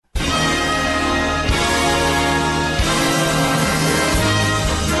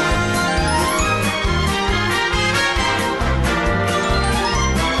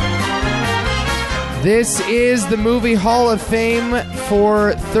This is the Movie Hall of Fame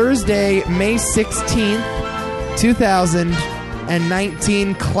for Thursday, May 16th,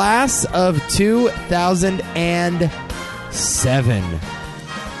 2019, class of 2007.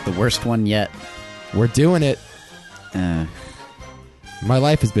 The worst one yet. We're doing it. My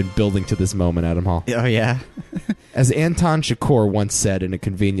life has been building to this moment, Adam Hall. Oh, yeah? As Anton Shakur once said in a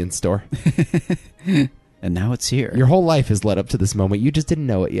convenience store. And now it's here. Your whole life has led up to this moment. You just didn't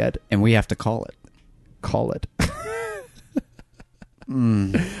know it yet. And we have to call it. Call it.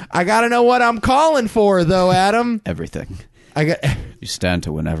 I gotta know what I'm calling for, though, Adam. Everything. You stand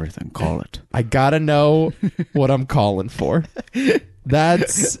to win everything. Call it. I gotta know what I'm calling for.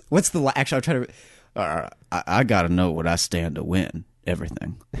 That's... What's the... Actually, I'm trying to... I gotta know what I stand to win.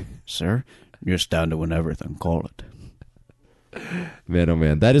 Everything. Sir, you stand to win everything. Call it. Man, oh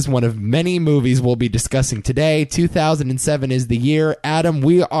man. That is one of many movies we'll be discussing today. 2007 is the year. Adam,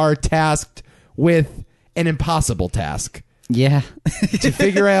 we are tasked with an impossible task. Yeah. To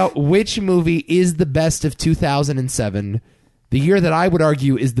figure out which movie is the best of 2007, the year that I would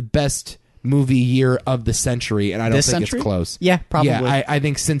argue is the best movie year of the century, and I don't think it's close. Yeah, probably. Yeah, I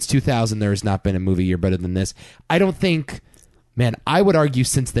think since 2000 there has not been a movie year better than this. I don't think, man, I would argue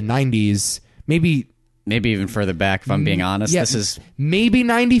since the 90s, maybe even further back, if I'm being honest. Yeah, this is maybe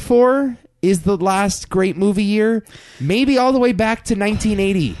 94 is the last great movie year. Maybe all the way back to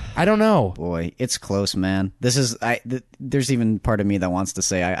 1980. I don't know. Boy, it's close, man. This is there's even part of me that wants to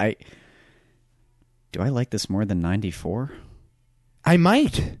say do I like this more than 94? I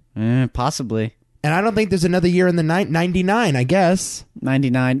might. Possibly. And I don't think there's another year in the 99, I guess.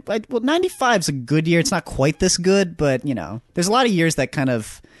 99. Well, 95's a good year. It's not quite this good, but, you know, there's a lot of years that kind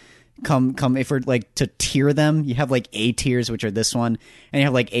of come if we're like to tier them. You have like A tiers, which are this one, and you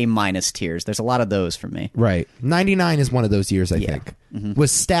have like A minus tiers. There's a lot of those for me. Right. 99 is one of those years, I think. Mm-hmm.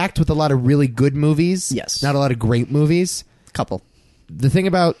 Was stacked with a lot of really good movies. Yes. Not a lot of great movies. Couple. The thing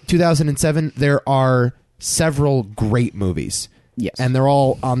about 2007, there are several great movies. Yes. And they're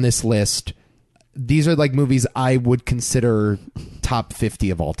all on this list. These are like movies I would consider top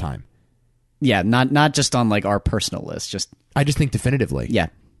 50 of all time. Yeah, not just on like our personal list. I just think definitively. Yeah.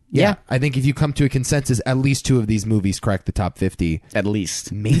 Yeah. I think if you come to a consensus, at least two of these movies crack the top 50. At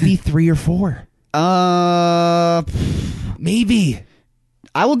least. Maybe 3 or 4. Maybe.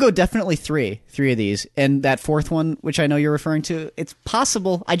 I will go definitely 3 of these. And that fourth one, which I know you're referring to, it's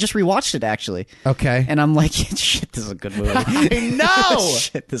possible. I just rewatched it, actually. Okay. And I'm like, shit, this is a good movie. I know!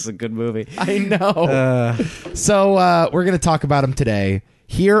 Shit, this is a good movie. I know. So we're going to talk about them today.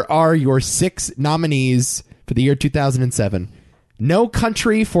 Here are your 6 nominees for the year 2007. No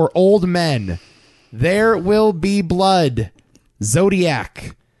Country for Old Men. There Will Be Blood.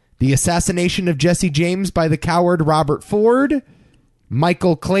 Zodiac. The Assassination of Jesse James by the Coward Robert Ford.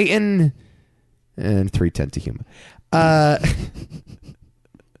 Michael Clayton. And 3:10 to Yuma.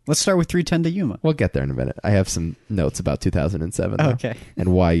 Let's start with 3:10 to Yuma. We'll get there in a minute. I have some notes about 2007. Though, okay.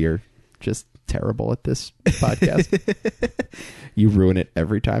 And why you're just terrible at this podcast. You ruin it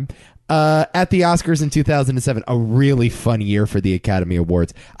every time. At the Oscars in 2007, a really fun year for the Academy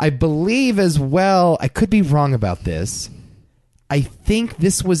Awards. I believe as well, I could be wrong about this, I think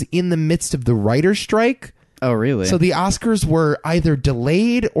this was in the midst of the writer's strike. Oh, really? So the Oscars were either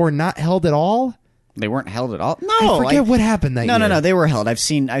delayed or not held at all? They weren't held at all? No. I forget what happened that year. No, they were held. I've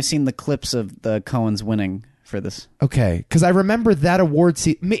seen the clips of the Coens winning for this. Okay, because I remember that award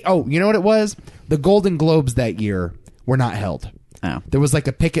season. Oh, you know what it was? The Golden Globes that year were not held. Oh. There was like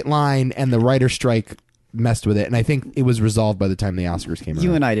a picket line, and the writer's strike messed with it, and I think it was resolved by the time the Oscars came out.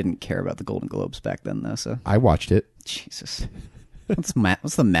 You and I didn't care about the Golden Globes back then, though, so... I watched it. Jesus. What's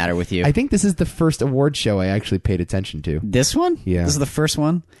the matter with you? I think this is the first award show I actually paid attention to. This one? Yeah. This is the first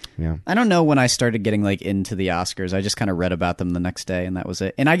one? Yeah. I don't know when I started getting like into the Oscars. I just kind of read about them the next day, and that was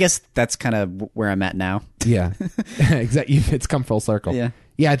it. And I guess that's kind of where I'm at now. Yeah. Exactly. It's come full circle. Yeah.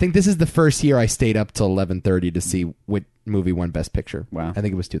 Yeah, I think this is the first year I stayed up till 11:30 to see what movie won Best Picture. Wow. I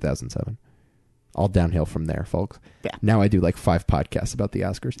think it was 2007. All downhill from there, folks. Yeah. Now I do like 5 podcasts about the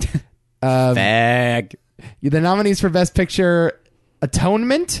Oscars. Fag. The nominees for Best Picture: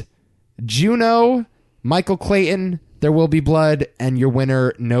 Atonement, Juno, Michael Clayton, There Will Be Blood, and your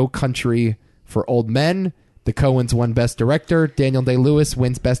winner, No Country for Old Men. The Coens won Best Director. Daniel Day-Lewis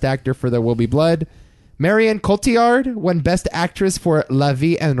wins Best Actor for There Will Be Blood. Marion Cotillard won Best Actress for La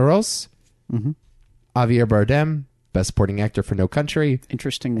Vie en Rose. Mm-hmm. Javier Bardem, Best Supporting Actor for No Country.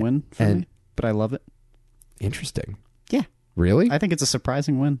 Interesting win for me, but I love it. Interesting. Yeah. Really? I think it's a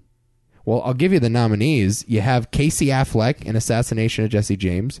surprising win. Well, I'll give you the nominees. You have Casey Affleck in Assassination of Jesse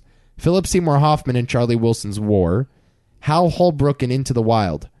James, Philip Seymour Hoffman in Charlie Wilson's War, Hal Holbrook in Into the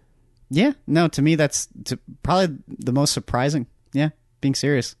Wild, Yeah, no, to me that's probably the most surprising. Yeah, being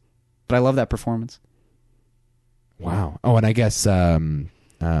serious, but I love that performance. Wow. Oh, and I guess Eli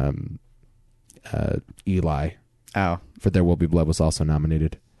Oh, for There Will Be Blood was also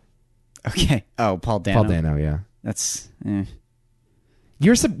nominated. okay. Oh, Paul Dano. Paul Dano, yeah. That's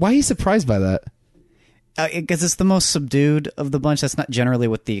Why are you surprised by that? because it's the most subdued of the bunch. That's not generally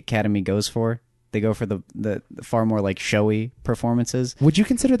what the Academy goes for. They go for the far more like showy performances. Would you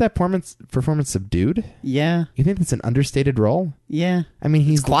consider that performance subdued? Yeah, You think that's an understated role? yeah. I mean,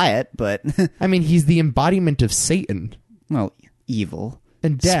 he's Quiet, but he's the embodiment of Satan well, evil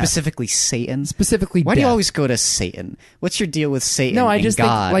and death. Specifically Satan. Specifically, Why do you death. always go to Satan? What's your deal with Satan? No, I and just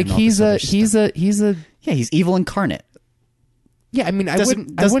God think like and all this other stuff? he's a Yeah, he's evil incarnate. yeah. I mean, I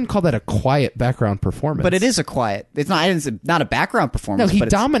wouldn't call that a quiet background performance. But it is a quiet. It's not a background No, performance. he but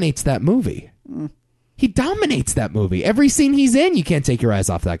it's- dominates that movie. He dominates that movie. Every scene he's in, you can't take your eyes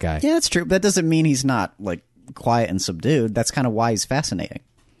off that guy. Yeah, that's true. But that doesn't mean he's not like quiet and subdued. That's kind of why he's fascinating.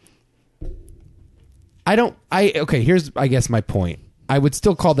 Okay, here's I guess my point. I would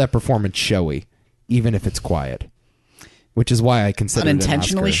still call that performance showy, even if it's quiet. Which is why I consider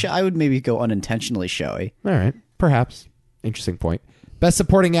Unintentionally it an Oscar. I would maybe go unintentionally showy. All right, perhaps. Interesting point. Best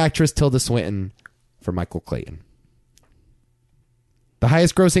Supporting Actress, Tilda Swinton for Michael Clayton. The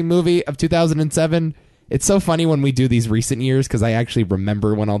highest grossing movie of 2007. It's so funny when we do these recent years because I actually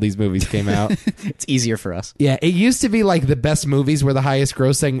remember when all these movies came out. It's easier for us. Yeah, it used to be like the best movies were the highest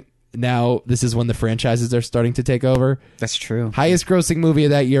grossing. Now this is when the franchises are starting to take over. That's true. Highest grossing movie of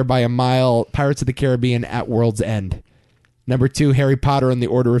that year by a mile, Pirates of the Caribbean at World's End. Number 2, Harry Potter and the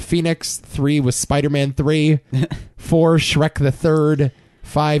Order of Phoenix. 3 was Spider-Man 3. 4, Shrek the Third.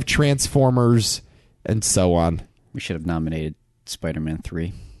 5, Transformers, and so on. We should have nominated Spider-Man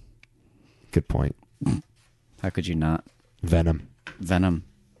 3. Good point. How could you not? Venom. Venom.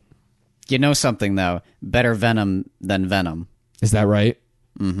 You know something, though. Better Venom than Venom. Is that right?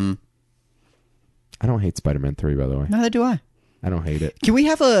 Mm-hmm. I don't hate Spider-Man 3, by the way. Neither do I. I don't hate it. Can we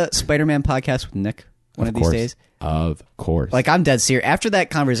have a Spider-Man podcast with Nick one of these days? Of course. Like, I'm dead serious. After that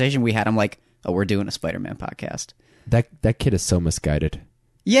conversation we had, I'm like, oh, we're doing a Spider-Man podcast. that kid is so misguided.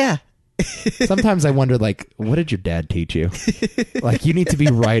 Yeah. Sometimes I wonder, like, what did your dad teach you? Like, you need to be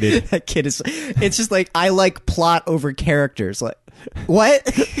righted. That kid is... It's just like, I like plot over characters. Like, what?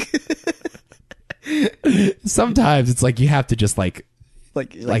 Sometimes it's like you have to just, like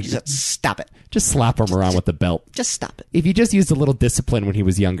just stop it. just slap him around with the belt. Just stop it. If he just used a little discipline when he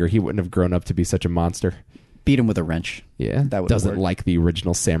was younger, he wouldn't have grown up to be such a monster. Beat him with a wrench. Yeah, That would doesn't work. like the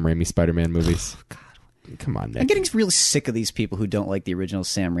original Sam Raimi Spider-Man movies. God. Come on, I'm Nick. getting really sick of these people who don't like the original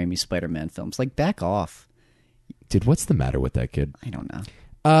Sam Raimi Spider-Man films. Like, back off. Dude, what's the matter with that kid? I don't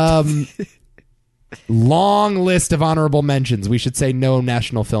know. Long list of honorable mentions. We should say no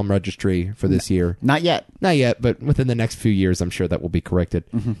National Film Registry for this year. Not yet. Not yet, but within the next few years, I'm sure that will be corrected.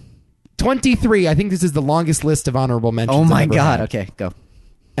 23. I think this is the longest list of honorable mentions. Oh my I've ever God. had. Okay, go.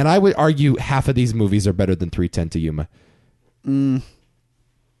 And I would argue half of these movies are better than 310 to Yuma.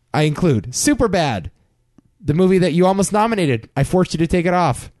 I include Superbad, the movie that you almost nominated. I forced you to take it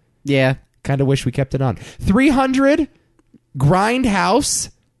off. Yeah. Kind of wish we kept it on. 300,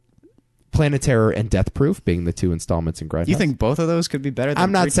 Grindhouse, Planet Terror, and Death Proof being the 2 installments in Grindhouse. You think both of those could be better than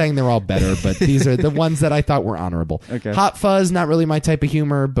I'm not three- saying they're all better, but these are the ones that I thought were honorable. Okay. Hot Fuzz, not really my type of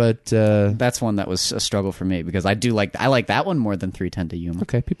humor, but That's one that was a struggle for me because I like that one more than 310 to Yuma.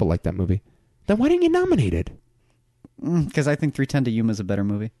 okay, people like that movie. Then why didn't you nominate it? Because I think 310 to Yuma is a better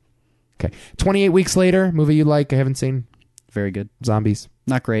movie. Okay. 28 Weeks Later, movie you like, I haven't seen. Very good. Zombies.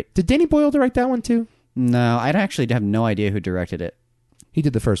 Not great. Did Danny Boyle direct that one too? No, I actually have no idea who directed it. He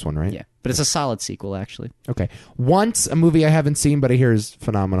did the first one, right? Yeah, but it's a solid sequel, actually. Okay. Once, a movie I haven't seen, but I hear is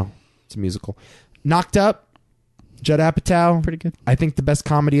phenomenal. It's a musical. Knocked Up, Judd Apatow. Pretty good. I think the best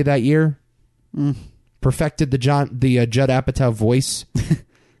comedy of that year. Perfected the Judd Apatow voice.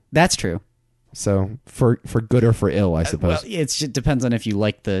 That's true. So for good or for ill, I suppose. Well, it depends on if you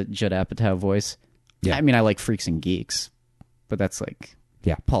like the Judd Apatow voice. Yeah. I mean, I like Freaks and Geeks, but that's like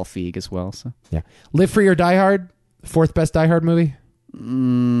Yeah. Paul Feig as well. So Yeah. Live Free or Die Hard, 4th best Die Hard movie.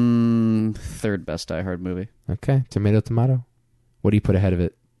 third best Die Hard movie. Okay. Tomato. What do you put ahead of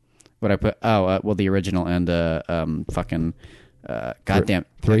it? What I put? Oh, well, the original and goddamn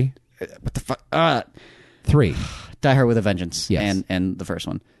 3? what the fuck? 3. Die Hard with a Vengeance. Yes. and the first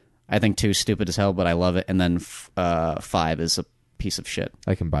one. I think 2 is stupid as hell, but I love it. And then 5 is a piece of shit.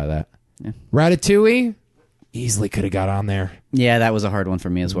 I can buy that. Yeah. Ratatouille, easily could have got on there. Yeah, that was a hard one for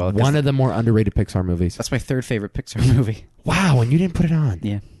me as well. 'cause One of the more underrated Pixar movies. that's my third favorite Pixar movie. Wow, and you didn't put it on.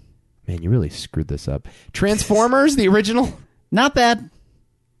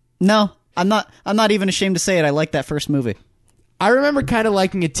 No, I'm not even ashamed to say it. I like that first movie. I remember kind of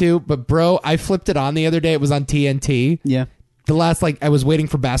liking it too, but bro, I flipped it on the other day. It was on TNT. Yeah. The last, I was waiting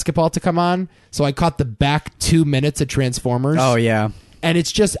for basketball to come on, so I caught the back 2 minutes of Transformers. Oh, yeah. And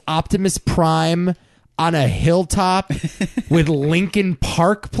it's just Optimus Prime on a hilltop with Linkin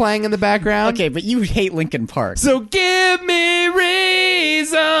Park playing in the background. Okay, but you hate Linkin Park. So give me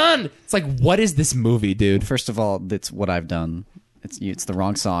reason. It's like, what is this movie, dude? First of all, that's what I've done. It's the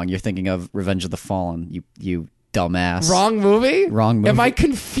wrong song. You're thinking of Revenge of the Fallen, you dumbass. Wrong movie? Wrong movie. Am I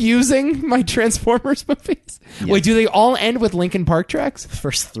confusing my Transformers movies? Yes. Wait, do they all end with Linkin Park tracks?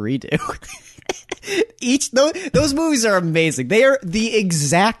 First 3 do. Those movies are amazing. They are the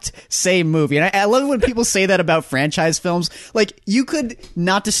exact same movie. And I love it when people say that about franchise films. Like, you could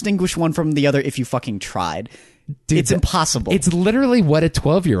not distinguish one from the other if you fucking tried. Dude, it's impossible. It's literally what a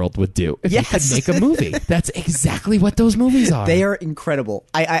 12-year-old would do if Yes. you could make a movie. That's exactly what those movies are. They are incredible.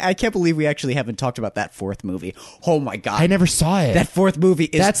 I can't believe we actually haven't talked about that fourth movie. Oh my god. I never saw it. That fourth movie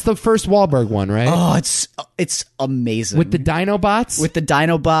is That's the first Wahlberg one, right? oh, it's amazing. With the Dinobots? with the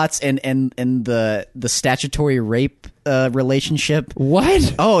Dinobots and the statutory rape relationship.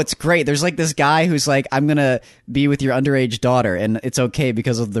 What? Oh, it's great. There's like this guy who's like, I'm gonna be with your underage daughter, and it's okay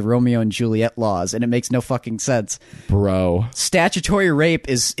because of the Romeo and Juliet laws, and it makes no fucking sense. Bro. Statutory rape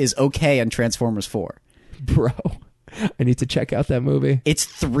is okay on Transformers 4. Bro. I need to check out that movie. It's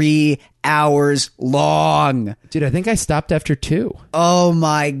 3 hours long. Dude, I think I stopped after 2. Oh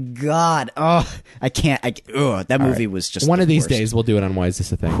my god. Oh, I can't. That movie was just One the of these worst. days we'll do it on Why Is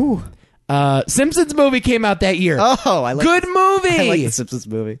This a Thing? Simpsons movie came out that year. Oh, I like Good movie. I like the Simpsons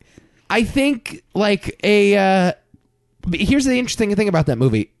movie. I think here's the interesting thing about that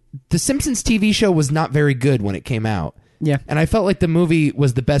movie. The Simpsons TV show was not very good when it came out. Yeah. And I felt like the movie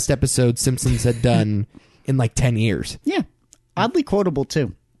was the best episode Simpsons had done in 10 years. Yeah. Oddly quotable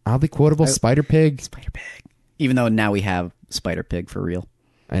too. Oddly quotable, Spider Pig. Spider Pig. Even though now we have Spider Pig for real,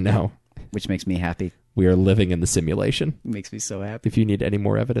 I know. which makes me happy. We are living in the simulation. It makes me so happy. If you need any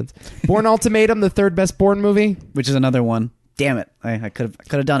more evidence. Bourne Ultimatum, the third best Bourne movie. Which is another one. Damn it. I could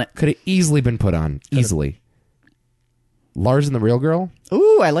have done it. Could have easily been put on. Easily. Lars and the Real Girl?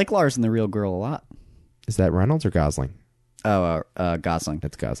 Ooh, I like Lars and the Real Girl a lot. Is that Reynolds or Gosling? Oh, Gosling.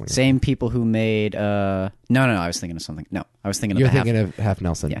 That's Gosling. Same people who made no, I was thinking of something. No, I was thinking of You're the thinking of Half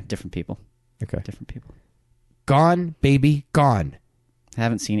Nelson. Yeah, different people. Okay. Different people. Gone, baby, gone. I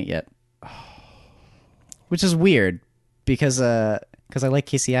haven't seen it yet. Which is weird because I like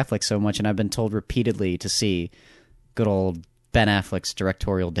Casey Affleck so much, and I've been told repeatedly to see good old Ben Affleck's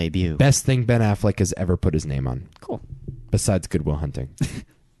directorial debut. Best thing Ben Affleck has ever put his name on. Cool. Besides Good Will Hunting.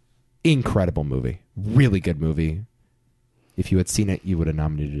 Incredible movie. Really good movie. If you had seen it, you would have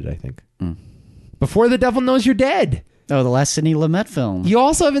nominated it, I think. Before the Devil Knows You're Dead. Oh, the last Sidney Lumet film. You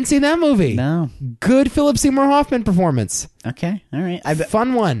also haven't seen that movie. No. Good Philip Seymour Hoffman performance. Okay. All right.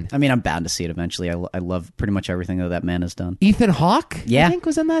 Fun one. I mean, I'm bound to see it eventually. I love pretty much everything that man has done. Ethan Hawke, Yeah. I think,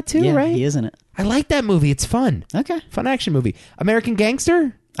 was in that too, Yeah, right? he is in it. I like that movie. It's fun. Okay. Fun action movie. American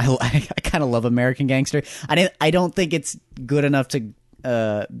Gangster? I kind of love American Gangster. I don't think it's good enough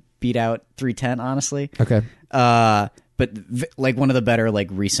to beat out 310, honestly. Okay. But like one of the better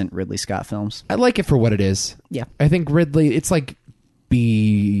recent Ridley Scott films. I like it for what it is. Yeah. I think Ridley, it's like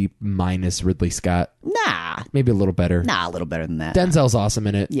B- Ridley Scott. Nah, Maybe a little better. a little better than that. Denzel's awesome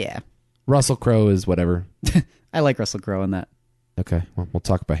in it. Yeah. Russell Crowe is whatever. I like Russell Crowe in that. Okay. Well, we'll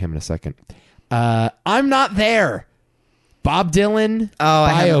talk about him in a second. I'm Not There. Bob Dylan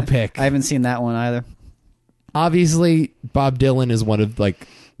biopic. I haven't seen that one either. Obviously, Bob Dylan is one of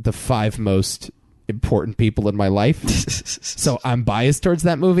the 5 most important people in my life. So I'm biased towards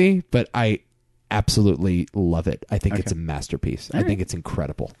that movie, but I absolutely love it. I think it's a masterpiece. I think it's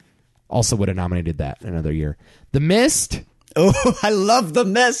incredible. Also would have nominated that another year. The Mist. Oh, I love The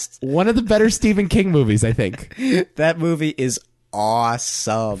Mist. One of the better Stephen King movies, I think. That movie is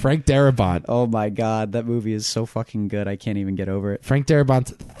awesome. Frank Darabont. Oh my god, that movie is so fucking good. I can't even get over it. Frank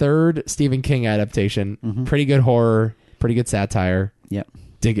Darabont's third Stephen King adaptation. Pretty good horror, pretty good satire. Yep.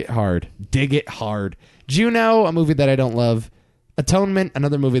 Dig it hard. Dig it hard. Juno, a movie that I don't love. Atonement,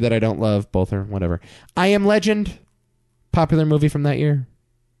 another movie that I don't love. Both are whatever. I Am Legend, popular movie from that year.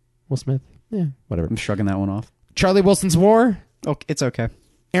 Will Smith. Yeah, whatever. I'm shrugging that one off. Charlie Wilson's War. Oh, it's okay.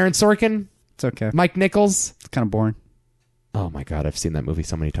 Aaron Sorkin. It's okay. Mike Nichols. It's kind of boring. Oh my god, I've seen that movie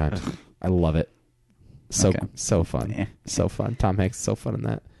so many times. I love it. So fun. Yeah. So fun. Tom Hanks is so fun in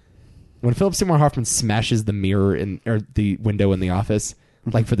that. When Philip Seymour Hoffman smashes the mirror or the window in the office,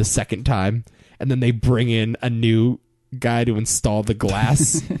 for the second time, and then they bring in a new guy to install the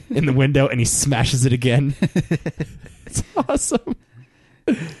glass in the window, and he smashes it again. It's awesome.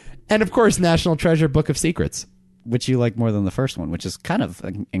 And of course, National Treasure: Book of Secrets, Which you like more than the first one, which is kind of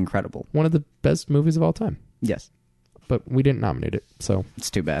incredible. one of the best movies of all time. Yes. But we didn't nominate it, so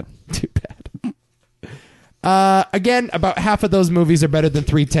It's too bad. too bad. Again, about half of those movies are better than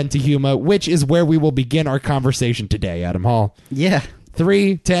 3:10 to Yuma, which is where we will begin our conversation today, Adam Hall. Yeah.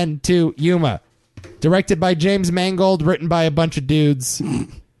 3:10 to Yuma. Directed by James Mangold, written by a bunch of dudes.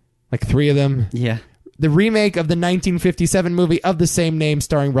 Like 3 of them. Yeah. The remake of the 1957 movie of the same name,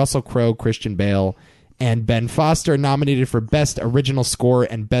 starring Russell Crowe, Christian Bale, and Ben Foster, nominated for Best Original Score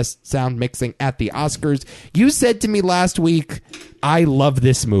and Best Sound Mixing at the Oscars. You said to me last week, I love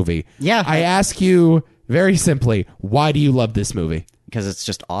this movie. Yeah. I ask you very simply, why do you love this movie? Because it's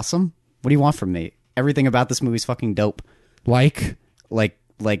just awesome. What do you want from me? Everything about this movie is fucking dope. Like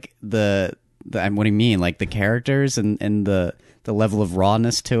The what do you mean? Like the characters and the level of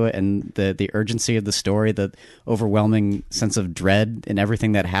rawness to it, and the urgency of the story, the overwhelming sense of dread in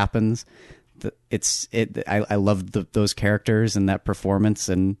everything that happens. I love those characters and that performance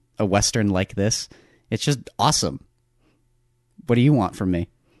and a Western like this. It's just awesome. What do you want from me?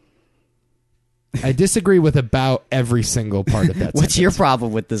 I disagree with about every single part of that. What's your sentence.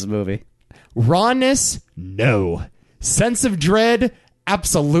 problem with this movie? Rawness? No. Sense of dread?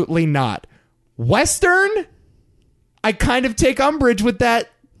 Absolutely not. Western? I kind of take umbrage with that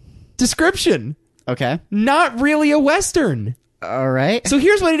description. Okay. Not really a Western. All right. So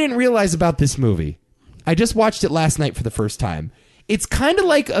here's what I didn't realize about this movie. I just watched it last night for the first time. It's kind of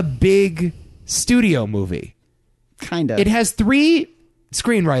like a big studio movie. Kind of. It has 3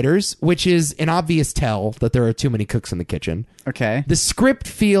 screenwriters, which is an obvious tell that there are too many cooks in the kitchen. Okay. The script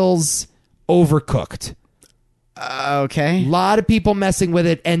feels overcooked. Okay. A lot of people messing with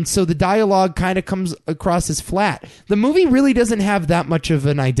it, and so the dialogue kind of comes across as flat. The movie really doesn't have that much of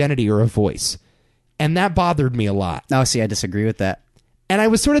an identity or a voice, and that bothered me a lot. Oh, see, I disagree with that. And I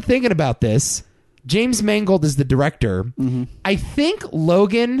was sort of thinking about this. James Mangold is the director. Mm-hmm. I think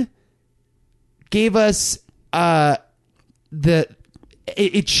Logan gave us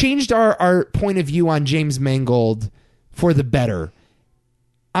it changed our point of view on James Mangold for the better.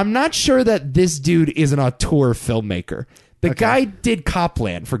 I'm not sure that this dude is an auteur filmmaker. The guy did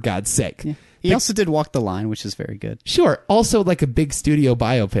Copland, for God's sake. Yeah. He also did Walk the Line, which is very good. Sure. Also, like a big studio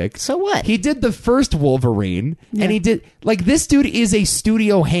biopic. So what? He did the first Wolverine, and he did... Like, this dude is a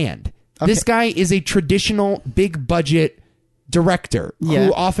studio hand. Okay. This guy is a traditional, big-budget director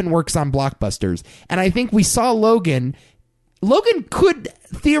who often works on blockbusters. And I think we saw Logan... Logan could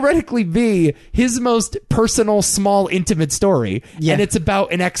theoretically be his most personal, small, intimate story, and it's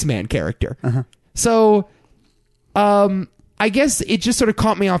about an X-Man character. So, I guess it just sort of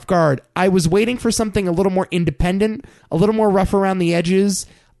caught me off guard. I was waiting for something a little more independent, a little more rough around the edges,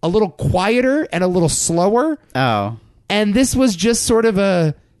 a little quieter, and a little slower. Oh. And this was just sort of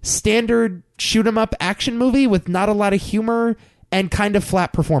a standard shoot-'em-up action movie with not a lot of humor and kind of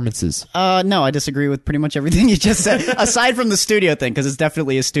flat performances. No, I disagree with pretty much everything you just said, aside from the studio thing, because it's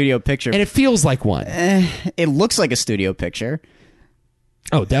definitely a studio picture. And it feels like one. It looks like a studio picture.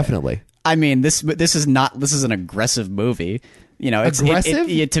 Oh, definitely. I mean, this is an aggressive movie. You know, it's aggressive?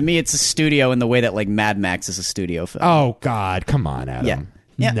 To me, it's a studio in the way that like Mad Max is a studio film. Oh, God. Come on, Adam.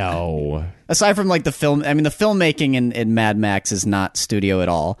 Yeah. No. Aside from like the film, I mean, the filmmaking in Mad Max is not studio at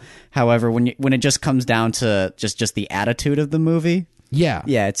all. However, when it just comes down to just the attitude of the movie, Yeah.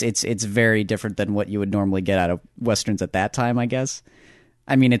 it's very different than what you would normally get out of westerns at that time, I guess.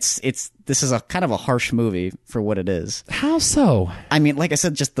 I mean, this is a kind of a harsh movie for what it is. How so? I mean, like I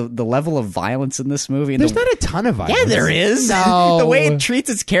said, just the level of violence in this movie. There's not a ton of violence. Yeah, there is. No. The way it treats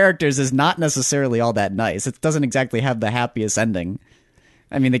its characters is not necessarily all that nice. It doesn't exactly have the happiest ending.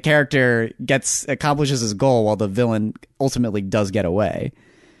 I mean, the character accomplishes his goal while the villain ultimately does get away.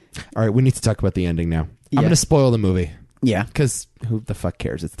 All right, we need to talk about the ending now. Yeah. I'm going to spoil the movie. Yeah. Because who the fuck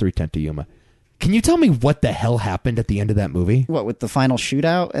cares? It's 3:10 to Yuma. Can you tell me what the hell happened at the end of that movie? What, with the final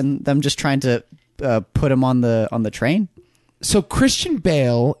shootout and them just trying to put him on the train? So Christian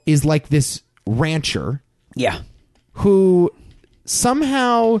Bale is like this rancher Yeah. who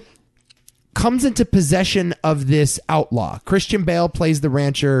somehow comes into possession of this outlaw. Christian Bale plays the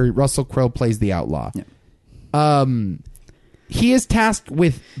rancher. Russell Crowe plays the outlaw. Yeah. He is tasked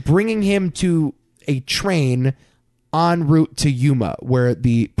with bringing him to a train en route to Yuma, where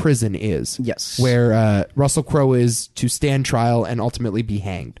the prison is. Yes. Where Russell Crowe is to stand trial and ultimately be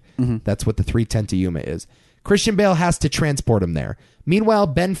hanged. Mm-hmm. That's what the 3:10 to Yuma is. Christian Bale has to transport him there. Meanwhile,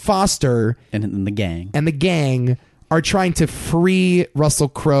 Ben Foster And the gang are trying to free Russell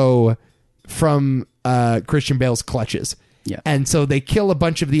Crowe from Christian Bale's clutches. Yeah. And so they kill a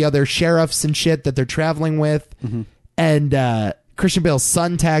bunch of the other sheriffs and shit that they're traveling with. Mm-hmm. And Christian Bale's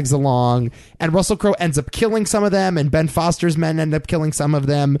son tags along, and Russell Crowe ends up killing some of them, and Ben Foster's men end up killing some of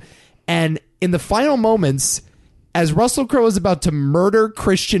them. And in the final moments, as Russell Crowe is about to murder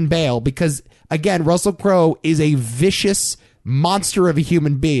Christian Bale, because, again, Russell Crowe is a vicious monster of a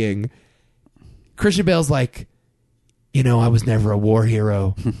human being, Christian Bale's like, I was never a war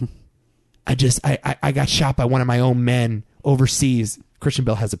hero. I got shot by one of my own men overseas. Christian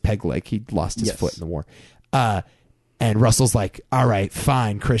Bale has a peg leg. He lost his foot in the war. And Russell's like, all right,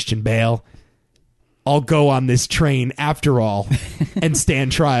 fine, Christian Bale. I'll go on this train after all and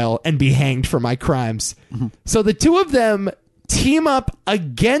stand trial and be hanged for my crimes. So the two of them team up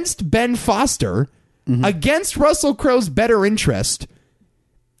against Ben Foster, against Russell Crowe's better interest.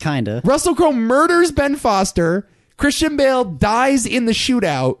 Kinda. Russell Crowe murders Ben Foster. Christian Bale dies in the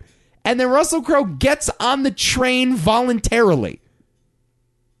shootout. And then Russell Crowe gets on the train voluntarily.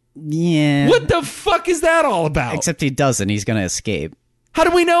 Yeah. What the fuck is that all about? Except he doesn't. He's going to escape. How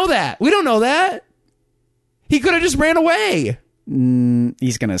do we know that? We don't know that. He could have just ran away.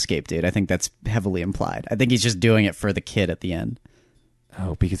 He's going to escape, dude. I think that's heavily implied. I think he's just doing it for the kid at the end.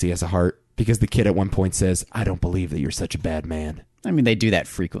 Oh, because he has a heart? Because the kid at one point says, I don't believe that you're such a bad man. I mean, they do that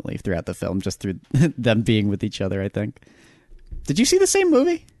frequently throughout the film, just through them being with each other, I think. Did you see the same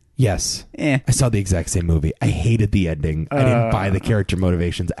movie? Yes. I saw the exact same movie. I hated the ending. I didn't buy the character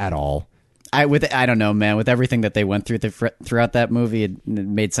motivations at all. I don't know, man. With everything that they went through throughout that movie, it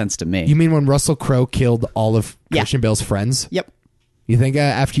made sense to me. You mean when Russell Crowe killed all of Christian Bale's friends? Yep. You think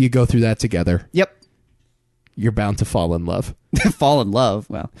after you go through that together, Yep. you're bound to fall in love? Fall in love?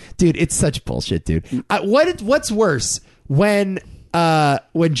 Well, dude, it's such bullshit, dude. What's worse, when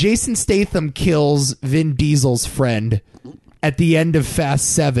Jason Statham kills Vin Diesel's friend at the end of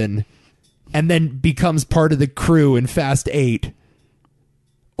Fast 7 and then becomes part of the crew in Fast 8,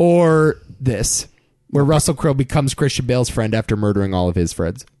 or this, where Russell Crowe becomes Christian Bale's friend after murdering all of his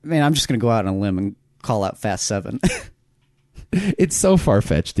friends? man, I'm just going to go out on a limb and call out Fast 7. It's so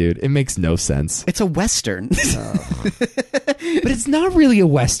far-fetched, dude. It makes no sense. It's a Western. But it's not really a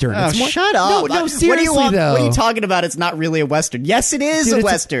Western. Oh, It's more, shut up. No, seriously, though. What are you talking about? It's not really a Western. Yes, it is Dude, a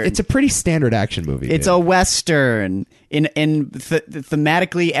Western. It's a pretty standard action movie. It's dude. a Western.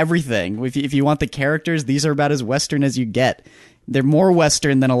 Thematically, everything. If you want the characters, these are about as Western as you get. They're more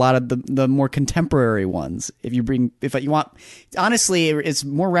Western than a lot of the more contemporary ones. If you want, honestly, it's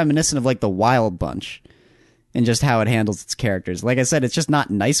more reminiscent of like the Wild Bunch. And just how it handles its characters. Like I said, it's just not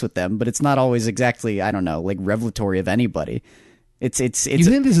nice with them, but it's not always exactly, I don't know, like revelatory of anybody. You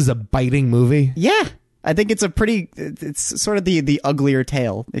think this is a biting movie? Yeah. I think it's it's sort of the uglier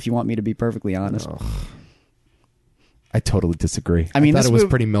tale, if you want me to be perfectly honest. Ugh. I totally disagree. I mean, thought it was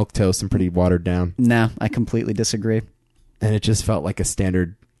pretty milquetoast and pretty watered down. No, I completely disagree. And it just felt like a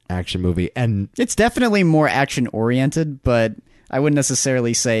standard action movie. And it's definitely more action oriented, but I wouldn't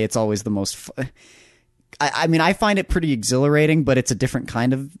necessarily say it's always the most I mean, I find it pretty exhilarating, but it's a different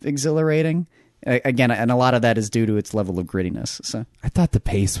kind of exhilarating. Again, and a lot of that is due to its level of grittiness. So I thought the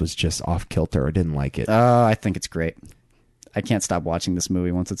pace was just off kilter. I didn't like it. I think it's great. I can't stop watching this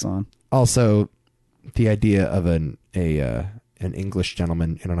movie once it's on. Also, the idea of an English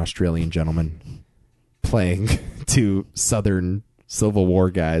gentleman and an Australian gentleman playing two Southern Civil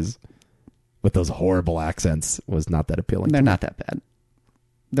War guys with those horrible accents was not that appealing. They're not that bad.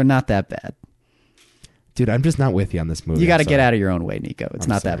 They're not that bad. Dude, I'm just not with you on this movie. You got to get out of your own way, Nico. It's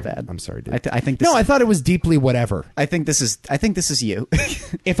not that bad. I'm sorry, dude. I think. I thought it was deeply whatever. I think this is you.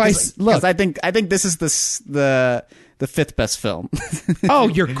 If I look, I think this is the fifth best film. Oh,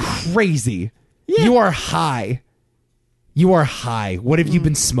 you're crazy. Yeah. You are high. You are high. What have you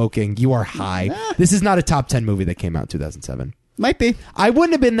been smoking? You are high. This is not a top 10 movie that came out in 2007. Might be. I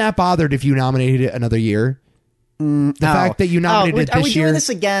wouldn't have been that bothered if you nominated it another year. The fact that you nominated it this year. Are we doing this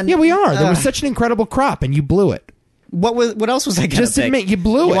again? Yeah, we are. There was such an incredible crop, and you blew it. What else was I going to pick? Just admit you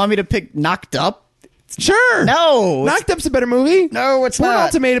blew it. You want me to pick Knocked Up? Sure. No. Knocked Up's a better movie. No, it's Born not.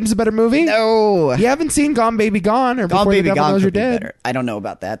 Ultimatum's a better movie. No. You haven't seen Gone Baby Gone or Gone Before Baby the Devil Gone Knows You're could be Dead. better. I don't know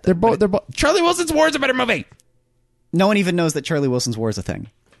about that. They're both. Charlie Wilson's War is a better movie. No one even knows that Charlie Wilson's War is a thing.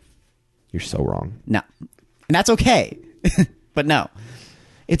 You're so wrong. No. And that's okay. But no.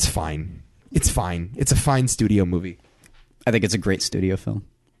 It's fine. It's fine. It's a fine studio movie. I think it's a great studio film.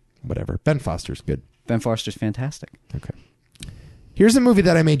 Whatever. Ben Foster's good. Ben Foster's fantastic. Okay. Here's a movie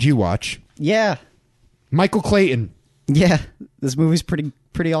that I made you watch. Yeah. Michael Clayton. Yeah. This movie's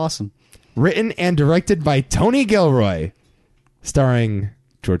pretty awesome. Written and directed by Tony Gilroy. Starring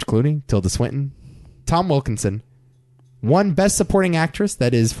George Clooney, Tilda Swinton, Tom Wilkinson. Won Best Supporting Actress,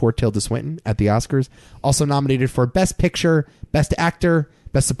 that is for Tilda Swinton, at the Oscars. Also nominated for Best Picture, Best Actor,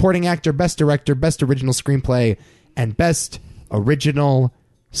 Best Supporting Actor, Best Director, Best Original Screenplay, and Best original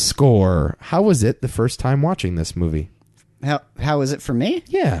score. How was it the first time watching this movie? How is it for me?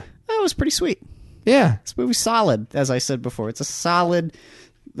 Yeah. Oh, it was pretty sweet. Yeah. This movie's solid, as I said before. It's a solid,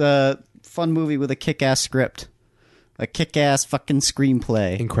 fun movie with a kick-ass script, a kick-ass fucking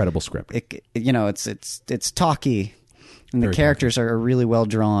screenplay. Incredible script. It's talky, and Very the characters are really well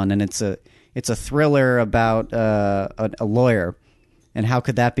drawn, and it's a thriller about a lawyer, and how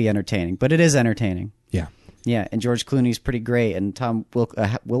could that be entertaining? But it is entertaining. Yeah. Yeah, and George Clooney's pretty great, and Tom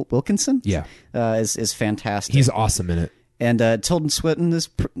Wilkinson, Yeah. is fantastic. He's awesome in it. And Tilda Swinton is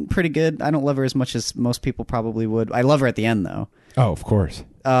pretty good. I don't love her as much as most people probably would. I love her at the end, though. Oh, of course.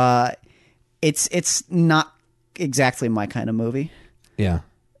 It's not exactly my kind of movie, Yeah.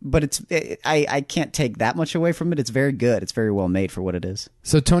 but I can't take that much away from it. It's very good. It's very well made for what it is.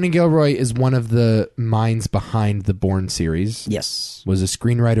 So Tony Gilroy is one of the minds behind the Bourne series. Yes. Was a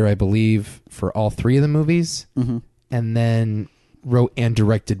screenwriter, I believe, for all three of the movies, and then wrote and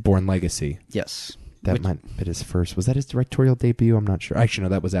directed Bourne Legacy. Yes. That might have been his first. Was that his directorial debut? I'm not sure. Actually, no,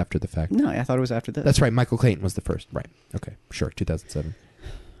 that was after the fact. No, I thought it was after this. That's right. Michael Clayton was the first. Right. Okay. Sure. 2007.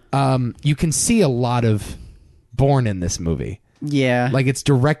 You can see a lot of Bourne in this movie. Yeah. Like, it's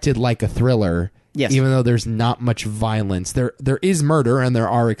directed like a thriller. Yes. Even though there's not much violence. There is murder and there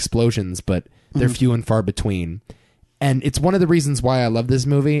are explosions, but they're few and far between. And it's one of the reasons why I love this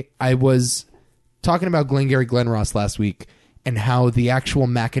movie. I was talking about Glengarry Glen Ross last week and how the actual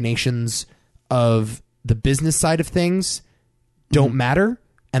machinations of the business side of things don't matter,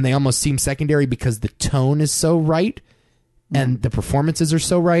 and they almost seem secondary because the tone is so right and the performances are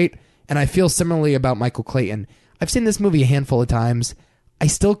so right. And I feel similarly about Michael Clayton. I've seen this movie a handful of times. I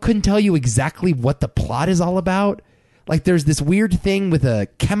still couldn't tell you exactly what the plot is all about. Like, there's this weird thing with a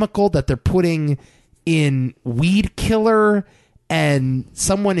chemical that they're putting in weed killer, and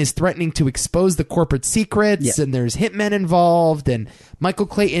someone is threatening to expose the corporate secrets, and there's hitmen involved, and Michael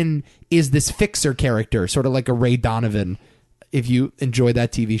Clayton is this fixer character, sort of like a Ray Donovan, if you enjoy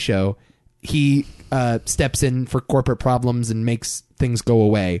that TV show. He steps in for corporate problems and makes things go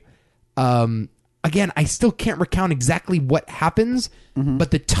away. Again, I still can't recount exactly what happens,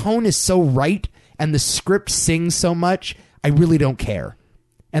 but the tone is so right, and the script sings so much, I really don't care.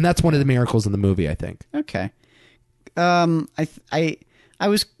 And that's one of the miracles in the movie, I think. Okay. I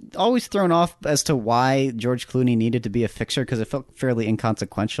was always thrown off as to why George Clooney needed to be a fixer, because it felt fairly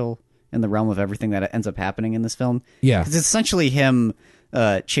inconsequential in the realm of everything that ends up happening in this film. Yeah. Because it's essentially him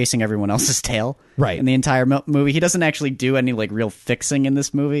chasing everyone else's tail. Right. In the entire movie. He doesn't actually do any like real fixing in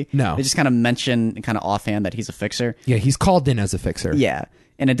this movie. No. They just kind of mention kind of offhand that he's a fixer. Yeah, he's called in as a fixer. Yeah.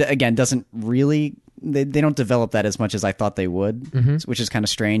 And it, again, doesn't really... They don't develop that as much as I thought they would, which is kind of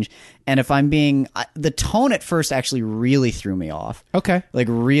strange. And if I'm being... the tone at first actually really threw me off. Okay. Like,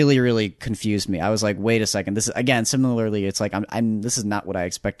 really, really confused me. I was like, wait a second. This is, again, similarly, it's like, this is not what I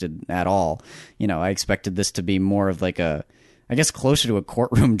expected at all. You know, I expected this to be more of like a... I guess closer to a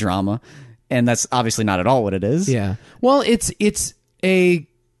courtroom drama. And that's obviously not at all what it is. Yeah. Well, it's a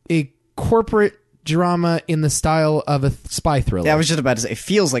corporate drama in the style of a spy thriller. Yeah, I was just about to say, it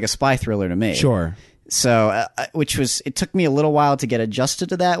feels like a spy thriller to me. Sure. So, it took me a little while to get adjusted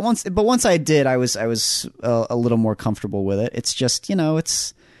to that. Once I did, I was a little more comfortable with it. It's just, you know,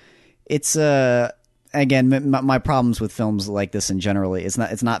 it's again, my problems with films like this in general is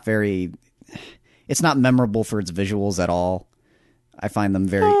it's not memorable for its visuals at all. I find them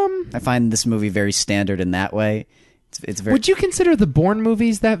I find this movie very standard in that way. It's very. Would you consider the Bourne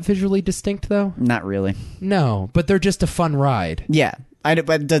movies that visually distinct, though? Not really. No, but they're just a fun ride. Yeah.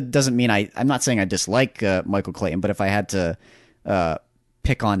 But that doesn't mean I'm not saying I dislike Michael Clayton, but if I had to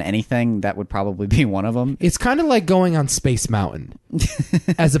pick on anything, that would probably be one of them. It's kind of like going on Space Mountain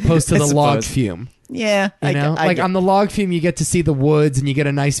as opposed to the log fume. Yeah. You know? On the log fume, you get to see the woods and you get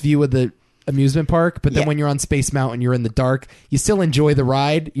a nice view of the amusement park, but then when you're on Space Mountain, you're in the dark. You still enjoy the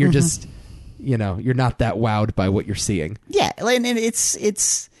ride. You're just, you know, you're not that wowed by what you're seeing. Yeah, and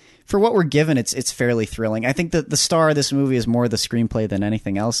it's for what we're given, it's fairly thrilling. I think that the star of this movie is more the screenplay than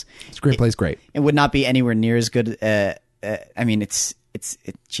anything else. Screenplay's great. It would not be anywhere near as good. I mean, it's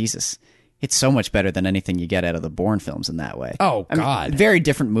Jesus. It's so much better than anything you get out of the Bourne films in that way. Oh, I mean, God. very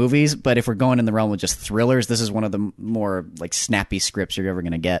different movies, but if we're going in the realm of just thrillers, this is one of the more like snappy scripts you're ever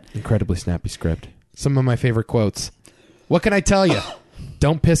going to get. Incredibly snappy script. Some of my favorite quotes. What can I tell you?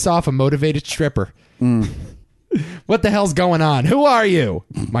 Don't piss off a motivated stripper. What the hell's going on? Who are you?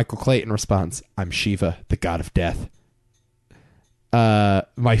 Michael Clayton responds, I'm Shiva, the god of death.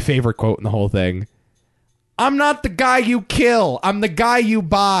 My favorite quote in the whole thing. I'm not the guy you kill. I'm the guy you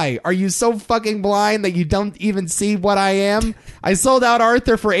buy. Are you so fucking blind that you don't even see what I am? I sold out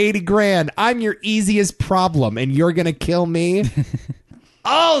Arthur for 80 grand. I'm your easiest problem, and you're going to kill me?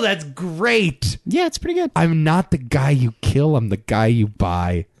 Oh, that's great. Yeah, it's pretty good. I'm not the guy you kill. I'm the guy you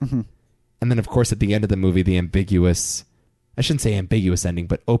buy. Mm-hmm. And then, of course, at the end of the movie, the ambiguous, I shouldn't say ambiguous ending,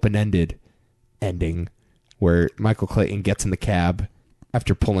 but open-ended ending where Michael Clayton gets in the cab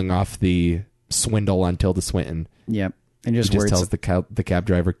after pulling off the swindle on Tilda Swinton. Yep. And He just tells the cab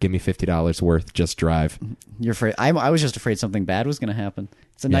driver, give me $50 worth, just drive. You're afraid. I was just afraid something bad was going to happen.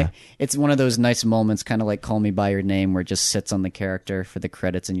 It's it's one of those nice moments, kind of like Call Me by Your Name, where it just sits on the character for the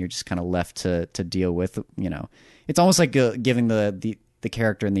credits, and you're just kind of left to deal with. It's almost like giving the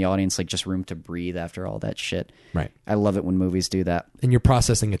character and the audience like just room to breathe after all that shit. Right. I love it when movies do that. And you're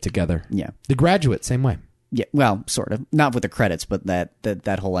processing it together. Yeah. The Graduate, same way. Yeah. Well, sort of. Not with the credits, but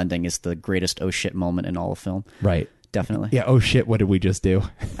that whole ending is the greatest oh shit moment in all of film. Right. Definitely. Yeah. Oh shit! What did we just do?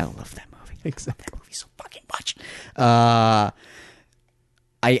 I love that movie. Exactly. I love that movie so fucking much.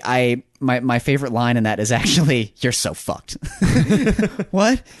 My favorite line in that is actually, "You're so fucked."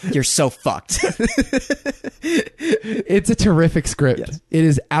 What? You're so fucked. It's a terrific script. Yes. It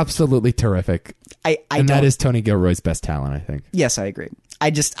is absolutely terrific. That is Tony Gilroy's best talent, I think. Yes, I agree. I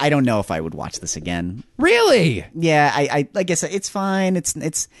don't know if I would watch this again. Really? Yeah, I like I said, it's fine. It's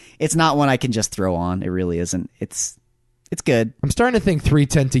not one I can just throw on. It really isn't. It's good. I'm starting to think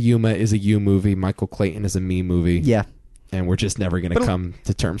 3:10 to Yuma is a you movie. Michael Clayton is a me movie. Yeah. And we're just never going to come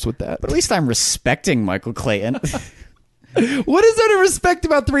to terms with that. But at least I'm respecting Michael Clayton. What is there to respect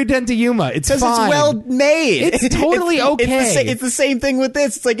about 3:10 to Yuma? It's fine. Because it's well made. It's totally okay. It's the same thing with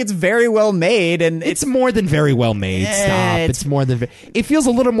this. It's like it's very well made, and it's more than very well made. Stop. It's more than. It feels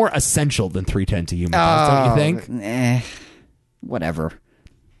a little more essential than 3:10 to Yuma. Don't you think? Whatever.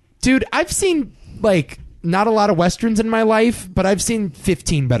 Dude, I've seen like not a lot of westerns in my life, but I've seen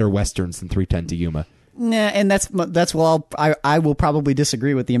 15 better westerns than 3:10 to Yuma. Nah, and that's well, I will probably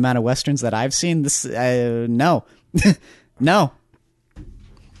disagree with the amount of westerns that I've seen. This no. No.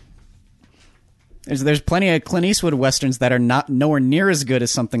 There's plenty of Clint Eastwood westerns that are nowhere near as good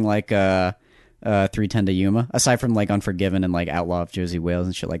as something like 3:10 to Yuma, aside from like Unforgiven and like Outlaw of Jersey Wales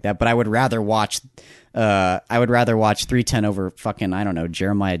and shit like that. But I would rather watch 3:10 over fucking, I don't know,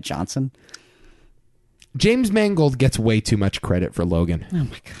 Jeremiah Johnson. James Mangold gets way too much credit for Logan. Oh my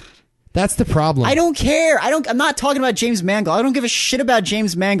god. That's the problem. I don't care. I'm not talking about James Mangold. I don't give a shit about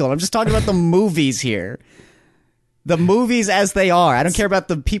James Mangold. I'm just talking about the movies here. The movies as they are. I don't care about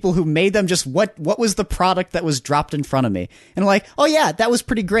the people who made them. Just what was the product that was dropped in front of me. And I'm like, oh yeah, that was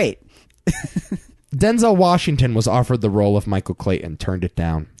pretty great. Denzel Washington was offered the role of Michael Clayton, turned it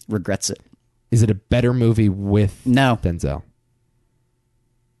down. Regrets it. Is it a better movie with No. Denzel?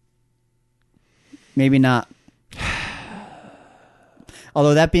 Maybe not.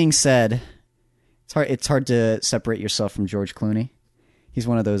 Although that being said, it's hard to separate yourself from George Clooney. He's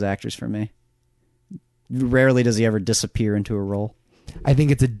one of those actors for me. Rarely does he ever disappear into a role. I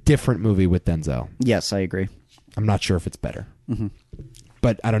think it's a different movie with Denzel. Yes, I agree. I'm not sure if it's better. Mm-hmm.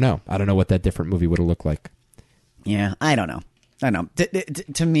 But I don't know. I don't know what that different movie would have looked like. Yeah, I don't know.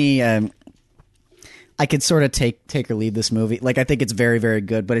 To me, I could sort of take or leave this movie. Like, I think it's very, very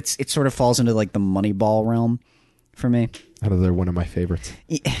good, but it sort of falls into like the Moneyball realm for me. They're one of my favorites.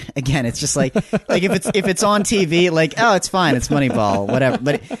 Again, it's just like if it's on TV, like, oh, it's fine, it's Moneyball, whatever.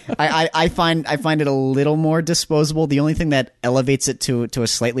 But I find it a little more disposable. The only thing that elevates it to a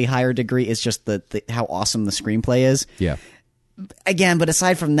slightly higher degree is just the how awesome the screenplay is. Yeah. Again, but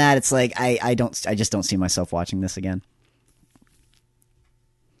aside from that, it's like I just don't see myself watching this again.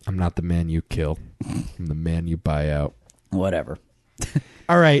 I'm not the man you kill. I'm the man you buy out. Whatever.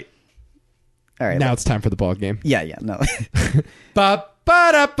 All right. Now it's time for the ball game. Yeah, no.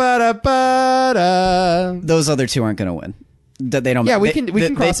 Ba-ba-da-ba-da-ba-da. Those other two aren't going to win. They don't. Yeah, we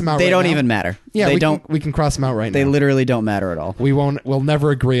can cross them out. They right don't now. even matter. Yeah, they we can cross them out right now. They literally don't matter at all. We'll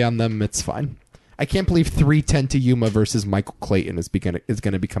never agree on them. It's fine. I can't believe 3:10 to Yuma versus Michael Clayton is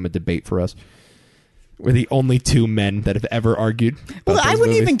going to become a debate for us. We're the only two men that have ever argued. Well, I wouldn't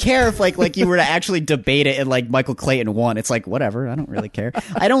movies. even care if like you were to actually debate it and like Michael Clayton won. It's like whatever. I don't really care.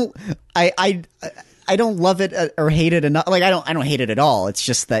 I don't love it or hate it enough. Like I don't hate it at all. It's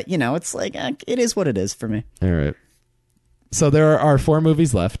just that it's like it is what it is for me. All right. So there are 4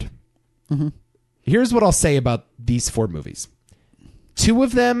 movies left. Mm-hmm. Here's what I'll say about these 4 movies. 2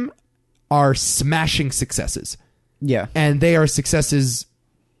 of them are smashing successes. Yeah, and they are successes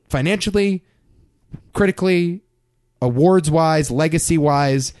financially, critically, awards-wise,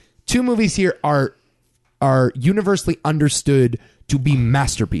 legacy-wise. 2 movies here are universally understood to be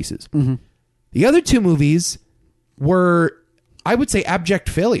masterpieces. Mm-hmm. The other 2 movies were, I would say, abject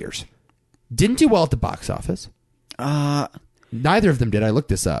failures. Didn't do well at the box office. Neither of them did. I looked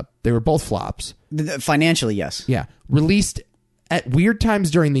this up. They were both flops. Financially, yes. Yeah. Released at weird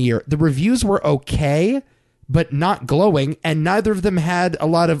times during the year. The reviews were okay, but not glowing, and neither of them had a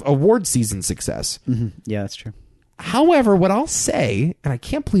lot of award season success. Mm-hmm. Yeah, that's true. However, what I'll say, and I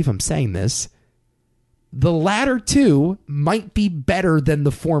can't believe I'm saying this, the latter two might be better than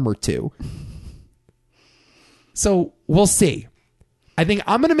the former two. So we'll see. I think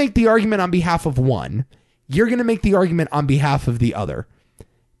I'm going to make the argument on behalf of one. You're going to make the argument on behalf of the other.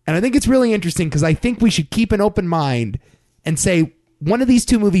 And I think it's really interesting because I think we should keep an open mind and say one of these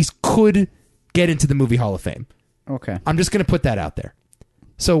two movies could get into the Movie Hall of Fame. Okay. I'm just going to put that out there.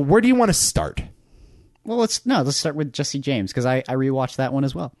 So where do you want to start? Well, let's start with Jesse James, because I rewatched that one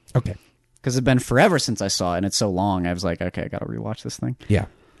as well. Okay. Because it's been forever since I saw it, and it's so long. I was like, okay, I got to rewatch this thing. Yeah.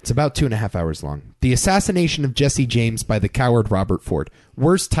 It's about 2.5 hours long. The Assassination of Jesse James by the Coward Robert Ford.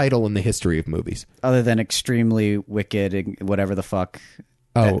 Worst title in the history of movies. Other than Extremely Wicked and whatever the fuck.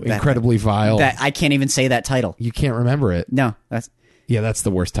 Oh, Incredibly Vile. That I can't even say that title. You can't remember it. No, that's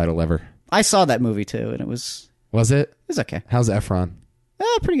the worst title ever. I saw that movie too, and it was Was it? okay. How's Efron?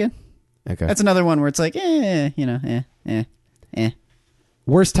 Pretty good. Okay. That's another one where it's like,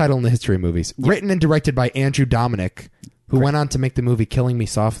 Worst title in the history of movies. Yeah. Written and directed by Andrew Dominic, who went on to make the movie Killing Them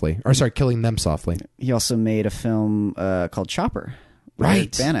Softly. He also made a film called Chopper. With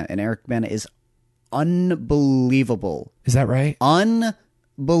Right. Eric Bana, and Eric Bana is unbelievable. Is that right?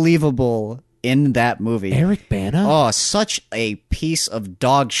 Unbelievable in that movie. Eric Bana? Oh, such a piece of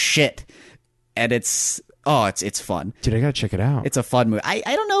dog shit. And it's fun. Dude, I gotta check it out. It's a fun movie. I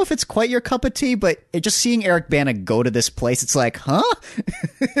don't know if it's quite your cup of tea, but just seeing Eric Bana go to this place, it's like, huh?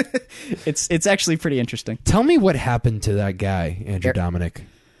 It's actually pretty interesting. Tell me what happened to that guy, Andrew Dominic.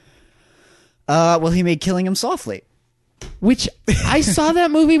 Well, he made Killing Him Softly. Which, I saw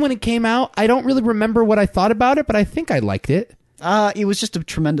that movie when it came out. I don't really remember what I thought about it, but I think I liked it. It was just a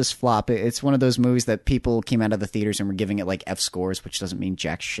tremendous flop. It's one of those movies that people came out of the theaters and were giving it like F scores, which doesn't mean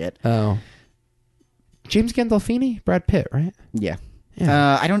jack shit. Oh. James Gandolfini? Brad Pitt, right? Yeah.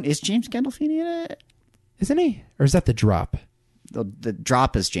 Yeah. Is James Gandolfini in it? Isn't he? Or is that The Drop? The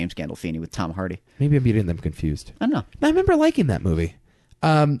Drop is James Gandolfini with Tom Hardy. Maybe I'm getting them confused. I don't know. I remember liking that movie.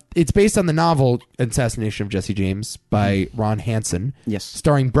 It's based on the novel Assassination of Jesse James by Ron Hansen. Yes.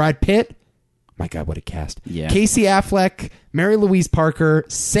 Starring Brad Pitt. My God, what a cast. Yeah. Casey Affleck, Mary Louise Parker,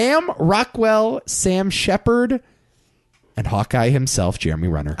 Sam Rockwell, Sam Shepard, and Hawkeye himself, Jeremy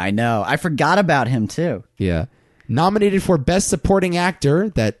Renner. I know. I forgot about him, too. Yeah. Nominated for Best Supporting Actor,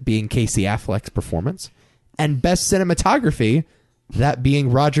 that being Casey Affleck's performance, and Best Cinematography, that being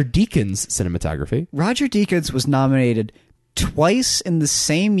Roger Deakins' cinematography. Roger Deakins was nominated twice in the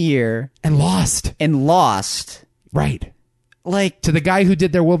same year. And lost. Right. Like, to the guy who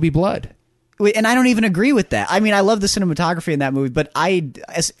did There Will Be Blood. And I don't even agree with that. I mean, I love the cinematography in that movie, but I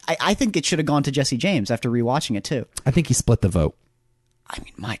think it should have gone to Jesse James after rewatching it, too. I think he split the vote. I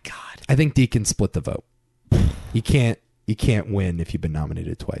mean, my God. I think Deakins split the vote. You can't win if you've been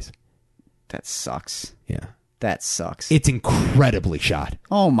nominated twice. That sucks. Yeah. That sucks. It's incredibly shot.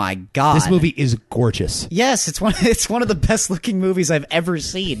 Oh my God. This movie is gorgeous. Yes, it's one of the best looking movies I've ever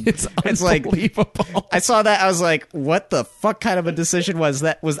seen. It's unbelievable. Like, I saw that, I was like, what the fuck kind of a decision was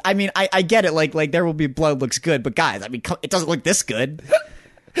that? I mean, I get it, like There Will Be Blood looks good, but guys, I mean, it doesn't look this good.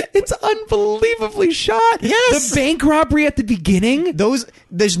 It's unbelievably shot. Yes. The bank robbery at the beginning.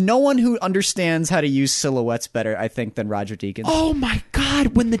 There's no one who understands how to use silhouettes better, I think, than Roger Deakins. Oh my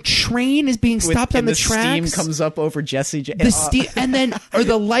God! When the train is being stopped on the tracks, steam comes up over Jesse. And then or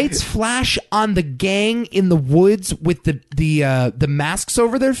the lights flash on the gang in the woods with the masks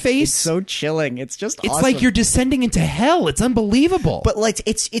over their face. It's so chilling. It's just It's awesome. like you're descending into hell. It's unbelievable. But like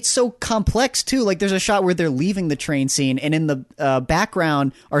it's so complex too. Like there's a shot where they're leaving the train scene, and in the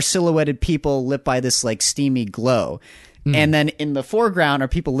background are silhouetted people lit by this like steamy glow. And then in the foreground are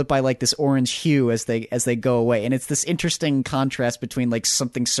people lit by like this orange hue as they go away. And it's this interesting contrast between like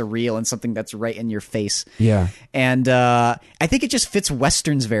something surreal and something that's right in your face. Yeah. And I think it just fits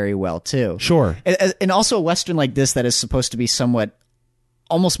Westerns very well too. Sure. And also a Western like this that is supposed to be somewhat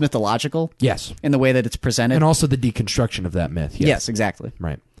almost mythological. Yes. In the way that it's presented. And also the deconstruction of that myth. Yes, exactly.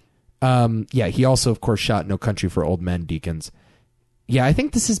 Right. Yeah, he also, of course, shot No Country for Old Men, Deakins. Yeah, I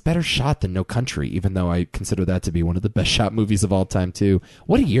think this is better shot than No Country, even though I consider that to be one of the best shot movies of all time, too.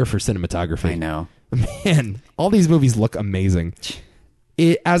 What a year for cinematography. I know. Man, all these movies look amazing.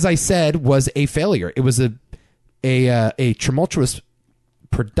 It, as I said, was a failure. It was a tumultuous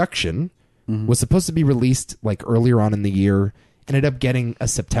production. Was supposed to be released like earlier on in the year. ended up getting a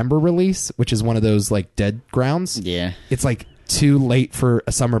September release, which is one of those like dead grounds. Yeah. It's like too late for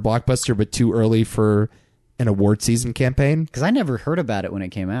a summer blockbuster, but too early for an award season campaign. Because I never heard about it when it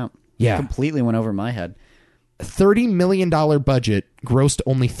came out. Yeah. It completely went over my head. $30 million budget, grossed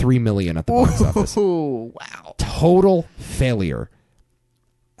only $3 million at the box office. Oh, wow. Total failure.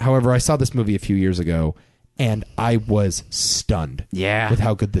 However, I saw this movie a few years ago, and I was stunned Yeah. with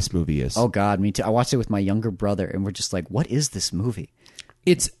how good this movie is. Oh, God, me too. I watched it with my younger brother, and we're just like, what is this movie?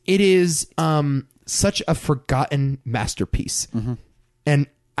 It is such a forgotten masterpiece. Mm-hmm. And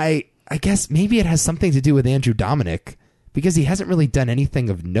I guess maybe it has something to do with Andrew Dominik, because he hasn't really done anything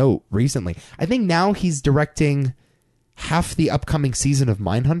of note recently. I think now he's directing half the upcoming season of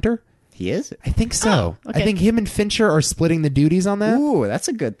Mindhunter. He is? I think so. Oh, okay. I think him and Fincher are splitting the duties on that. Ooh, that's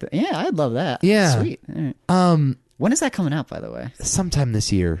a good thing. Yeah, I'd love that. Yeah. Sweet. All right. When is that coming out, by the way? Sometime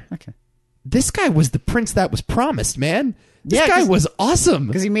this year. Okay. This guy was the prince that was promised, man. This Yeah, guy 'cause- was awesome.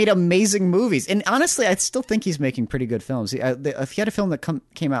 Because he made amazing movies. And honestly, I still think he's making pretty good films. He had a film that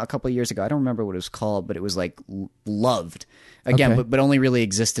came out a couple of years ago. I don't remember what it was called, but it was like loved. Again, Okay. but only really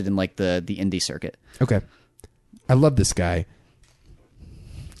existed in like the indie circuit. Okay. I love this guy.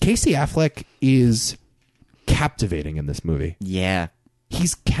 Casey Affleck is captivating in this movie. Yeah.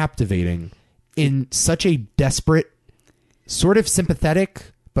 He's captivating in such a desperate, sort of sympathetic,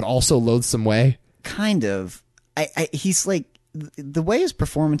 but also loathsome way. Kind of. He's like, the way his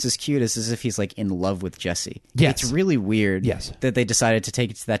performance is cute is as if he's like in love with Jesse. Yes. It's really weird Yes. that they decided to take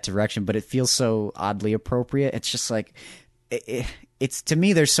it to that direction, but it feels so oddly appropriate. It's just like, it's to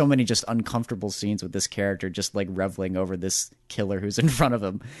me, there's so many just uncomfortable scenes with this character just like reveling over this killer who's in front of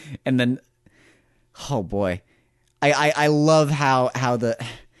him. And then, oh boy, I love how the...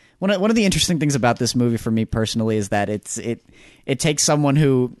 One of the interesting things about this movie for me personally is that it takes someone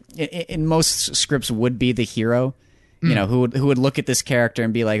who in most scripts would be the hero, you know, who would look at this character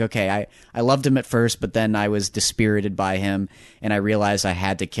and be like, okay, I loved him at first, but then I was dispirited by him and I realized I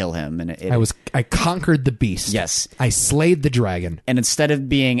had to kill him. And I conquered the beast. Yes. I slayed the dragon. And instead of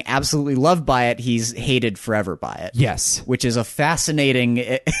being absolutely loved by it, he's hated forever by it. Yes. Which is a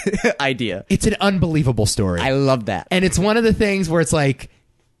fascinating idea. It's an unbelievable story. I love that. And it's one of the things where it's like,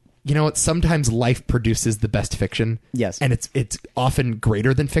 you know what? Sometimes life produces the best fiction. Yes. And it's often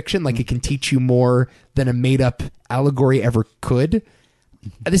greater than fiction. Like it can teach you more than a made up allegory ever could.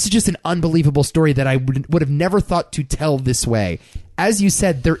 This is just an unbelievable story that I would have never thought to tell this way. As you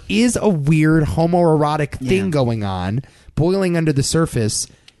said, there is a weird homoerotic thing going on, boiling under the surface.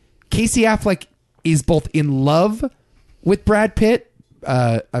 Casey Affleck is both in love with Brad Pitt.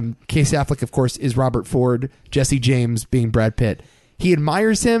 Casey Affleck, of course, is Robert Ford. Jesse James being Brad Pitt. He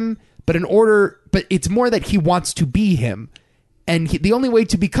admires him, but it's more that he wants to be him. And the only way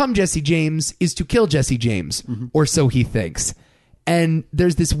to become Jesse James is to kill Jesse James, or so he thinks. And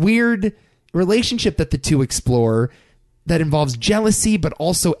there's this weird relationship that the two explore that involves jealousy, but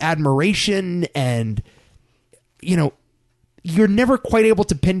also admiration. And, you know, you're never quite able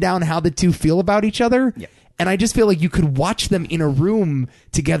to pin down how the two feel about each other. Yeah. And I just feel like you could watch them in a room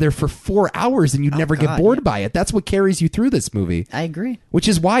together for 4 hours and you'd never get bored by it. That's what carries you through this movie. I agree. Which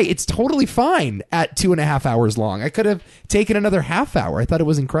is why it's totally fine at 2.5 hours long. I could have taken another half hour. I thought it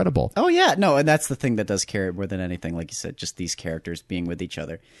was incredible. Oh, yeah. No, and that's the thing that does carry it more than anything, like you said, just these characters being with each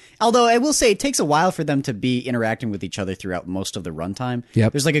other. Although I will say it takes a while for them to be interacting with each other throughout most of the runtime.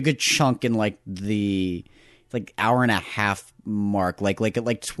 Yep. There's like a good chunk in like the hour and a half mark,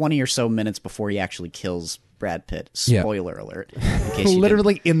 like 20 or so minutes before he actually kills Brad Pitt. Spoiler alert. In case you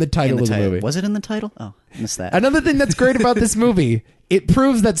Literally in the title of the movie. Was it in the title? Oh, missed that. Another thing that's great about this movie, it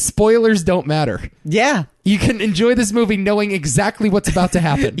proves that spoilers don't matter. Yeah. You can enjoy this movie knowing exactly what's about to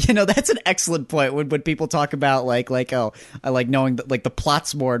happen. You know, that's an excellent point when people talk about like oh, I like knowing that like the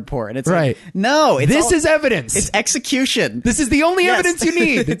plot's more important. It's Right. Like, no, This is evidence. It's execution. This is the only Yes. evidence you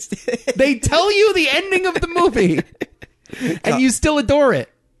need. They tell you the ending of the movie, and you still adore it.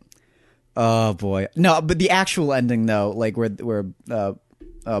 Oh boy, no! But the actual ending, though, like where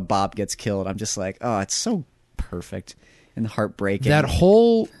Bob gets killed, I'm just like, oh, it's so perfect and heartbreaking. That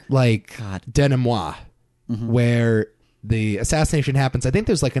whole like God. denouement where the assassination happens. I think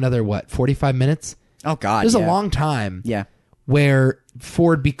there's like another 45 minutes. Oh God, There's yeah. a long time. Yeah. Where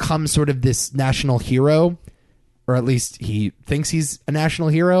Ford becomes sort of this national hero, or at least he thinks he's a national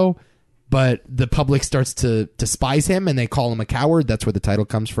hero, but the public starts to despise him and they call him a coward. That's where the title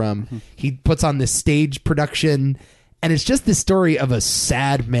comes from. He puts on this stage production, and it's just this story of a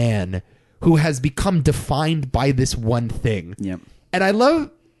sad man who has become defined by this one thing. Yep. And I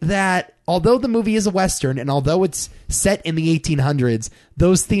love that although the movie is a Western and although it's set in the 1800s,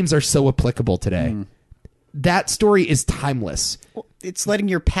 those themes are so applicable today. that story is timeless. Well, it's letting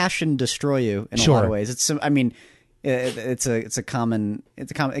your passion destroy you in a lot of ways. I mean, it's a common.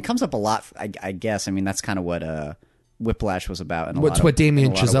 It comes up a lot. I guess. I mean, that's kind of what Whiplash was about. What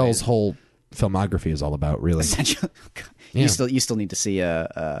Damien Chazelle's whole filmography is all about, really. Essentially, you still need to see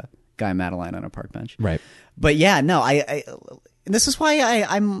Guy Madeline on a park bench, right? But yeah, no, I this is why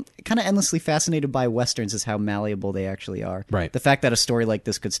I'm kind of endlessly fascinated by Westerns, is how malleable they actually are. Right. The fact that a story like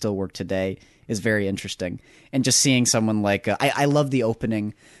this could still work today is very interesting. And just seeing someone like I love the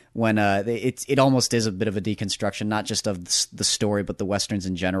opening when it almost is a bit of a deconstruction, not just of the story, but the Westerns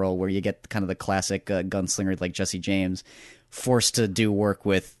in general, where you get kind of the classic gunslinger like Jesse James forced to do work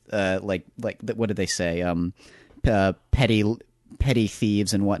with what did they say, petty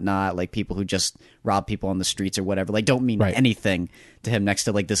thieves and whatnot, like people who just rob people on the streets or whatever, like don't mean anything to him next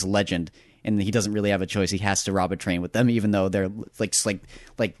to like this legend, and he doesn't really have a choice. He has to rob a train with them, even though they're like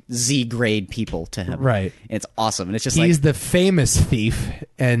Z grade people to him. Right. And it's awesome, and it's just he's the famous thief,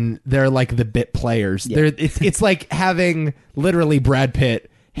 and they're like the bit players. Yeah. It's like having literally Brad Pitt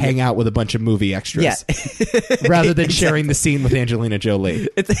hang out with a bunch of movie extras, rather than sharing the scene with Angelina Jolie.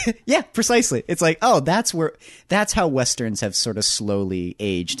 Yeah, precisely. It's like, oh, that's how Westerns have sort of slowly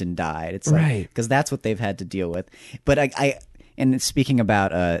aged and died. It's like, because that's what they've had to deal with. But and speaking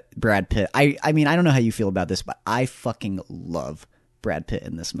about Brad Pitt, I mean, I don't know how you feel about this, but I fucking love Brad Pitt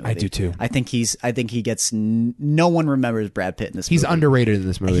in this movie. I do too. I think he gets no one remembers Brad Pitt in this movie. He's underrated in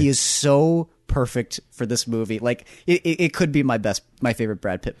this movie. He is so perfect for this movie. Like it could be my favorite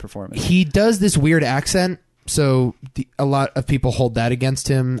Brad Pitt performance. He does this weird accent, so a lot of people hold that against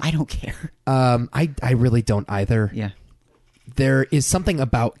him. I don't care. I really don't either. Yeah. There is something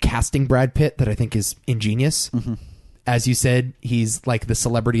about casting Brad Pitt that I think is ingenious. Mm-hmm. As you said, he's like the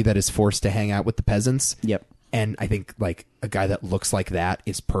celebrity that is forced to hang out with the peasants. Yep. And I think like a guy that looks like that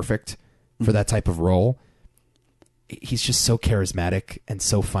is perfect for that type of role. He's just so charismatic and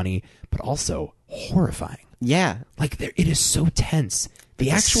so funny, but also horrifying. Yeah. Like it is so tense.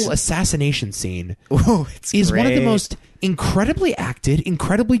 The actual assassination scene is one of the most incredibly acted,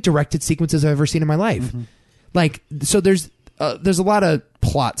 incredibly directed sequences I've ever seen in my life. Mm-hmm. Like, so there's a lot of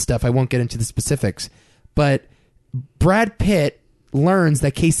plot stuff. I won't get into the specifics, but Brad Pitt learns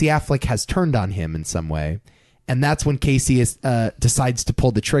that Casey Affleck has turned on him in some way. And that's when Casey decides to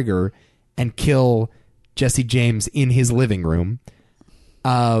pull the trigger and kill Jesse James in his living room.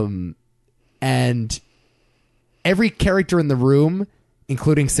 And every character in the room,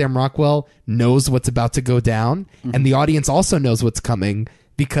 including Sam Rockwell, knows what's about to go down. Mm-hmm. And the audience also knows what's coming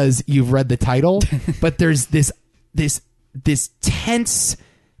because you've read the title. But there's this tense,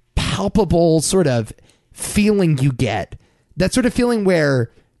 palpable sort of feeling you get. That sort of feeling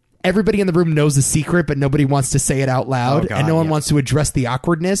where everybody in the room knows a secret, but nobody wants to say it out loud, and no one wants to address the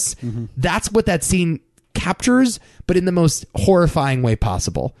awkwardness. Mm-hmm. That's what that scene captures, but in the most horrifying way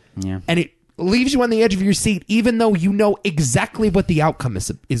possible. Yeah. And it leaves you on the edge of your seat, even though you know exactly what the outcome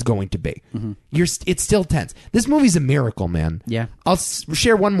is going to be. Mm-hmm. It's still tense. This movie's a miracle, man. Yeah. I'll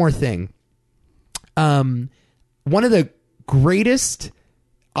share one more thing. One of the greatest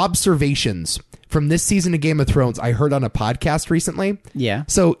observations from this season of Game of Thrones I heard on a podcast recently. Yeah.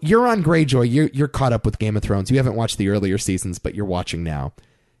 So Euron Greyjoy, you're caught up with Game of Thrones. You haven't watched the earlier seasons, but you're watching now.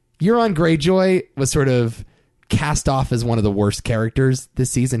 Euron Greyjoy was sort of cast off as one of the worst characters this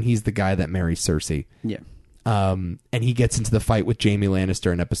season. He's the guy that marries Cersei. Yeah. And he gets into the fight with Jaime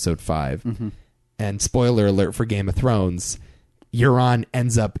Lannister in episode 5. Mm-hmm. And spoiler alert for Game of Thrones, Euron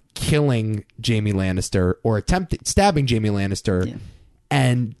ends up killing Jaime Lannister, or stabbing Jaime Lannister,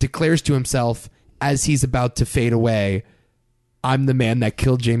 and declares to himself as he's about to fade away, I'm the man that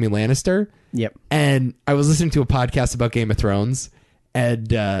killed Jaime Lannister. Yep. And I was listening to a podcast about Game of Thrones, and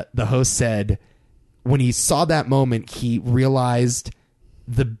the host said when he saw that moment, he realized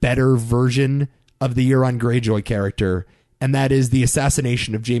the better version of the Euron Greyjoy character, and that is the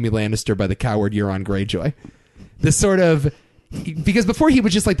assassination of Jaime Lannister by the coward Euron Greyjoy. The sort of... Because before he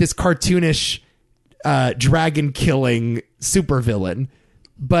was just like this cartoonish dragon-killing supervillain.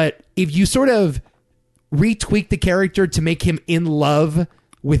 But if you sort of retweak the character to make him in love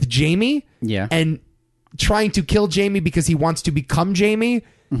with Jaime, and trying to kill Jaime because he wants to become Jaime,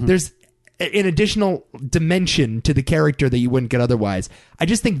 there's an additional dimension to the character that you wouldn't get otherwise. I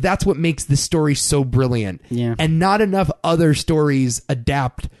just think that's what makes this story so brilliant. Yeah. And not enough other stories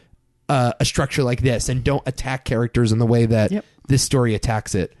adapt a structure like this and don't attack characters in the way that this story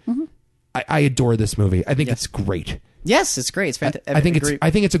attacks it. Mm-hmm. I adore this movie. I think it's great. Yes, it's great. It's fantastic. I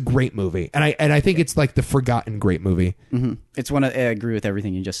think it's a great movie, and I think it's like the forgotten great movie. Mm-hmm. It's one. I agree with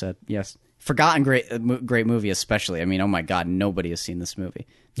everything you just said. Yes, Forgotten great movie, especially. I mean, oh my God, nobody has seen this movie.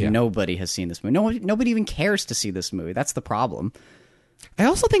 Yeah. Nobody has seen this movie. Nobody even cares to see this movie. That's the problem. I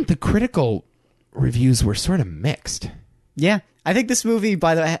also think the critical reviews were sort of mixed. Yeah, I think this movie,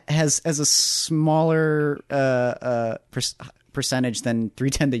 by the way, has a smaller percentage than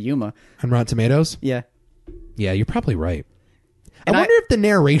 3:10 to Yuma. On Rotten Tomatoes? Yeah, Yeah, you're probably right. And I wonder if the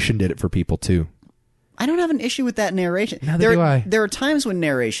narration did it for people too. I don't have an issue with that narration. Neither do I. There are times when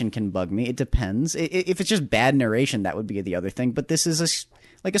narration can bug me. It depends. If it's just bad narration, that would be the other thing. But this is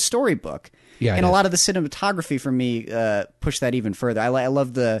like a storybook. Yeah, and it a is. lot of the cinematography for me push that even further. I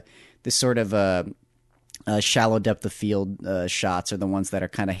love this sort of shallow depth of field shots are the ones that are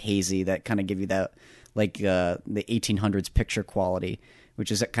kind of hazy, that kind of give you that like the 1800s picture quality, which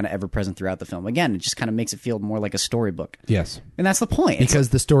is kind of ever present throughout the film. Again, it just kind of makes it feel more like a storybook. Yes. And that's the point. Because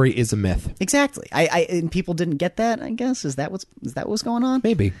the story is a myth. Exactly. And people didn't get that, I guess. Is that what was going on?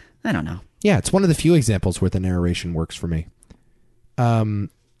 Maybe. I don't know. Yeah, it's one of the few examples where the narration works for me.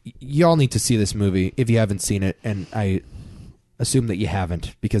 Y'all need to see this movie if you haven't seen it, and I assume that you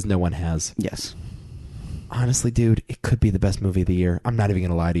haven't because no one has. Yes. Honestly, dude, it could be the best movie of the year. I'm not even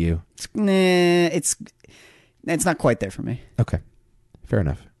going to lie to you. It's not quite there for me. Okay. Fair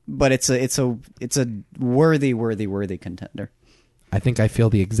enough. But it's a worthy contender. I think I feel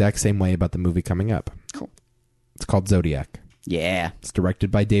the exact same way about the movie coming up. Cool. It's called Zodiac. Yeah. It's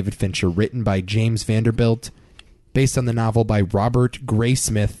directed by David Fincher, written by James Vanderbilt, based on the novel by Robert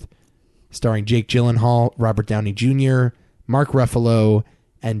Graysmith, starring Jake Gyllenhaal, Robert Downey Jr., Mark Ruffalo,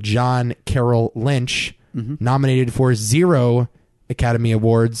 and John Carroll Lynch, nominated for 0 Academy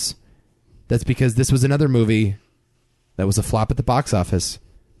Awards. That's because this was another movie that was a flop at the box office.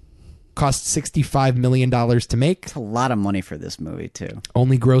 Cost $65 million to make. It's a lot of money for this movie, too.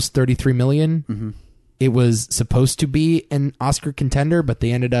 Only grossed $33 million. It was supposed to be an Oscar contender, but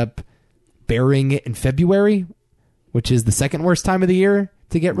they ended up burying it in February, which is the second worst time of the year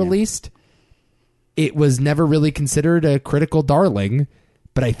to get released. It was never really considered a critical darling,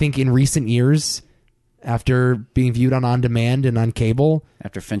 but I think in recent years, after being viewed on demand and on cable,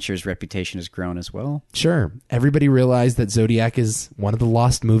 After Fincher's reputation has grown as well. sure, everybody realized that Zodiac is one of the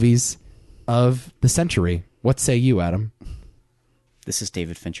lost movies of the century. What say you, Adam? This is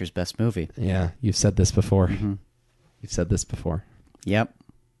David Fincher's best movie. Yeah, you've said this before. You've said this before. Yep.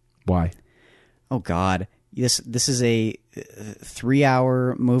 Why? Oh, God. This is a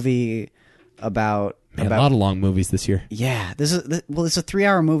 3-hour movie about... Man, a lot of long movies this year. Yeah, it's a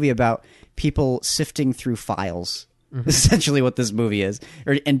 3-hour movie about people sifting through files. Essentially, what this movie is,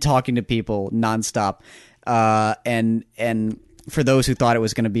 and talking to people nonstop. And for those who thought it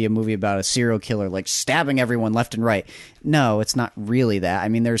was going to be a movie about a serial killer, like stabbing everyone left and right, no, it's not really that. I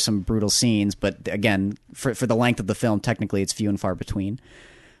mean, there's some brutal scenes, but again, for the length of the film, technically, it's few and far between.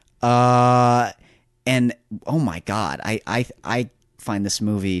 And oh my God, I find this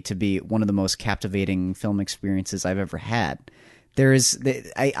movie to be one of the most captivating film experiences I've ever had.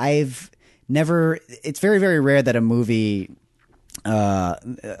 I've never. It's very, very rare that a movie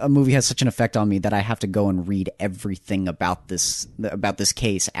has such an effect on me that I have to go and read everything about this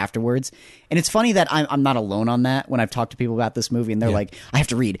case afterwards. And it's funny that I'm not alone on that when I've talked to people about this movie, and they're like, I have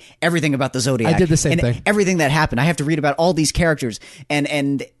to read everything about the Zodiac. I did the same and thing. Everything that happened. I have to read about all these characters.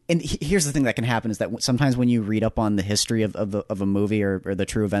 And here's the thing that can happen is that sometimes when you read up on the history of a movie or the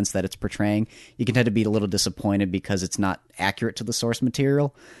true events that it's portraying, you can tend to be a little disappointed because it's not accurate to the source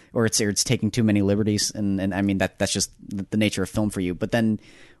material, or it's taking too many liberties. And I mean, that's just the nature of film for you. But then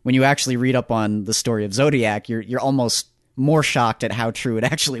when you actually read up on the story of Zodiac, you're almost more shocked at how true it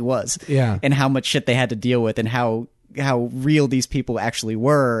actually was. Yeah. And how much shit they had to deal with, and how real these people actually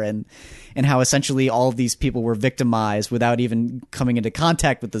were, and how essentially all of these people were victimized without even coming into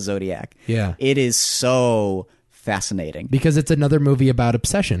contact with the Zodiac. Yeah. It is so fascinating. Because it's another movie about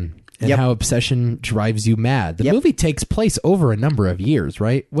obsession and Yep. how obsession drives you mad. The Yep. movie takes place over a number of years,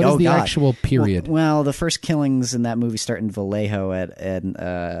 right? What is Oh, the God. actual period? Well, the first killings in that movie start in Vallejo at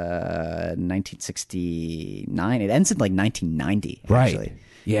 1969. It ends in like 1990. Right. Actually.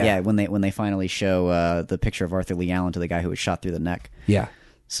 Yeah. Yeah. When they finally show the picture of Arthur Lee Allen to the guy who was shot through the neck. Yeah.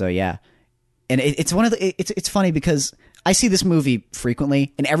 So yeah, and it's one of the. It's funny because I see this movie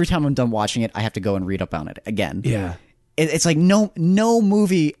frequently, and every time I'm done watching it, I have to go and read up on it again. Yeah. It's like no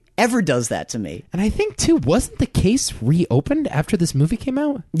movie ever does that to me. And I think, too, wasn't the case reopened after this movie came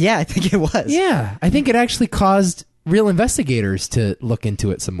out? Yeah, I think it was. Yeah. I think it actually caused real investigators to look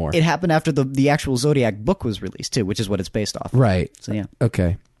into it some more. It happened after the actual Zodiac book was released too, which is what it's based off. Right. So yeah.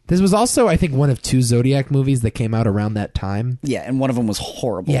 Okay. This was also, I think, one of 2 Zodiac movies that came out around that time. Yeah, and one of them was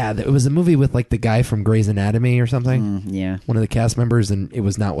horrible. Yeah, it was a movie with like the guy from Grey's Anatomy or something. Yeah. One of the cast members, and it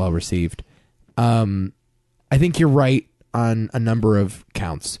was not well received. I think you're right on a number of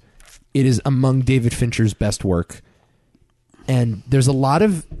counts. It is among David Fincher's best work. And there's a lot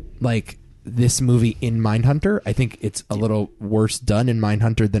of like this movie in Mindhunter. I think it's a little worse done in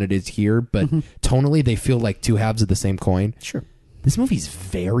Mindhunter than it is here, but tonally they feel like 2 halves of the same coin. Sure. This movie's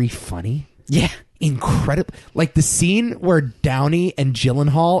very funny. Yeah. Incredible. Like the scene where Downey and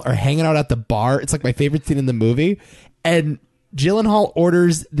Gyllenhaal are hanging out at the bar. It's like my favorite scene in the movie. And Gyllenhaal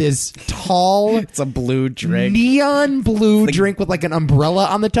orders this tall, It's a blue drink. neon blue drink with like an umbrella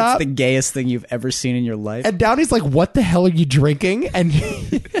on the top. The gayest thing you've ever seen in your life. And Downey's like, "What the hell are you drinking?" And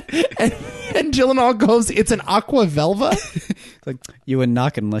and Gyllenhaal goes, "It's an Aqua Velva." Like, you wouldn't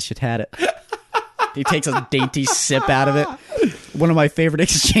knock it unless you'd had it. He takes a dainty sip out of it. One of my favorite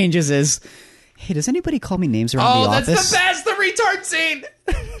exchanges is, "Hey, does anybody call me names around the office?" That's the best, the retard scene.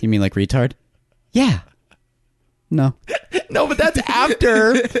 You mean like retard? Yeah. No. No, but that's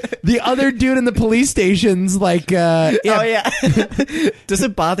after the other dude in the police station's like, Oh yeah. Does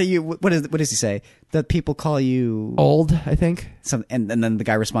it bother you? What does he say? That people call you old, I think. and then the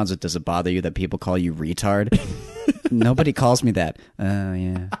guy responds with, "Does it bother you that people call you retard?" Nobody calls me that. Oh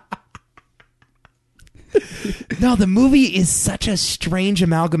yeah. No, the movie is such a strange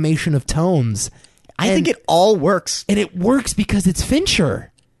amalgamation of tones. I think it all works. And it works because it's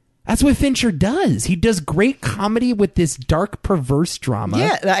Fincher. That's what Fincher does. He does great comedy with this dark, perverse drama.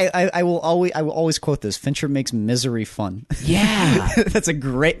 Yeah, I will always quote this. Fincher makes misery fun. Yeah. That's a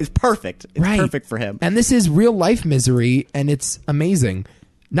great. It's perfect. It's Right. perfect for him. And this is real life misery, and it's amazing.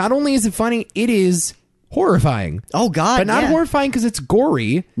 Not only is it funny, it is horrifying. Oh God, But not yeah. horrifying because it's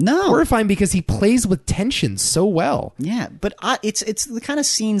gory. No. Horrifying because he plays with tension so well. Yeah, but it's the kind of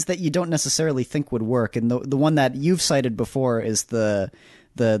scenes that you don't necessarily think would work. And the one that you've cited before is the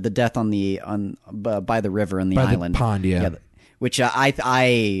death by the river in the By the island pond, yeah. which I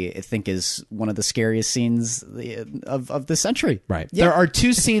think is one of the scariest scenes of the century. Right. Yeah. There are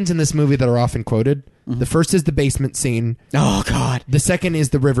 2 scenes in this movie that are often quoted. The first is the basement scene. Oh God. The second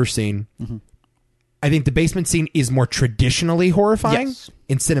is the river scene. I think the basement scene is more traditionally horrifying Yes.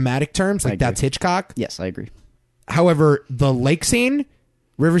 in cinematic terms. Like agree. that's Hitchcock. Yes, I agree. However, the lake scene,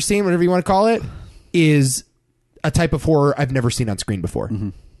 river scene, whatever you want to call it, is a type of horror I've never seen on screen before.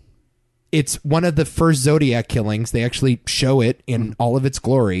 It's one of the first Zodiac killings. They actually show it in all of its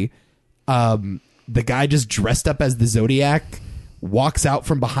glory. The guy just dressed up as the Zodiac walks out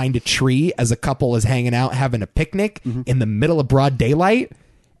from behind a tree as a couple is hanging out having a picnic in the middle of broad daylight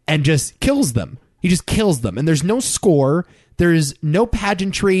and just kills them. He just kills them. And there's no score. There's no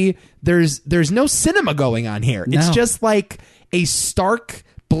pageantry. There's no cinema going on here. It's No. just like a stark,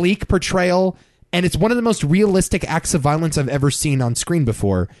 bleak portrayal. And it's one of the most realistic acts of violence I've ever seen on screen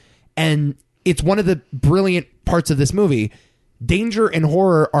before. And it's one of the brilliant parts of this movie. Danger and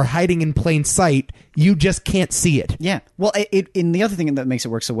horror are hiding in plain sight. You just can't see it. Yeah. Well, and the other thing that makes it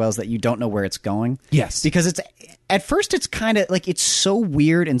work so well is that you don't know where it's going. Yes. Because at first it's kind of like it's so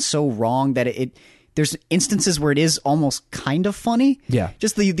weird and so wrong that there's instances where it is almost kind of funny. Yeah.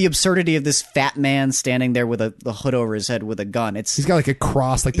 Just the absurdity of this fat man standing there with the hood over his head with a gun. He's got like a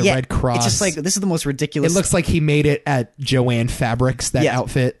cross, like the red cross. It's just like, this is the most It ridiculous. looks like he made it at Joanne Fabrics, that Yeah.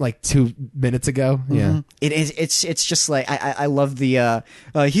 outfit, like 2 minutes ago. Yeah. It is. It's just like I love the.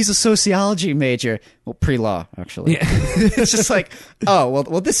 He's a sociology major. Well, pre-law actually. Yeah. It's just like, oh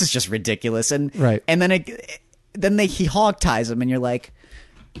well, this is just ridiculous. And Right. And then he hog ties him, and you're like,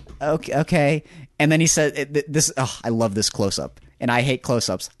 okay. And then he said this. Oh, I love this close up, and I hate close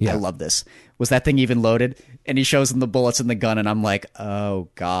ups. Yeah. I love this. Was that thing even loaded? And he shows him the bullets in the gun, and I'm like, oh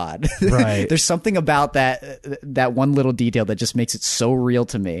God. Right. There's something about that one little detail that just makes it so real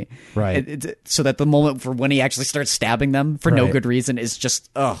to me. Right. So that the moment for when he actually starts stabbing them for no Right. good reason is just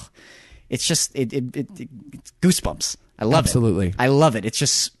it's just it's goosebumps. I love Absolutely. it. I love it. It's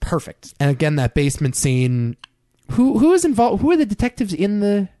just perfect. And again, that basement scene. Who is involved? Who are the detectives in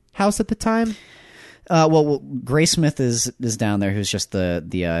the house at the time? Well, Gray Smith is down there, who's just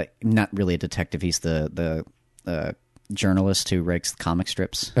the not really a detective. He's the journalist who writes comic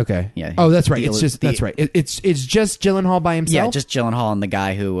strips. Okay. Yeah. Oh, that's right. The- That's right. It's just Gyllenhaal by himself. Yeah, just Gyllenhaal and the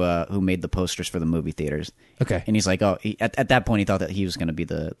guy who made the posters for the movie theaters. Okay. And he's like, at that point, he thought that he was going to be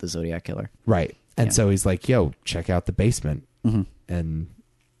the Zodiac killer. Right. And Yeah. so he's like, "Yo, check out the basement." And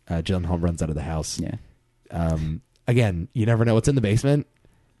Gyllenhaal runs out of the house. Yeah. Again, you never know what's in the basement,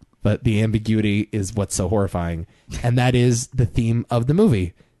 but the ambiguity is what's so horrifying. And that is the theme of the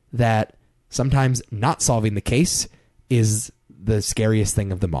movie, that sometimes not solving the case is the scariest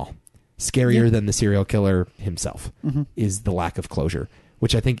thing of them all. Scarier than the serial killer himself is the lack of closure,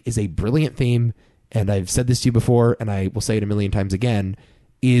 which I think is a brilliant theme. And I've said this to you before, and I will say it a million times again,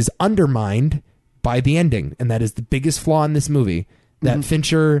 is undermined by the ending. And that is the biggest flaw in this movie, that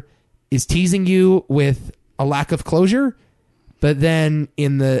Fincher is teasing you with a lack of closure, but then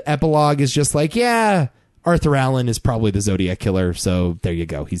in the epilogue is just like, yeah, Arthur Allen is probably the Zodiac killer, so there you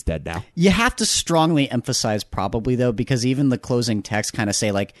go. He's dead now. You have to strongly emphasize probably, though, because even the closing text kind of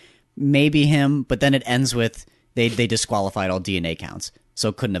say, like, maybe him, but then it ends with they disqualified all DNA counts, so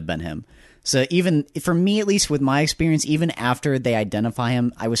it couldn't have been him. So even, for me at least, with my experience, even after they identify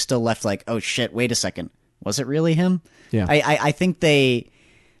him, I was still left like, oh shit, wait a second. Was it really him? Yeah. I think they...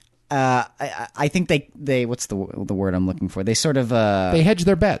 I think they what's the word I'm looking for? They sort of They hedge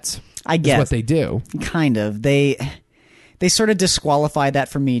their bets. I guess is what they do. Kind of. They sort of disqualified that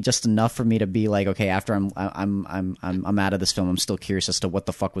for me just enough for me to be like, okay, after I'm out of this film, I'm still curious as to what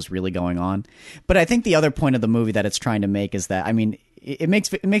the fuck was really going on. But I think the other point of the movie that it's trying to make is that, I mean, it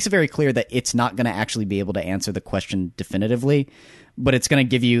makes it very clear that it's not going to actually be able to answer the question definitively, but it's going to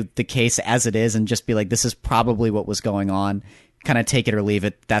give you the case as it is and just be like, this is probably what was going on. Kind of take it or leave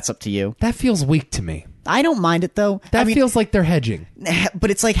it. That's up to you. That feels weak to me. I don't mind it though. That feels like they're hedging.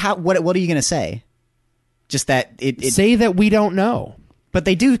 But it's like, what are you going to say? Just that it say that we don't know. But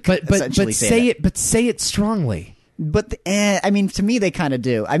they do. But say it. But say it strongly. But I mean, to me, they kind of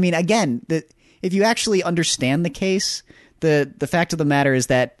do. I mean, again, if you actually understand the case, the fact of the matter is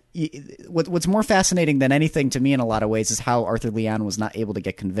that what's more fascinating than anything to me in a lot of ways is how Arthur Leon was not able to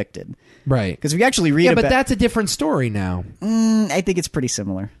get convicted. Right. Because we actually read but that's a different story now. I think it's pretty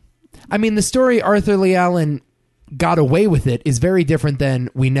similar. I mean, the story Arthur Lee Allen got away with it is very different than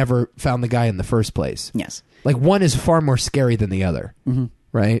we never found the guy in the first place. Yes. Like, one is far more scary than the other.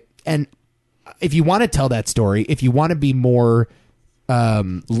 Right? And if you want to tell that story, if you want to be more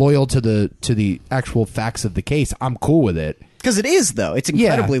loyal to the actual facts of the case, I'm cool with it. Because it is, though. It's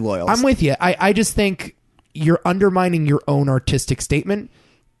incredibly loyal. I'm with you. I just think you're undermining your own artistic statement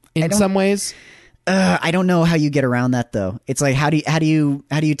in some ways. I don't know how you get around that, though. It's like, how do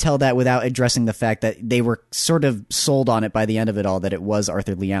you tell that without addressing the fact that they were sort of sold on it by the end of it all, that it was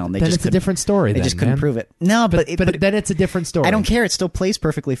Arthur Lee Allen? Then it's a different story. They just couldn't prove it. No, but then it's a different story. I don't care. It still plays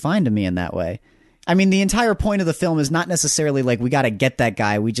perfectly fine to me in that way. I mean, the entire point of the film is not necessarily like, we got to get that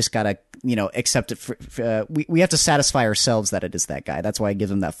guy. We just got to, accept it. We have to satisfy ourselves that it is that guy. That's why I give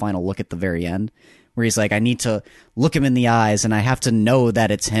him that final look at the very end, where he's like, I need to look him in the eyes and I have to know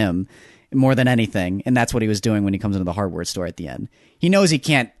that it's him more than anything. And that's what he was doing when he comes into the hardware store at the end. He knows he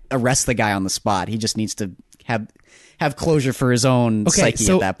can't arrest the guy on the spot. He just needs to have closure for his own psyche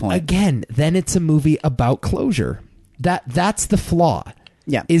at that point. Again, then it's a movie about closure. That's the flaw.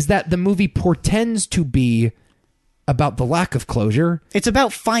 Yeah. Is that the movie portends to be about the lack of closure. It's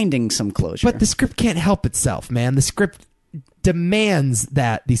about finding some closure. But the script can't help itself, man. The script demands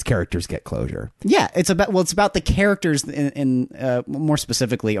that these characters get closure. Yeah, it's about the characters in more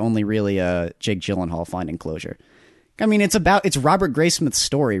specifically only really Jake Gyllenhaal finding closure. I mean, it's Robert Graysmith's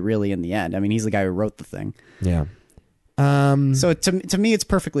story really in the end. I mean, he's the guy who wrote the thing. Yeah. So to me, it's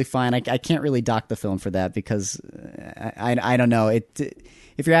perfectly fine. I can't really dock the film for that because I don't know.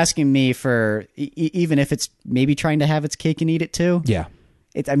 If you're asking me for even if it's maybe trying to have its cake and eat it too. Yeah.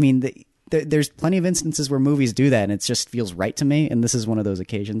 There's plenty of instances where movies do that and it just feels right to me. And this is one of those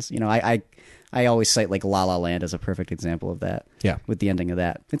occasions. I always cite like La La Land as a perfect example of that. Yeah. With the ending of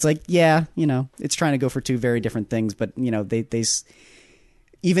that, it's like, yeah, it's trying to go for two very different things, but they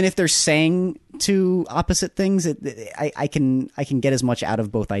even if they're saying two opposite things, I can get as much out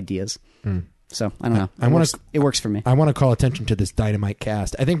of both ideas. So I don't know. It works for me. I want to call attention to this Dynamite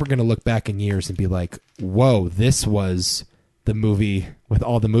cast. I think we're going to look back in years and be like, whoa, this was the movie with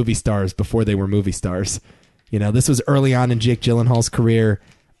all the movie stars before they were movie stars. This was early on in Jake Gyllenhaal's career,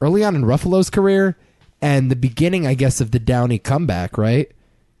 early on in Ruffalo's career, and the beginning, I guess, of the Downey comeback, right?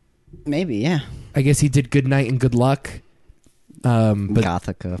 Maybe, yeah. I guess he did Good Night and Good Luck. But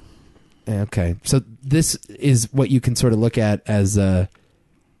Gothica. Okay, so this is what you can sort of look at as the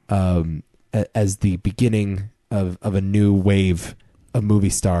beginning of a new wave of movie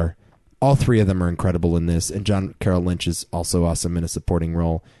star. All three of them are incredible in this, and John Carroll Lynch is also awesome in a supporting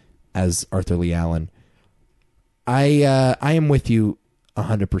role as Arthur Lee Allen. I am with you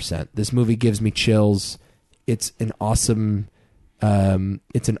 100%. This movie gives me chills. It's an awesome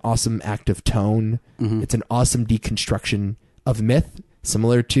act of tone. Mm-hmm. It's an awesome deconstruction of myth,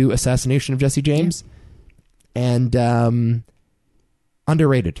 similar to Assassination of Jesse James, and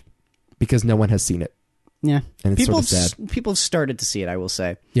underrated because no one has seen it. Yeah, and it's sort of sad. People have started to see it, I will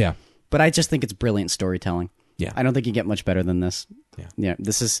say. Yeah, but I just think it's brilliant storytelling. Yeah. I don't think you get much better than this. Yeah.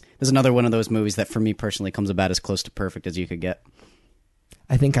 This is another one of those movies that for me personally comes about as close to perfect as you could get.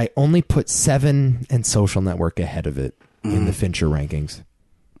 I think I only put 7 and Social Network ahead of it in the Fincher rankings.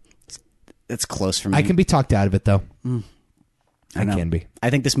 It's close for me. I can be talked out of it, though. I know. can be. I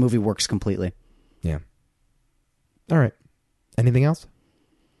think this movie works completely. Yeah. All right. Anything else?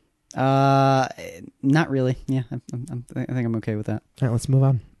 Not really. Yeah, I think I'm okay with that. All right, let's move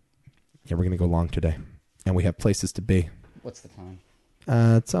on. Yeah, we're going to go long today. And we have places to be. What's the time?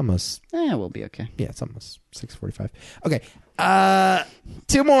 It's almost... We'll be okay. Yeah, it's almost 6:45. Okay.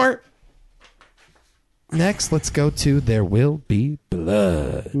 2 more. Next, let's go to There Will Be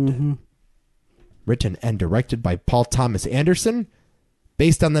Blood. Written and directed by Paul Thomas Anderson.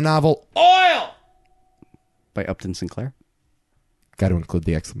 Based on the novel Oil! By Upton Sinclair. Got to include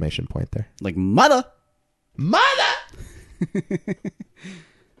the exclamation point there. Like mother! Mother!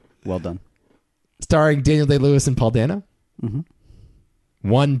 Well done. Starring Daniel Day-Lewis and Paul Dano.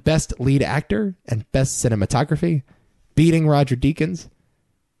 Won Best Lead Actor and Best Cinematography, beating Roger Deakins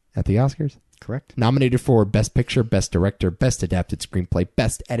at the Oscars. Correct. Nominated for Best Picture, Best Director, Best Adapted Screenplay,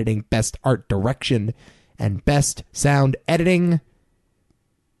 Best Editing, Best Art Direction, and Best Sound Editing.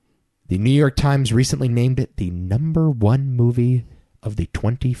 The New York Times recently named it the #1 movie of the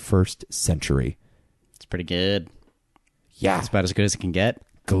 21st century. It's pretty good. Yeah. It's about as good as it can get.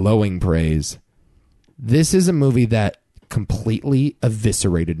 Glowing praise. This is a movie that completely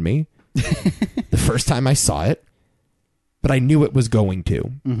eviscerated me the first time I saw it, but I knew it was going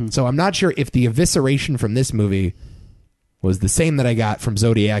to. So I'm not sure if the evisceration from this movie was the same that I got from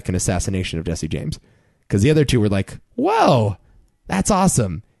Zodiac and Assassination of Jesse James. Because the other two were like, whoa, that's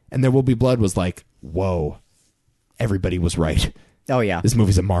awesome. And There Will Be Blood was like, whoa, everybody was right. Oh, yeah. This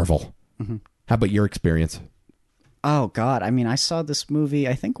movie's a marvel. How about your experience? Oh, God. I mean, I saw this movie,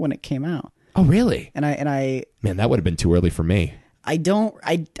 I think, when it came out. Oh, really? And I Man, that would have been too early for me. I don't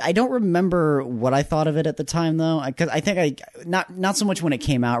remember what I thought of it at the time though, because I think not so much when it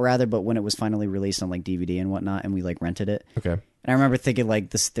came out rather, but when it was finally released on like DVD and whatnot, and we like rented it. Okay. And I remember thinking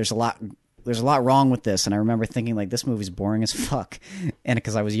like there's a lot wrong with this, and I remember thinking like this movie's boring as fuck, and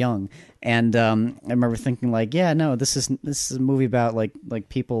because I was young, and I remember thinking like, yeah, no, this is a movie about like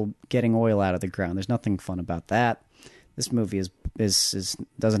people getting oil out of the ground. There's nothing fun about that. This movie is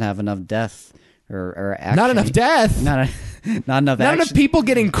doesn't have enough death or action. Not enough death. Not enough Not action. enough people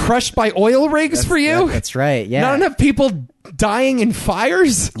getting crushed by oil rigs for you. That's right. Yeah. Not enough people dying in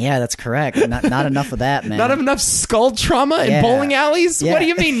fires. Yeah, that's correct. Not enough of that, man. Not enough skull trauma in Yeah. bowling alleys. Yeah. What do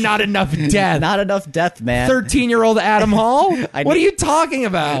you mean, not enough death? Not enough death, man. 13-year-old Adam Hall. What are need- you talking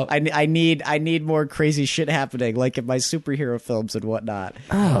about? I need more crazy shit happening, like in my superhero films and whatnot.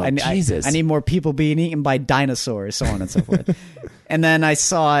 Oh, Jesus. I need more people being eaten by dinosaurs, so on and so forth. And then I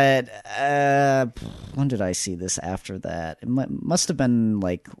saw it. When did I see this? After that, it must have been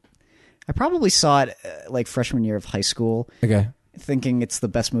like I probably saw it like freshman year of high school. Okay. Thinking it's the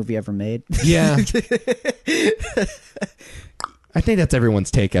best movie ever made. Yeah. I think that's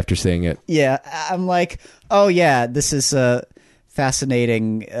everyone's take after seeing it. Yeah, I'm like, oh yeah, this is a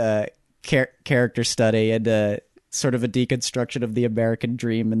fascinating character study and sort of a deconstruction of the American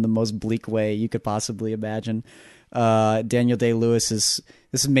dream in the most bleak way you could possibly imagine. Daniel Day-Lewis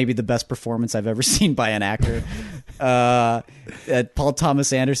this is maybe the best performance I've ever seen by an actor. Paul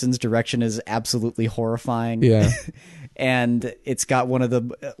Thomas Anderson's direction is absolutely horrifying. Yeah. And it's got one of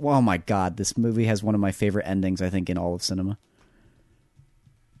the oh my god, this movie has one of my favorite endings I think in all of cinema.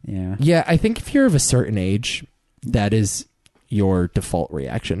 Yeah. Yeah, I think if you're of a certain age, that is your default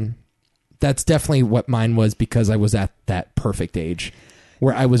reaction. That's definitely what mine was, because I was at that perfect age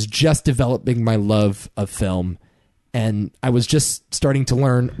where I was just developing my love of film, and I was just starting to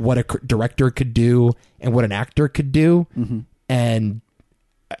learn what a director could do and what an actor could do. And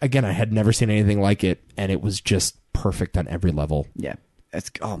again, I had never seen anything like it, and it was just perfect on every level. Yeah.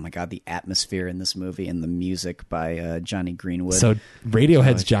 Oh my god, the atmosphere in this movie and the music by Johnny Greenwood. So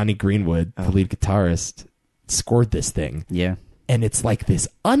Radiohead's Johnny Greenwood, the lead guitarist, scored this thing. Yeah. And it's like this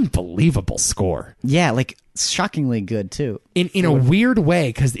unbelievable score. Yeah, like shockingly good too. In a weird way,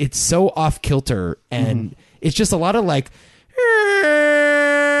 because it's so off kilter, and it's just a lot of like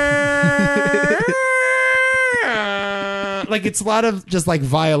like it's a lot of just like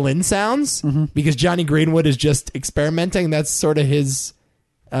violin sounds, because Johnny Greenwood is just experimenting. That's sort of his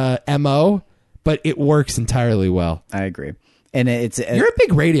MO, but it works entirely well. I agree. And it's You're a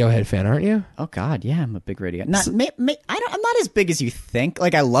big Radiohead fan, aren't you? oh god, yeah, I'm a big radio. I'm not as big as you think.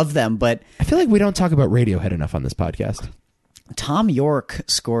 Like I love them, but I feel like we don't talk about Radiohead enough on this podcast. Tom York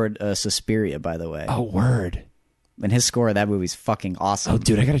scored Suspiria, by the way. Oh, word. And his score of that movie's fucking awesome. Oh,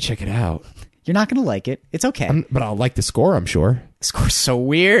 dude, I gotta check it out. You're not gonna like it. It's okay. But I'll like the score, I'm sure. The score's so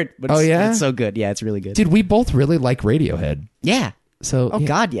weird, but yeah? it's so good. Yeah, it's really good. Dude, we both really like Radiohead. Yeah. So Oh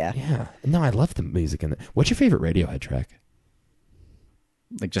God, yeah. Yeah. No, I love the music in it. What's your favorite Radiohead track?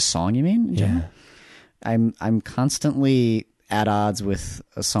 Like just song, you mean? in general? I'm constantly at odds with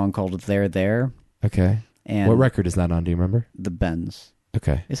a song called "There There" Okay. and What record is that on? Do you remember? the Bends.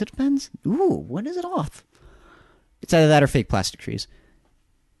 Okay. Is it Bends? Ooh, when is it off? It's either that or Fake Plastic Trees.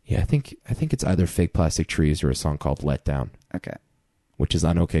 Yeah, I think it's either Fake Plastic Trees or a song called Let Down, Okay. which is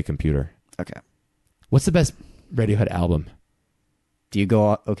on OK Computer. Okay. What's the best Radiohead album? Do you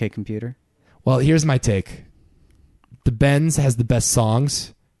go OK Computer? Well, here's my take. The Bends has the best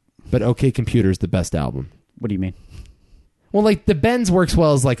songs, but OK Computer is the best album. What do you mean? Well, like the Bends works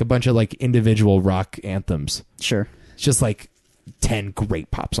well as like a bunch of like individual rock anthems. Sure. It's just like 10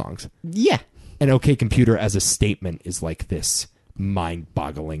 great pop songs. Yeah. And OK Computer as a statement is like this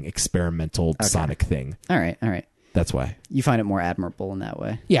mind-boggling experimental sonic thing. All right. That's why. You find it more admirable in that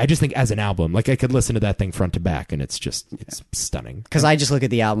way. Yeah, I just think as an album, like I could listen to that thing front to back and it's stunning. Because I just look at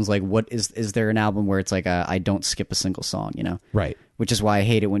the albums like, what is there an album where it's like I don't skip a single song, you know? Right. Which is why I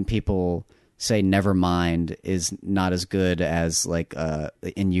hate it when people say Nevermind is not as good as like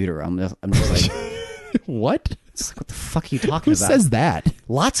In Utero. I'm just like, What? it's like, what the fuck are you talking Who about? says that?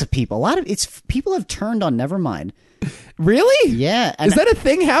 Lots of people. People have turned on Nevermind. Really? Yeah. And Is that a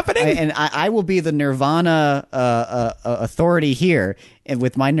thing happening? I will be the Nirvana authority here, and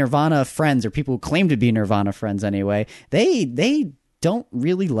with my Nirvana friends or people who claim to be Nirvana friends anyway, they don't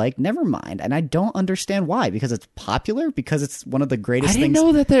really like Nevermind, and I don't understand why. Because it's popular, because it's one of the greatest I didn't things.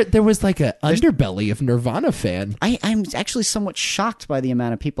 know that there was like a underbelly of Nirvana fan. I'm actually somewhat shocked by the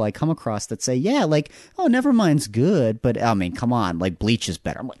amount of people I come across that say, yeah, like, oh, Nevermind's good, but I mean, come on, like Bleach is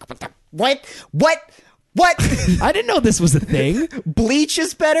better. I'm like, what? I didn't know this was a thing. Bleach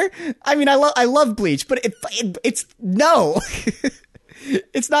is better? I mean, I love Bleach, but it's no.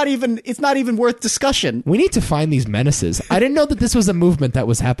 It's not even worth discussion. We need to find these menaces. I didn't know that this was a movement that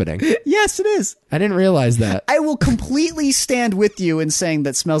was happening. Yes, it is. I didn't realize that. I will completely stand with you in saying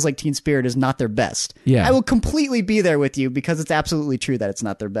that Smells Like Teen Spirit is not their best. Yeah. I will completely be there with you because it's absolutely true that it's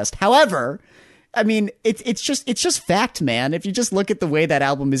not their best. However, I mean, it's just fact, man. If you just look at the way that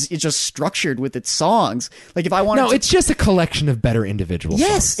album is, it's just structured with its songs. Like if I wanted No, it's just a collection of better individual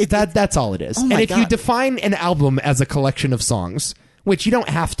Yes, songs. That's all it is. Oh and my if you God. define an album as a collection of songs, which you don't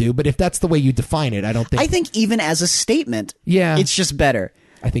have to, but if that's the way you define it, I think even as a statement, Yeah. it's just better.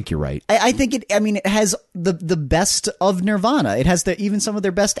 I think you're right. I think it. I mean, it has the best of Nirvana. It has even some of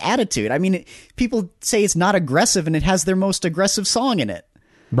their best attitude. I mean, people say it's not aggressive, and it has their most aggressive song in it.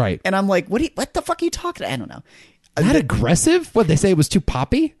 Right. And I'm like, what the fuck are you talking? I don't know. That aggressive? What, they say it was too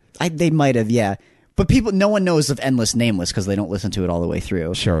poppy? They might have, yeah. But no one knows of Endless Nameless because they don't listen to it all the way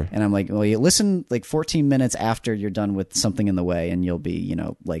through. Sure. And I'm like, well, you listen like 14 minutes after you're done with Something in the Way, and you'll be,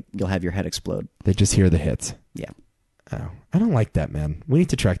 like you'll have your head explode. They just hear the hits. Yeah. Oh, I don't like that, man. We need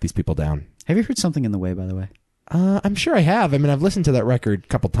to track these people down. Have you heard Something in the Way, by the way? I'm sure I have. I mean, I've listened to that record a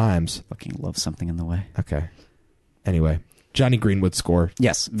couple times. Fucking love Something in the Way. Okay. Anyway, Johnny Greenwood score.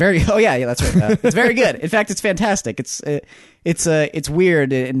 Yes, very. Oh yeah, that's right. It's very good. In fact, it's fantastic. It's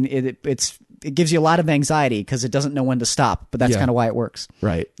weird and it gives you a lot of anxiety because it doesn't know when to stop. But that's Yeah. kind of why it works.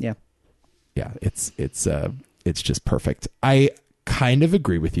 Right. Yeah. Yeah, it's just perfect. I kind of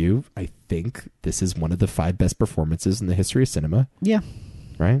agree with you. I think this is one of the 5 best performances in the history of cinema. Yeah.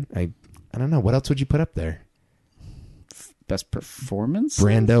 Right? I don't know. What else would you put up there? Best performance?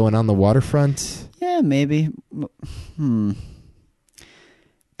 Brando and On the Waterfront? Yeah, maybe.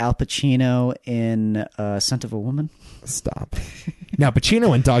 Al Pacino in Scent of a Woman. Stop. Now,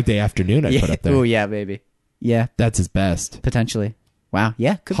 Pacino and Dog Day Afternoon I put up there. Oh yeah, maybe. Yeah, That's his best. potentially. Wow.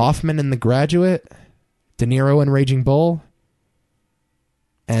 Yeah. Could Hoffman in The Graduate, De Niro in Raging Bull,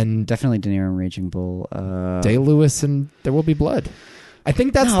 and definitely De Niro in Raging Bull. Day-Lewis in There Will Be Blood. I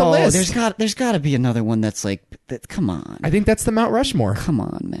think that's the No, list. there's got to be another one that's like that. Come on. I think that's the Mount Rushmore. Come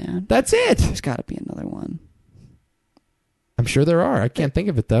on, man. That's it. There's got to be another one. I'm sure there are. I can't think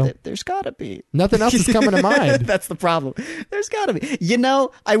of it, though. There's got to be. Nothing else is coming to mind. That's the problem. There's got to be.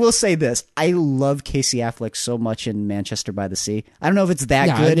 I will say this. I love Casey Affleck so much in Manchester by the Sea. I don't know if it's that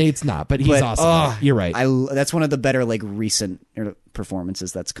Yeah, good. it's not, but he's awesome. You're right. That's one of the better like recent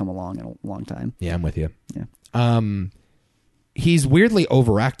performances that's come along in a long time. Yeah, I'm with you. Yeah. He's weirdly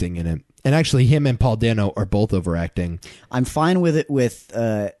overacting in it. And actually, him and Paul Dano are both overacting. I'm fine with it with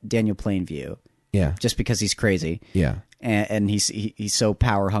Daniel Plainview Yeah. just because he's crazy. Yeah. and he's so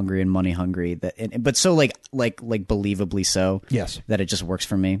power hungry and money hungry but so like believably so. Yes. That it just works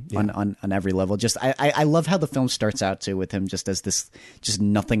for me on every level. Just I love how the film starts out too with him just as this just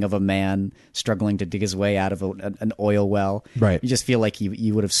nothing of a man struggling to dig his way out of an oil well. Right. You just feel like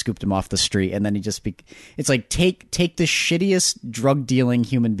you would have scooped him off the street, and then it's like take the shittiest drug dealing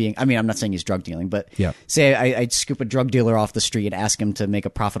human being. I mean, I'm not saying he's drug dealing, but say I'd scoop a drug dealer off the street and ask him to make a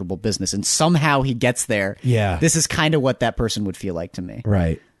profitable business, and somehow he gets there. Yeah. This is kind of what that person would feel like to me.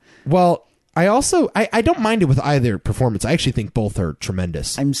 Right. Well, I also I don't mind it with either performance. I actually think both are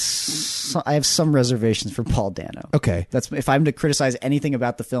tremendous. I have some reservations for Paul Dano. Okay. That's if I'm to criticize anything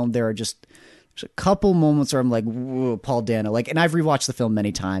about the film, there are just there's a couple moments where I'm like, whoa, Paul Dano. Like, and I've rewatched the film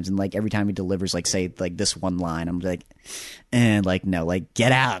many times, and like every time he delivers, like say like this one line, I'm like, and like no, like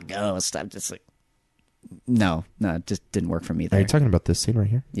get out, ghost. I'm just like, no, it just didn't work for me there. Are you talking about this scene right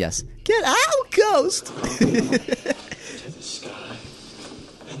here? Yes. Get out, ghost. To the sky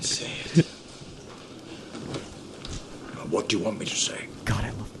and say it. What do you want me to say? God,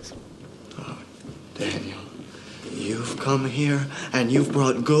 I love this. Daniel, you've come here and you've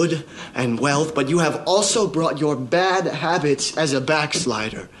brought good and wealth, but you have also brought your bad habits as a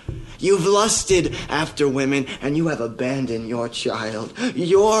backslider. You've lusted after women and you have abandoned your child.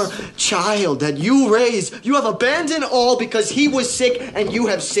 Your child that you raised, you have abandoned all because he was sick and you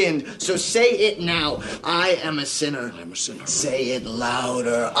have sinned. So say it now. I am a sinner. I'm a sinner. Say it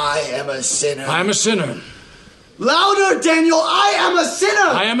louder. I am a sinner. I am a sinner. Louder, Daniel. I am a sinner.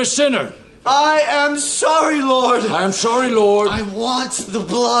 I am a sinner. I am sorry, Lord. I am sorry, Lord. I want the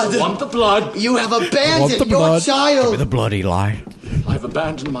blood. I want the blood. You have abandoned your blood. child. The blood, Eli. I've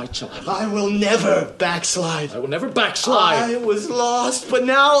abandoned my child. I will never backslide. I will never backslide. I was lost, but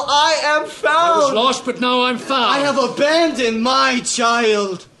now I am found. I was lost, but now I'm found. I have abandoned my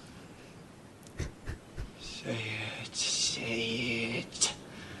child. Say it. Say it.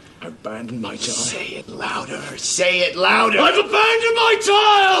 I abandoned my child. Say it louder. Say it louder. I've abandoned my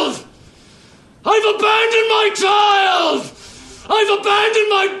child! I've abandoned my child! I've abandoned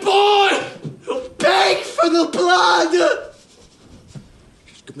my boy! Beg for the blood.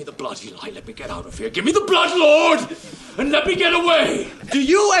 Just give me the blood, Eli. Let me get out of here. Give me the blood, Lord! And let me get away! Do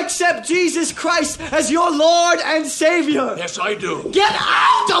you accept Jesus Christ as your Lord and Savior? Yes, I do. Get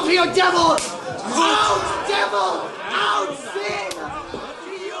out of here, devil! Out, devil! Out, sin!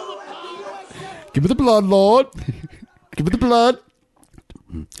 Give me the blood, Lord. Give me the blood.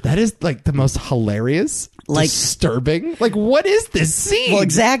 That is like the most hilarious, Like- disturbing. Like, what is this scene? Well,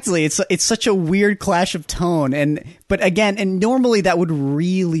 exactly. It's such a weird clash of tone, but again, and normally that would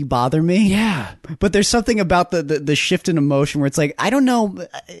really bother me. Yeah. But there's something about the shift in emotion where it's like, I don't know,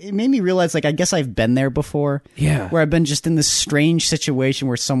 it made me realize like I guess I've been there before. Yeah. Where I've been just in this strange situation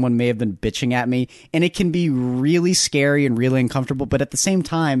where someone may have been bitching at me, and it can be really scary and really uncomfortable, but at the same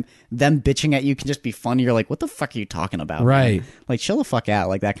time, them bitching at you can just be funny. You're like, what the fuck are you talking about? Right. Man? Like, chill the fuck out,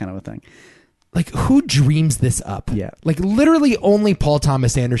 like that kind of a thing. Like, who dreams this up? Yeah. Like, literally only Paul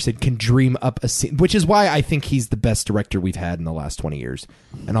Thomas Anderson can dream up a scene, which is why I think he's the best director we've had in the last 20 years.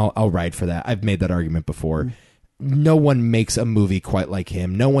 And I'll ride for that. I've made that argument before. No one makes a movie quite like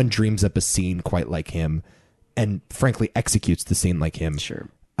him. No one dreams up a scene quite like him, and frankly executes the scene like him. Sure.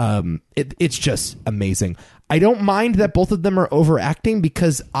 It's just amazing. I don't mind that both of them are overacting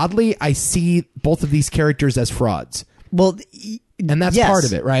because oddly I see both of these characters as frauds. Well, And that's yes. part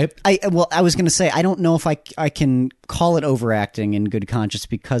of it, right? I was going to say I don't know if I can call it overacting in good conscience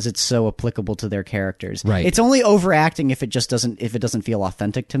because it's so applicable to their characters. Right. It's only overacting if it doesn't feel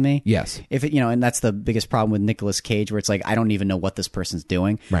authentic to me. Yes. If it and that's the biggest problem with Nicolas Cage, where it's like I don't even know what this person's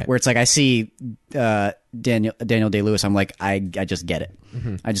doing. Right. Where it's like I see Daniel Day-Lewis, I'm like I just get it.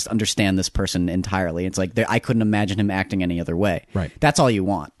 Mm-hmm. I just understand this person entirely. It's like I couldn't imagine him acting any other way. Right. That's all you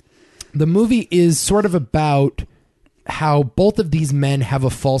want. The movie is sort of about how both of these men have a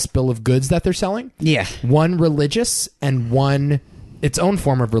false bill of goods that they're selling. Yeah. One religious and one its own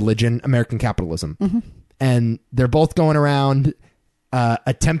form of religion, American capitalism. Mm-hmm. And they're both going around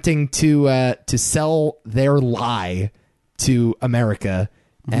attempting to sell their lie to America.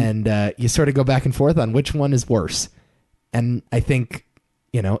 Mm-hmm. And you sort of go back and forth on which one is worse. And I think,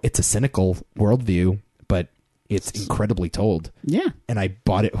 it's a cynical worldview, but it's incredibly told. Yeah. And I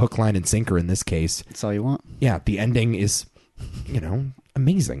bought it hook, line, and sinker in this case. That's all you want. Yeah, the ending is,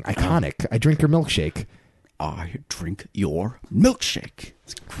 amazing, iconic. I drink your milkshake. I drink your milkshake.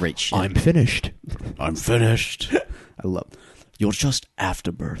 It's great shit. I'm finished. I'm finished. I love. You're just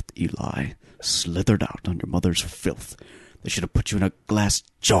afterbirth, Eli. Slithered out on your mother's filth. They should have put you in a glass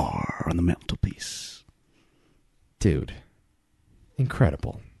jar on the mantelpiece. Dude.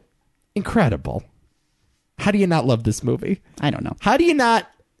 Incredible. Incredible. How do you not love this movie? I don't know. How do you not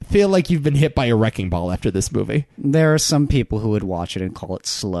feel like you've been hit by a wrecking ball after this movie? There are some people who would watch it and call it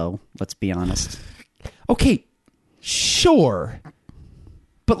slow. Let's be honest. Okay, sure.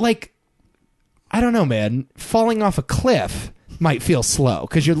 But like, I don't know, man. Falling off a cliff might feel slow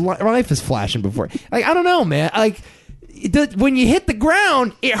because your life is flashing before. Like, I don't know, man. Like, when you hit the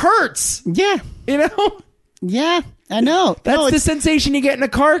ground, it hurts. Yeah. You know? Yeah, I know. That's the sensation you get in a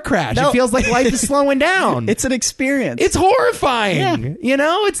car crash. No. It feels like life is slowing down. It's an experience. It's horrifying. Yeah. You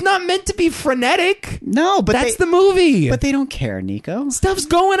know? It's not meant to be frenetic. No, but That's the movie. But they don't care, Nico. Stuff's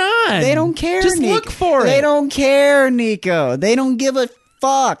going on. They don't care, Just Nico. look for it. They don't care, Nico. They don't give a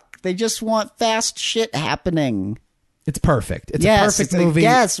fuck. They just want fast shit happening. It's perfect. It's a perfect movie.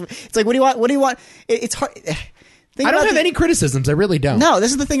 Yes. It's like, what do you want? What do you want? It's hard. I don't have any criticisms. I really don't. No,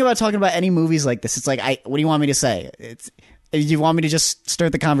 this is the thing about talking about any movies like this. It's like, what do you want me to say? You want me to just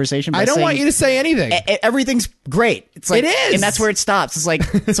start the conversation? By I don't saying, want you to say anything. Everything's great. It's like, It is. and that's where it stops. It's like,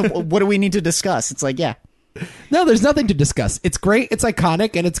 so what do we need to discuss? It's like, yeah, No, there's nothing to discuss. It's great. It's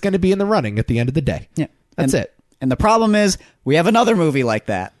iconic, and it's going to be in the running at the end of the day. yeah. That's it. And the problem is, we have another movie like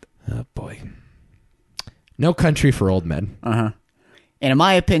that. Oh boy. No Country for Old Men. And in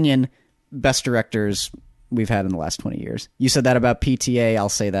my opinion, best directors we've had in the last 20 years. You said that about PTA. I'll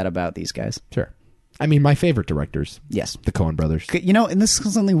say that about these guys. Sure. I mean, my favorite directors. Yes. The Coen brothers. You know, and this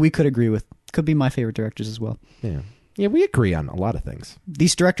is something we could agree with. Could be my favorite directors as well. Yeah. Yeah, we agree on a lot of things.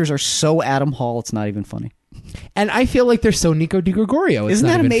 These directors are so Adam Hall, it's not even funny. And I feel like they're so Nico Di Gregorio. It's Isn't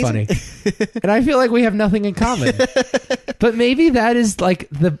not that even amazing? funny. And I feel like we have nothing in common. But maybe that is like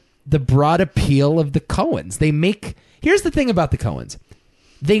the broad appeal of the Coens. They make... Here's the thing about the Coens.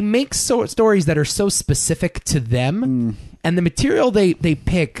 They make stories that are so specific to them, and the material they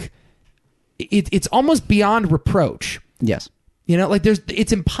pick, it's almost beyond reproach. Yes. You know, like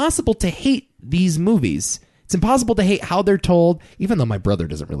it's impossible to hate these movies. It's impossible to hate how they're told, even though my brother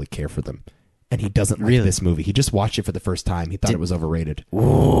doesn't really care for them. And he doesn't like this movie. He just watched it for the first time. He thought it was overrated.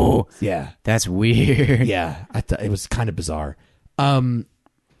 Ooh. Yeah. That's weird. Yeah. I thought it was kind of bizarre.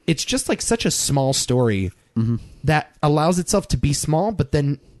 It's just like such a small story that allows itself to be small, but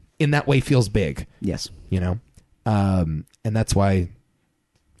then in that way feels big. Yes. You know? And that's why,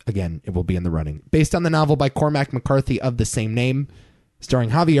 again, it will be in the running. Based on the novel by Cormac McCarthy of the same name, starring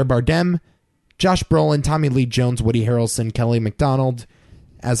Javier Bardem, Josh Brolin, Tommy Lee Jones, Woody Harrelson, Kelly MacDonald.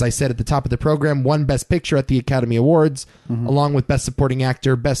 As I said at the top of the program, won Best Picture at the Academy Awards, along with Best Supporting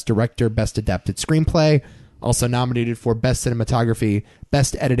Actor, Best Director, Best Adapted Screenplay. Also nominated for Best Cinematography,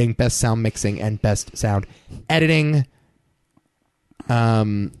 Best Editing, Best Sound Mixing, and Best Sound Editing.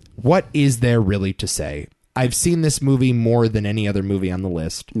 What is there really to say? I've seen this movie more than any other movie on the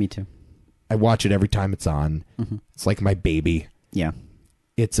list. Me too. I watch it every time it's on. It's like my baby. Yeah.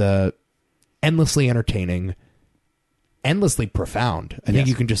 It's endlessly entertaining, endlessly profound. I think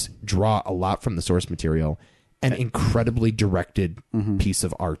you can just draw a lot from the source material. An incredibly directed piece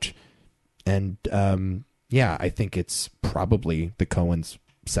of art. And yeah, I think it's probably the Coens'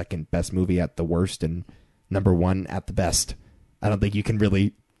 second best movie at the worst and number one at the best. I don't think you can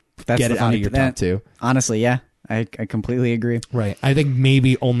really get it out of your top two. Honestly, yeah. I completely agree. Right. I think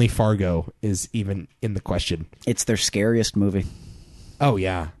maybe only Fargo is even in the question. It's their scariest movie. Oh,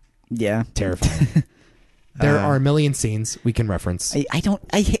 yeah. Yeah. Terrifying. There are a million scenes we can reference. I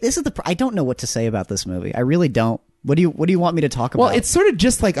don't know what to say about this movie. I really don't. What do you want me to talk about? Well, it's sort of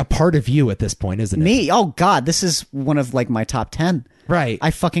just like a part of you at this point, isn't it? me. Oh God, this is one of like my top 10. Right. I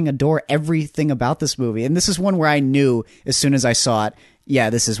fucking adore everything about this movie, and this is one where I knew as soon as I saw it,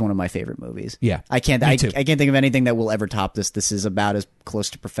 yeah, this is one of my favorite movies. Yeah. I can't Me too. I can't think of anything that will ever top this. This is about as close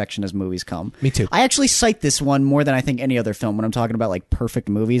to perfection as movies come. Me too. I actually cite this one more than I think any other film when I'm talking about like perfect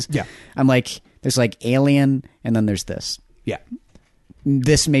movies. Yeah. I'm like, there's like Alien, and then there's this. Yeah.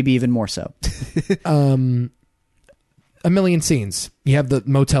 This maybe even more so. A million scenes. You have the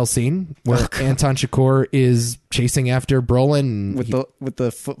motel scene where Anton Chigurh is chasing after Brolin and with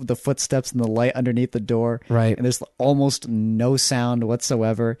the footsteps and the light underneath the door, Right. And there's almost no sound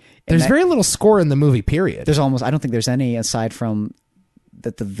whatsoever. And there's very little score in the movie, period. there's almost I don't think there's any aside from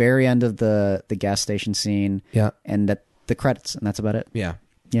at the very end of the gas station scene, Yeah. and at the credits, and that's about it. Yeah.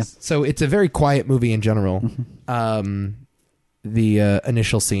 Yeah. So it's a very quiet movie in general. The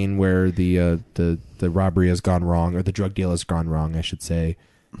initial scene where the robbery has gone wrong, or the drug deal has gone wrong, I should say.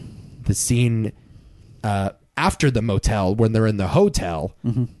 The scene after the motel, when they're in the hotel,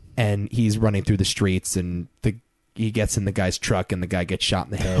 and he's running through the streets, and he gets in the guy's truck, and the guy gets shot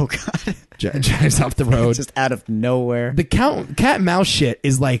in the head. Oh God, Drives off the road. just out of nowhere. The cat and mouse shit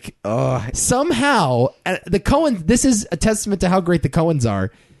is like somehow the Coens. This is a testament to how great the Coens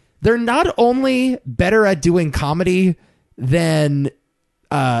are. they're not only better at doing comedy than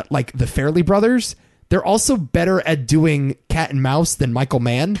like the Farrelly brothers, they're also better at doing cat and mouse than Michael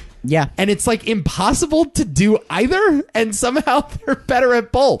Mann. Yeah. And it's like impossible to do either, and somehow they're better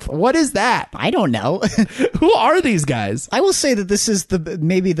at both. What is that? I don't know. Who are these guys? I will say that this is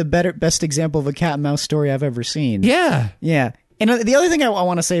maybe the best example of a cat and mouse story I've ever seen. Yeah. Yeah. And the other thing I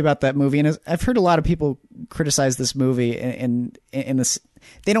want to say about that movie, and I've heard a lot of people criticize this movie in this,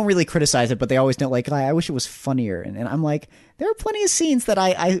 they don't really criticize it, but they always note like, I wish it was funnier. And I'm like, there are plenty of scenes that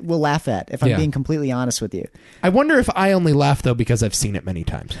I will laugh at if I'm being completely honest with you. I wonder if I only laugh though because I've seen it many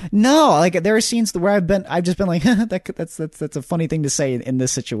times. No, like there are scenes where I've just been like, that's a funny thing to say in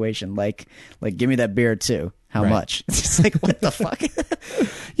this situation. Like give me that beer too. How much? It's just like, what the fuck?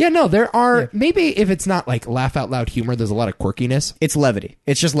 Yeah, no, there are maybe if it's not like laugh out loud humor, there's a lot of quirkiness. It's levity.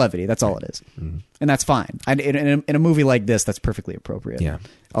 It's just levity. That's all it is. And that's fine. In a movie like this, that's perfectly appropriate. Yeah.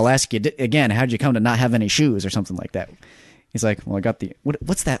 I'll ask you again, how'd you come to not have any shoes or something like that? He's like, well, I got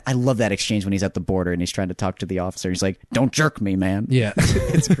what's that? I love that exchange when he's at the border and he's trying to talk to the officer. He's like, don't jerk me, man. Yeah.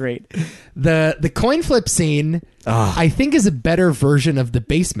 It's great. The coin flip scene, I think, is a better version of the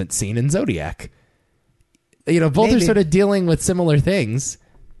basement scene in Zodiac. You know, both are sort of dealing with similar things.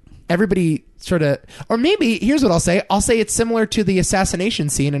 Everybody sort of, or maybe, here's what I'll say. I'll say it's similar to the assassination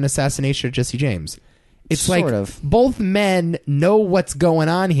scene in Assassination of Jesse James. It's Sort like of. both men know what's going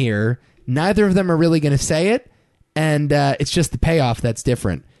on here. Neither of them are really going to say it. And it's just the payoff that's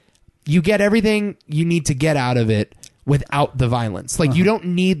different. You get everything you need to get out of it without the violence. Like, you don't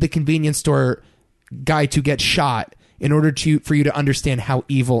need the convenience store guy to get shot in order for you to understand how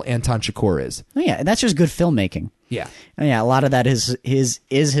evil Anton Chigurh is. Oh, yeah, and that's just good filmmaking. Yeah. And yeah, a lot of that is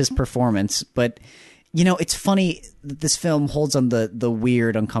his performance. But, you know, it's funny that this film holds on the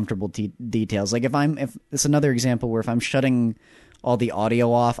weird, uncomfortable details. Like, if it's another example where if I'm shutting all the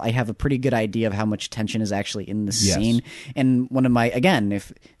audio off, I have a pretty good idea of how much tension is actually in the scene. And one of my, again,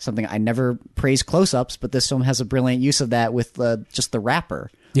 if something I never praise close-ups, but this film has a brilliant use of that with just the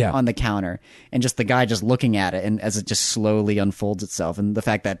wrapper on the counter and just the guy just looking at it and as it just slowly unfolds itself, and the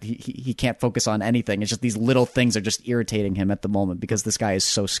fact that he can't focus on anything. It's just these little things are just irritating him at the moment because this guy is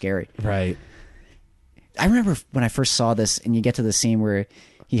so scary. Right. I remember when I first saw this and you get to the scene where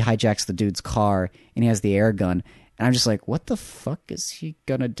he hijacks the dude's car and he has the air gun. And I'm just like, what the fuck is he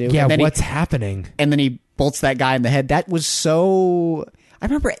gonna do? Yeah, what's happening? And then he bolts that guy in the head. That was so... I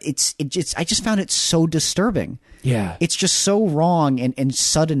remember I just found it so disturbing. Yeah. It's just so wrong and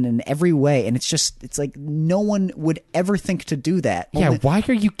sudden in every way. And it's like no one would ever think to do that. Yeah, why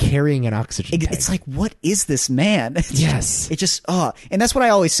are you carrying an oxygen tank? It's like, what is this man? Yes. It just, and that's what I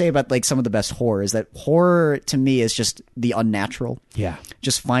always say about like some of the best horror is that horror to me is just the unnatural. Yeah.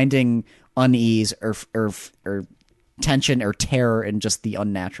 Just finding unease or tension or terror in just the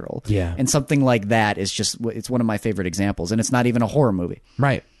unnatural. Yeah. And something like that is just, it's one of my favorite examples, and it's not even a horror movie.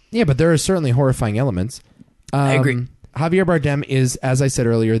 Right. Yeah, but there are certainly horrifying elements. I agree. Javier Bardem is, as I said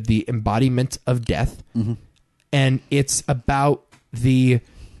earlier, the embodiment of death. Mm-hmm. And it's about the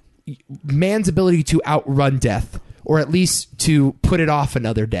man's ability to outrun death, or at least to put it off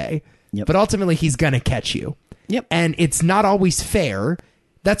another day. Yep. But ultimately, he's going to catch you. Yep. And it's not always fair.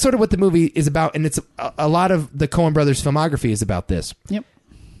 That's sort of what the movie is about, and it's a lot of the Coen brothers' filmography is about this. Yep.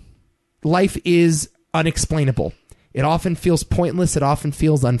 Life is unexplainable. It often feels pointless. It often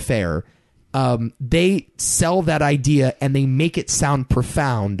feels unfair. They sell that idea, and they make it sound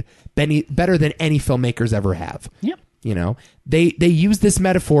profound, better than any filmmakers ever have. Yep. You know, they use this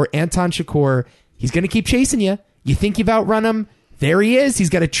metaphor. Anton Chigurh, he's going to keep chasing you. You think you've outrun him. There he is.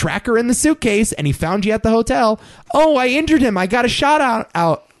 He's got a tracker in the suitcase, and he found you at the hotel. Oh, I injured him. I got a shot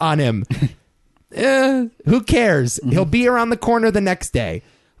out on him. Who cares? Mm-hmm. He'll be around the corner the next day.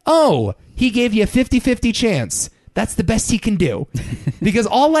 Oh, he gave you a 50-50 chance. That's the best he can do. Because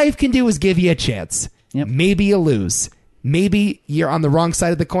all life can do is give you a chance. Yep. Maybe you lose. Maybe you're on the wrong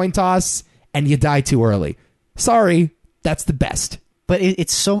side of the coin toss, and you die too early. Sorry, that's the best. But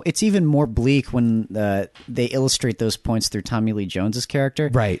it's even more bleak when they illustrate those points through Tommy Lee Jones's character,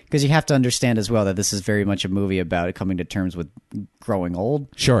 right? Because you have to understand as well that this is very much a movie about coming to terms with growing old.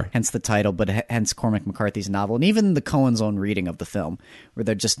 Sure. Hence the title, but hence Cormac McCarthy's novel, and even the Coen's own reading of the film, where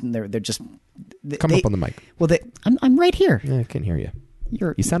they're just come up on the mic. Well, I'm right here. Yeah, I can hear you.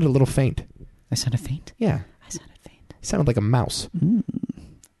 You sounded a little faint. I sounded faint. Yeah, I sounded faint. You sounded like a mouse. Like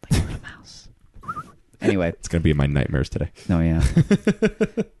a little mouse. Anyway, it's gonna be in my nightmares today. Oh yeah.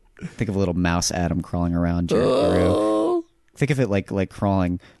 Think of a little mouse Adam crawling around your room. Think of it like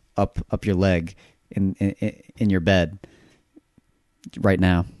crawling up your leg in your bed right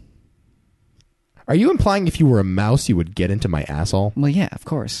now. Are you implying if you were a mouse, you would get into my asshole? Well, yeah, of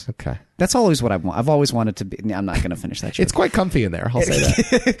course. Okay. That's always what I want. I've always wanted to be. I'm not going to finish that. It's quite comfy in there. I'll say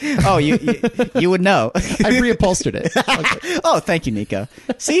that. Oh, you would know. I've reupholstered it. Okay. Oh, thank you, Nico.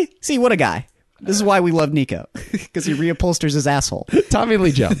 See, what a guy. This is why we love Nico, because he reupholsters his asshole. Tommy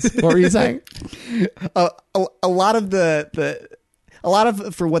Lee Jones. What were you saying? A lot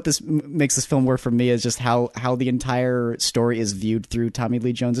of for what this makes this film work for me is just how the entire story is viewed through Tommy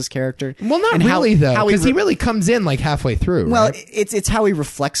Lee Jones's character. Well, not and really, though, how because he really comes in like halfway through. Well, right? it's how he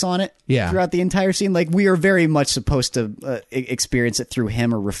reflects on it throughout the entire scene. Like, we are very much supposed to experience it through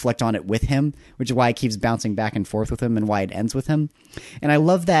him or reflect on it with him, which is why it keeps bouncing back and forth with him and why it ends with him. And I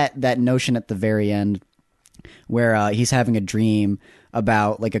love that notion at the very end where he's having a dream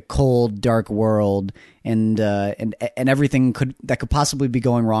about like a cold, dark world, and everything that could possibly be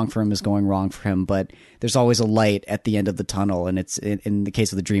going wrong for him is going wrong for him. But there's always a light at the end of the tunnel, and it's in the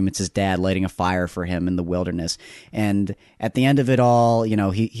case of the dream, it's his dad lighting a fire for him in the wilderness. And at the end of it all, you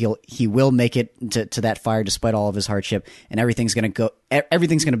know, he will make it to that fire despite all of his hardship, and everything's gonna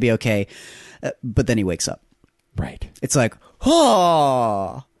be okay. But then he wakes up. Right. It's like,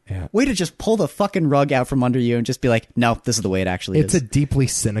 oh. Yeah. Way to just pull the fucking rug out from under you and just be like, no, this is the way it actually is. It's a deeply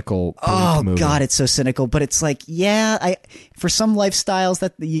cynical movie. God, it's so cynical. But it's like, yeah, for some lifestyles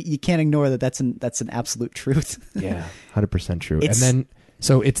that you can't ignore that's an absolute truth. Yeah, 100% true. And then,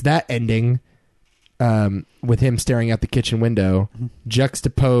 so it's that ending with him staring out the kitchen window,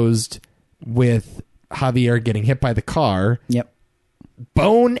 juxtaposed with Javier getting hit by the car. Yep.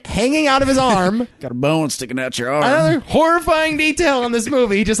 Bone hanging out of his arm. Got a bone sticking out your arm. Another horrifying detail on this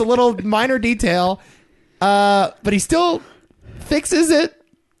movie. Just a little minor detail. But he still fixes it,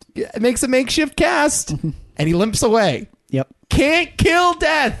 makes a makeshift cast, and he limps away. Yep. Can't kill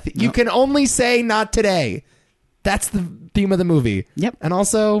death. You Nope. can only say not today. That's the theme of the movie. Yep. And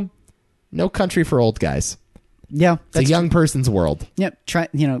also, no country for old guys. Yeah. It's a young person's world. Yep. Trying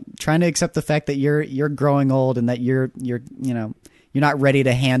to accept the fact that you're growing old and that you're not ready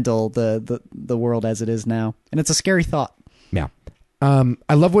to handle the world as it is now. And it's a scary thought. Yeah.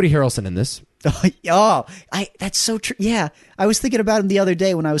 I love Woody Harrelson in this. That's so true. Yeah. I was thinking about him the other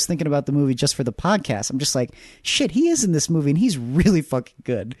day when I was thinking about the movie just for the podcast. I'm just like, shit, he is in this movie and he's really fucking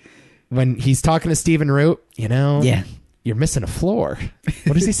good. When he's talking to Stephen Root, Yeah. you're missing a floor.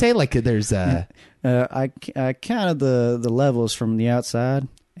 What does he say? Like there's I counted the levels from the outside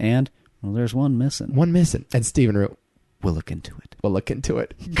and, well, there's one missing. one missing. And Stephen Root, We'll look into it. we'll look into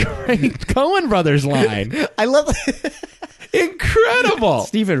it. Great Coen Brothers line. I love Incredible.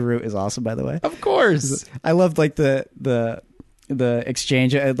 Stephen Root is awesome, by the way. Of course. I love like the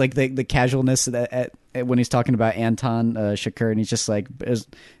exchange, like the casualness at when he's talking about Anton Chigurh, and he's just like,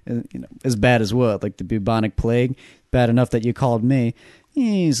 as bad as what? Like the bubonic plague? Bad enough that you called me.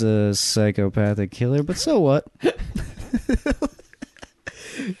 He's a psychopathic killer, but so what?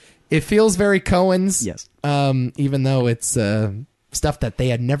 It feels very Coen's. Yes. Even though it's stuff that they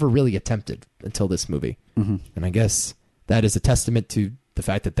had never really attempted until this movie. Mm-hmm. And I guess that is a testament to the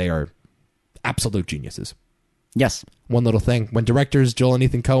fact that they are absolute geniuses. Yes. One little thing. When directors Joel and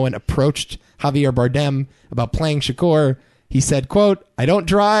Ethan Coen approached Javier Bardem about playing Chigurh, he said, quote, "I don't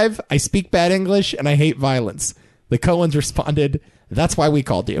drive, I speak bad English, and I hate violence." The Coens responded, "That's why we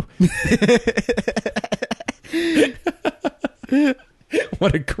called you."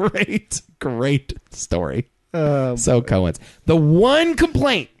 What a great story. So Coen's. The one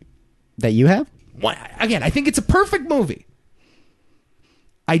complaint That you have? again, I think it's a perfect movie.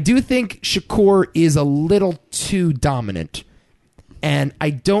 I do think Chigurh is a little too dominant, and I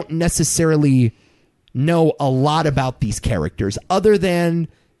don't necessarily know a lot about these characters other than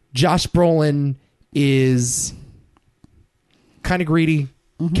Josh Brolin is kind of greedy.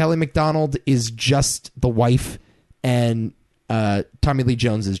 Mm-hmm. Kelly MacDonald is just the wife, and Tommy Lee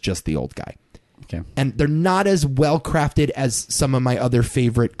Jones is just the old guy. Okay. And they're not as well crafted as some of my other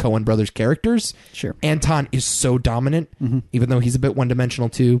favorite Coen brothers characters. Sure. Anton is so dominant, even though he's a bit one-dimensional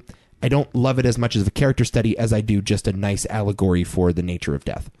too. I don't love it as much as a character study as I do just a nice allegory for the nature of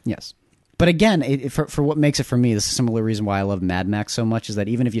death. Yes. But again, for what makes it for me, this is a similar reason why I love Mad Max so much, is that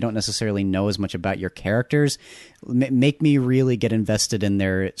even if you don't necessarily know as much about your characters, make me really get invested in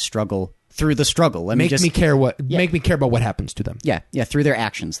their struggle through the struggle. Make me care about what happens to them. Yeah, through their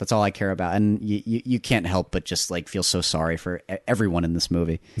actions. That's all I care about. And you can't help but just like feel so sorry for everyone in this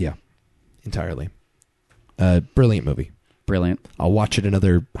movie. Yeah, entirely. Brilliant movie. Brilliant. I'll watch it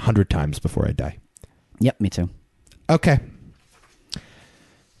another 100 times before I die. Yep, me too. Okay.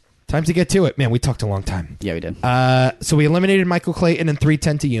 Time to get to it. Man, we talked a long time. Yeah, we did. So we eliminated Michael Clayton and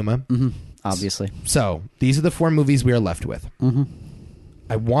 3:10 to Yuma. Mm-hmm. Obviously. So these are the 4 movies we are left with. Mm-hmm.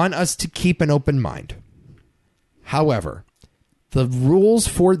 I want us to keep an open mind. However, the rules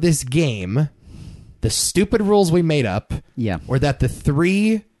for this game, the stupid rules we made up, were that the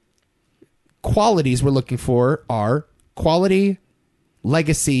 3 qualities we're looking for are quality,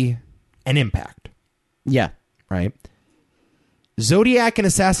 legacy, and impact. Yeah. Right? Zodiac and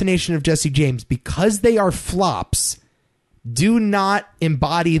Assassination of Jesse James, because they are flops, do not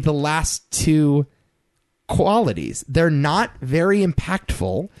embody the last 2 qualities. They're not very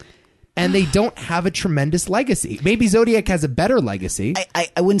impactful, and they don't have a tremendous legacy. Maybe Zodiac has a better legacy. I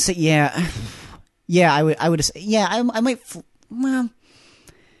wouldn't say, yeah, I would say, yeah, I might, well,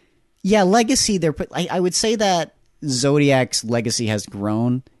 yeah, legacy there, but I would say that Zodiac's legacy has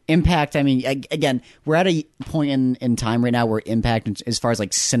grown. Impact, I mean, again, we're at a point in time right now where impact, as far as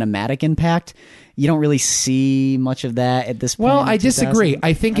like cinematic impact, you don't really see much of that at this point. Well, I disagree.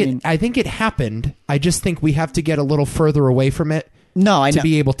 I think it happened. I just think we have to get a little further away from it. No, I know. To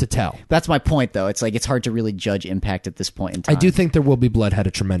be able to tell. That's my point, though. It's like it's hard to really judge impact at this point in time. I do think There Will Be Blood had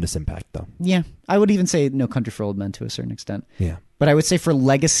a tremendous impact, though. Yeah, I would even say No Country for Old Men to a certain extent. Yeah. But I would say for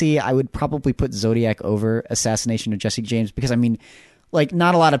legacy, I would probably put Zodiac over Assassination of Jesse James because, I mean, like,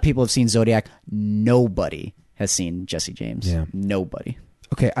 not a lot of people have seen Zodiac. Nobody has seen Jesse James. Yeah. Nobody.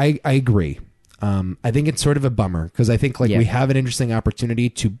 Okay, I agree. I think it's sort of a bummer because I think we have an interesting opportunity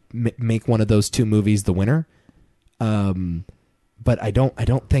to make one of those 2 movies the winner. But I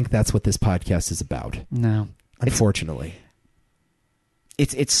don't think that's what this podcast is about. No, unfortunately,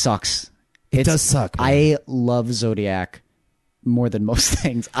 it sucks. It does suck. Man. I love Zodiac more than most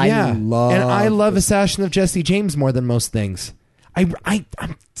things. I love Assassin of Jesse James more than most things. I'm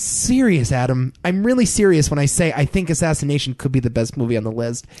serious, Adam. I'm really serious when I say I think Assassination could be the best movie on the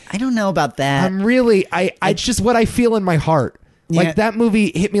list. I don't know about that. It's just what I feel in my heart. Like that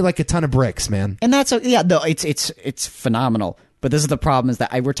movie hit me like a ton of bricks, man. And that's it's phenomenal. But this is the problem: is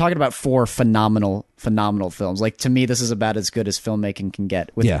that we're talking about 4 phenomenal films. Like, to me, this is about as good as filmmaking can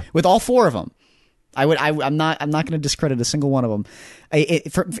get. With all 4 of them, I'm not going to discredit a single one of them.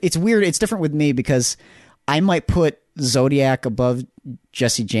 It's weird. It's different with me because I might put Zodiac above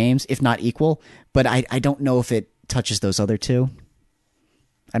Jesse James, if not equal. But I don't know if it touches those other 2.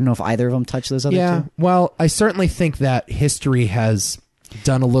 I don't know if either of them touch those other 2. Well, I certainly think that history has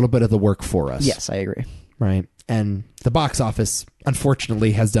done a little bit of the work for us. Yes, I agree. Right. And the box office,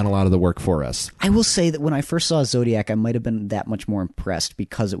 unfortunately, has done a lot of the work for us. I will say that when I first saw Zodiac, I might have been that much more impressed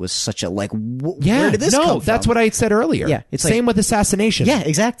because it was such a, like, where did this come from? That's what I said earlier. Yeah, it's same with Assassination. Yeah,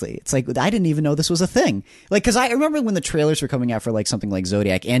 exactly. It's like, I didn't even know this was a thing. Like, because I remember when the trailers were coming out for, like, something like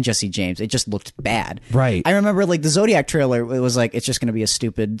Zodiac and Jesse James, it just looked bad. Right. I remember, like, the Zodiac trailer, it was like, it's just going to be a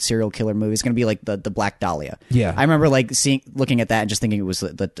stupid serial killer movie. It's going to be like the Black Dahlia. Yeah. I remember, like, looking at that and just thinking it was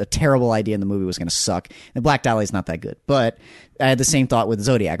a terrible idea and the movie was going to suck. And Black Dahlia is not that good. But I had the same thought with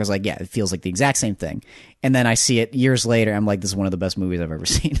Zodiac. I was like, yeah, it feels like the exact same thing. And then I see it years later. I'm like, this is one of the best movies I've ever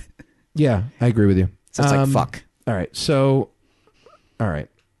seen. Yeah, I agree with you. So it's like, fuck. All right. So, all right.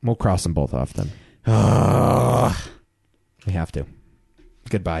 We'll cross them both off then. We have to.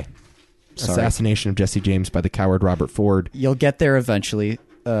 Goodbye. Sorry. Assassination of Jesse James by the coward Robert Ford. You'll get there eventually,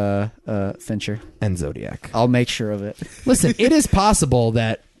 Fincher. And Zodiac. I'll make sure of it. Listen, it is possible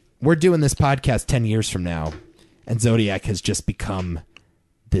that we're doing this podcast 10 years from now, and Zodiac has just become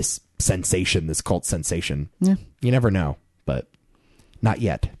this sensation, this cult sensation. Yeah. You never know, but not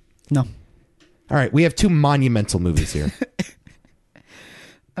yet. No. All right, we have 2 monumental movies here.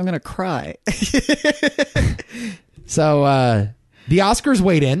 I'm going to cry. So, the Oscars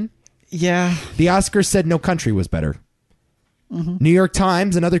weighed in. Yeah. The Oscars said No Country was better. Mm-hmm. New York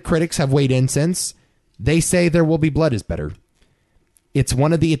Times and other critics have weighed in since. They say There Will Be Blood is better. It's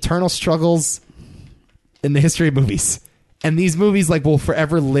one of the eternal struggles in the history of movies. And these movies will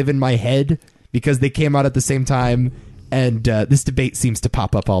forever live in my head because they came out at the same time. And this debate seems to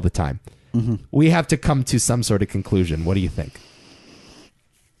pop up all the time. Mm-hmm. We have to come to some sort of conclusion. What do you think?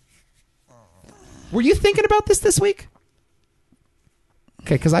 Were you thinking about this week?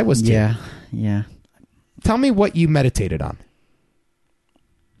 Okay, because I was too. Yeah. Tell me what you meditated on.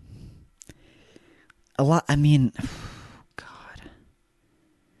 A lot. I mean,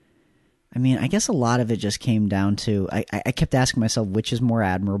 I guess a lot of it just came down to I kept asking myself which is more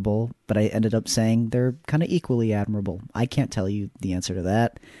admirable, but I ended up saying they're kind of equally admirable. I can't tell you the answer to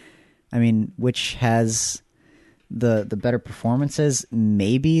that. I mean, which has the better performances?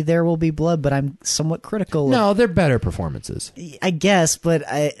 Maybe There Will Be Blood, but I'm somewhat critical. No, they're better performances. I guess, but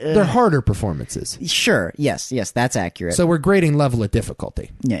they're harder performances. Sure, yes, that's accurate. So we're grading level of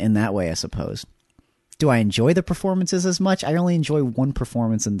difficulty. Yeah, in that way, I suppose. Do I enjoy the performances as much? I only enjoy one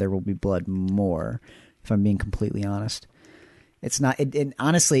performance in There Will Be Blood more, if I'm being completely honest. It's not. And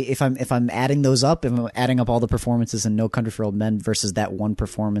honestly, if I'm adding those up, if I'm adding up all the performances in No Country for Old Men versus that one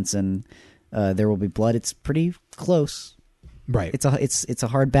performance in There Will Be Blood, it's pretty close. Right. It's a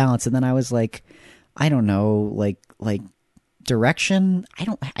hard balance. And then I was like, I don't know, like direction. I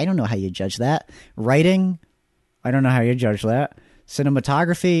don't know how you judge that. Writing, I don't know how you judge that.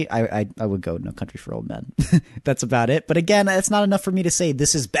 Cinematography, I would go No Country for Old Men. That's about it. But again, it's not enough for me to say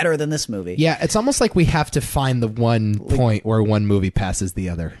this is better than this movie. Yeah, it's almost like we have to find the one point where one movie passes the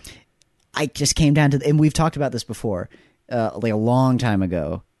other. I just came down to, and we've talked about this before, like a long time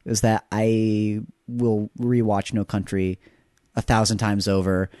ago, is that I will rewatch No Country 1,000 times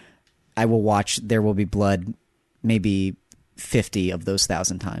over. I will watch There Will Be Blood maybe 50 of those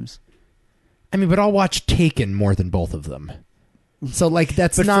 1,000 times. I mean, but I'll watch Taken more than both of them. So, like,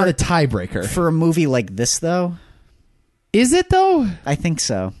 that's not a tiebreaker. For a movie like this, though? Is it, though? I think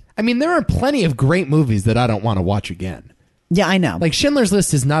so. I mean, there are plenty of great movies that I don't want to watch again. Yeah, I know. Like, Schindler's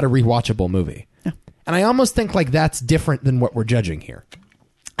List is not a rewatchable movie. Yeah. And I almost think, like, that's different than what we're judging here.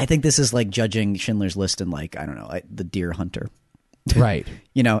 I think this is like judging Schindler's List and, like, I don't know, The Deer Hunter. Right.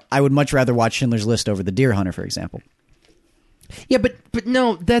 You know, I would much rather watch Schindler's List over The Deer Hunter, for example. Yeah, but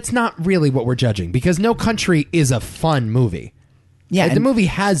no, that's not really what we're judging, because No Country is a fun movie. Yeah, Like, the movie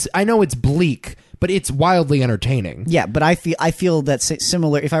has, I know it's bleak, but it's wildly entertaining. Yeah, but I feel that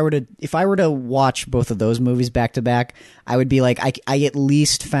similar. If I were to watch both of those movies back to back, I would be like, I at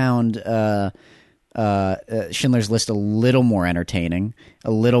least found Schindler's List a little more entertaining,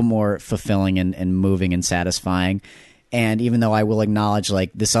 a little more fulfilling and moving and satisfying. And even though I will acknowledge,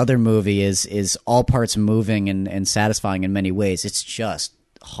 like, this other movie is all parts moving and satisfying in many ways, it's just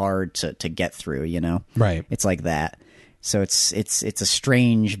hard to get through. You know, Right. It's like that. So it's a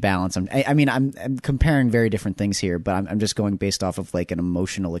strange balance. I mean, I'm comparing very different things here, but I'm just going based off of, like, an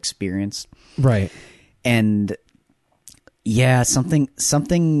emotional experience. Right. And yeah, something.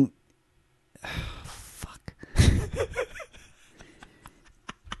 Fuck.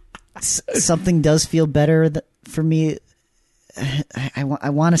 Something does feel better for me. I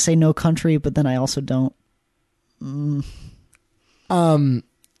want to say No Country, but then I also don't. All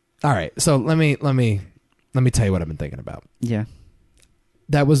right. So let me tell you what I've been thinking about. Yeah.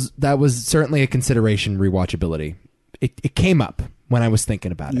 That was certainly a consideration, rewatchability. It came up when I was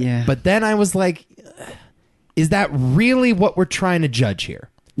thinking about it. Yeah. But then I was like, is that really what we're trying to judge here?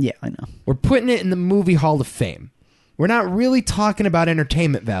 Yeah, I know. We're putting it in the Movie Hall of Fame. We're not really talking about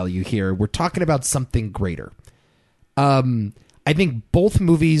entertainment value here. We're talking about something greater. I think both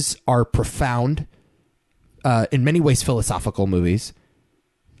movies are profound, in many ways philosophical movies.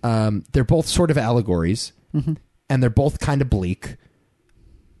 They're both sort of allegories, and they're both kind of bleak.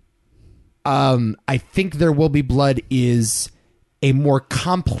 I think There Will Be Blood is a more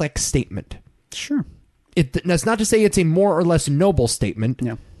complex statement. Sure. That's not to say it's a more or less noble statement,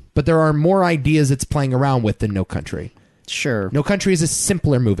 Yeah. but there are more ideas it's playing around with than No Country. Sure. No Country is a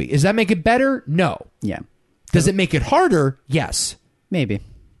simpler movie. Does that make it better? No. Yeah. Does it make it harder? Yes. Maybe.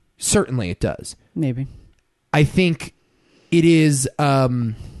 Certainly it does. Maybe. I think it is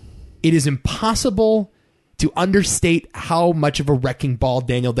impossible to understate how much of a wrecking ball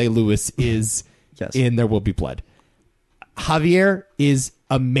Daniel Day-Lewis is Yes. in There Will Be Blood. Javier is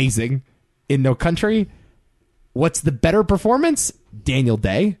amazing in No Country. What's the better performance? Daniel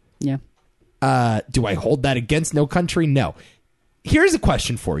Day. Yeah. Do I hold that against No Country? No. Here's a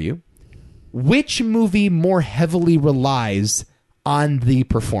question for you. Which movie more heavily relies on the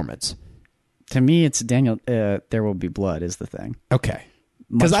performance? To me, it's Daniel. There Will Be Blood is the thing. Okay.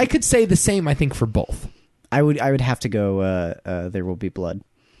 Because I could say the same, I think, for both. I would have to go. There Will Be Blood.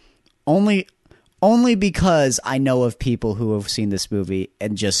 Only because I know of people who have seen this movie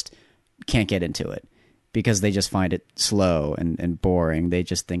and just can't get into it because they just find it slow and boring. They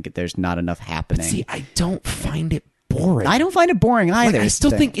just think there's not enough happening. See, I don't find it boring. I don't find it boring either. Like, I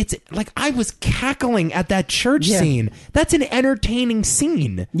still think it's like I was cackling at that church scene. That's an entertaining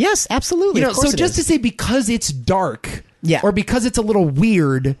scene. Yes, absolutely. You know, Of course so it just is. to say because it's dark, Yeah. or because it's a little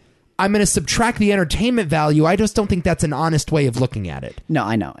weird, I'm going to subtract the entertainment value. I just don't think that's an honest way of looking at it. No,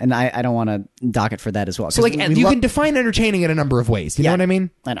 I know, and I don't want to dock it for that as well. So, like, you can define entertaining in a number of ways. You know what I mean?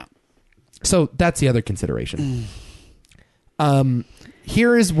 I know. So that's the other consideration.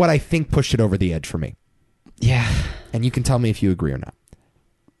 Here is what I think pushed it over the edge for me. Yeah. And you can tell me if you agree or not.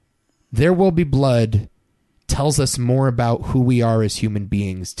 There Will Be Blood tells us more about who we are as human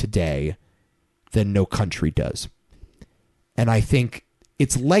beings today than No Country does. And I think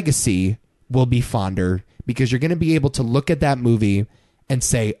its legacy will be fonder because you're going to be able to look at that movie and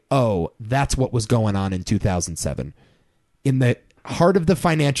say, oh, that's what was going on in 2007. In the heart of the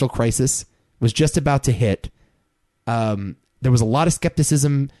financial crisis was just about to hit. there was a lot of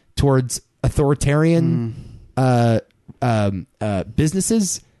skepticism towards authoritarian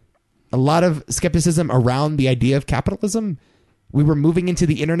businesses, a lot of skepticism around the idea of capitalism. We were moving into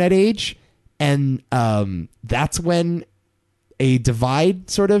the internet age, and that's when a divide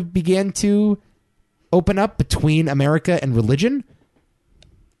sort of began to open up between America and religion.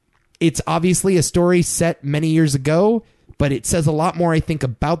 It's obviously a story set many years ago, but it says a lot more, I think,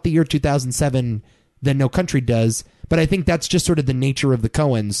 about the year 2007 than No Country does. But I think that's just sort of the nature of the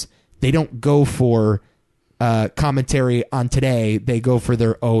Coens. They don't go for commentary on today. They go for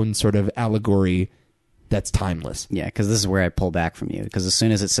their own sort of allegory that's timeless. Yeah, because this is where I pull back from you. Because as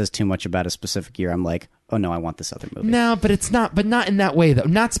soon as it says too much about a specific year, I'm like, oh no, I want this other movie. No, but it's not. But not in that way, though.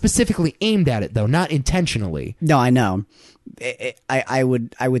 Not specifically aimed at it, though. Not intentionally. No, I know. I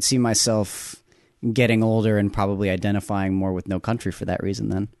would see myself getting older and probably identifying more with No Country for that reason.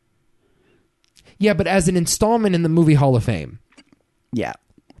 Then. Yeah, but as an installment in the Movie Hall of Fame. Yeah.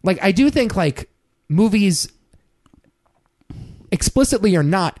 Like, I do think, like, movies, explicitly or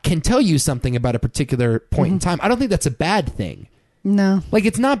not, can tell you something about a particular point in time. I don't think that's a bad thing. No. Like,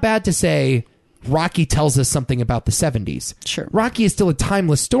 it's not bad to say Rocky tells us something about the 70s. Sure. Rocky is still a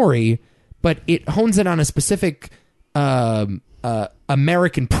timeless story, but it hones in on a specific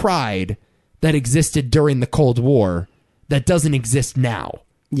American pride that existed during the Cold War that doesn't exist now.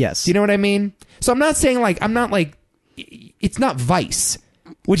 Yes. Do you know what I mean? So I'm not saying, like, it's not Vice,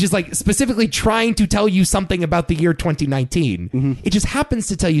 which is, like, specifically trying to tell you something about the year 2019. It just happens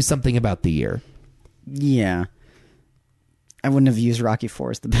to tell you something about the year. Yeah. I wouldn't have used Rocky IV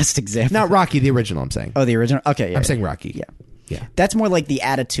as the best example. Not Rocky, the original, I'm saying. Oh, the original? Okay, yeah. I'm saying Rocky. Yeah. Yeah. That's more like the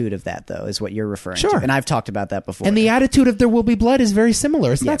attitude of that, though, is what you're referring to. Sure. And I've talked about that before. And the attitude of There Will Be Blood is very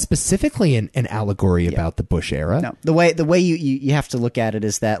similar. It's not specifically an allegory about the Bush era. No, the way you have to look at it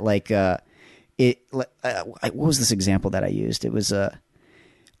is that, like, what was this example that I used? It was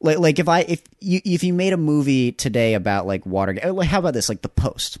like if you made a movie today about, like, Watergate. Like, how about this? Like The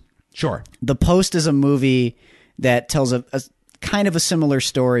Post. Sure. The Post is a movie that tells a kind of a similar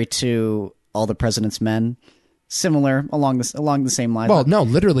story to All the President's Men. Similar along the same lines. Well, no,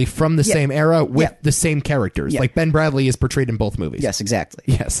 literally from the same era with the same characters. Yeah. Like Ben Bradley is portrayed in both movies. Yes, exactly.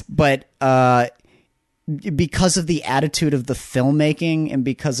 Yes. But because of the attitude of the filmmaking and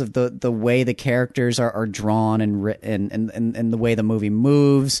because of the way the characters are drawn and the way the movie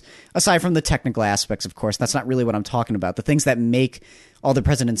moves, aside from the technical aspects, of course, that's not really what I'm talking about. The things that make All the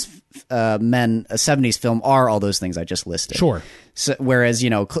President's Men a 70s film are all those things I just listed. Sure. So, whereas,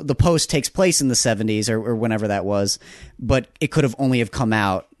 The Post takes place in the 70s or whenever that was, but it could have only have come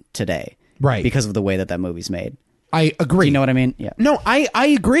out today. Right. Because of the way that movie's made. I agree. You know what I mean? Yeah. No,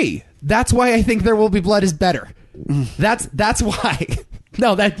 I agree. That's why I think There Will Be Blood is better. That's why.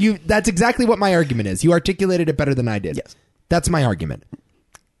 No, that's exactly what my argument is. You articulated it better than I did. Yes. That's my argument.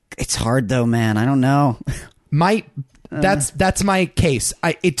 It's hard though, man. I don't know. That's my case.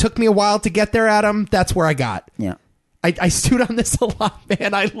 It took me a while to get there, Adam. That's where I got. Yeah. I stewed on this a lot,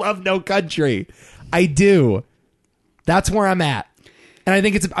 man. I love No Country. I do. That's where I'm at. And I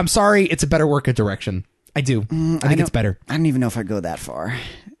think I'm sorry, it's a better work of direction. I do. I think it's better. I don't even know if I go that far.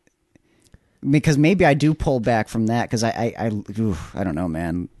 Because maybe I do pull back from that because I don't know,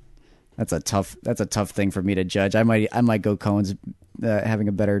 man. That's a tough thing for me to judge. I might go Coen's having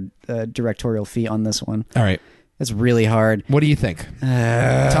a better directorial feat on this one. All right. That's really hard. What do you think?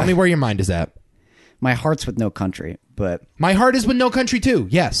 Tell me where your mind is at. My heart's with No Country, but my heart is with No Country too.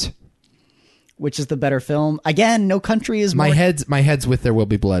 Yes. Which is the better film? Again, No Country is more... My head's with There Will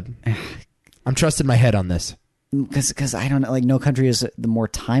Be Blood. I'm trusting my head on this. Because I don't know, like No Country is the more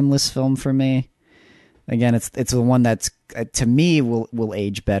timeless film for me. Again, it's the one that's to me will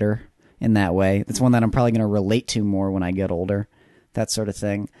age better in that way. It's one that I'm probably going to relate to more when I get older. That sort of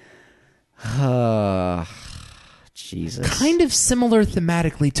thing. Jesus. Kind of similar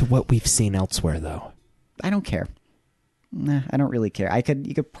thematically to what we've seen elsewhere, though. I don't care. Nah, I don't really care.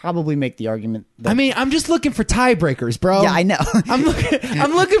 You could probably make the argument that... I mean, I'm just looking for tiebreakers, bro. Yeah, I know. I'm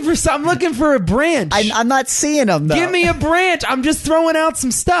looking for a branch. I'm not seeing them though. Give me a branch. I'm just throwing out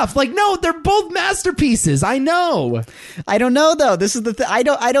some stuff. Like, no, they're both masterpieces. I know. I don't know though. This is the thing. I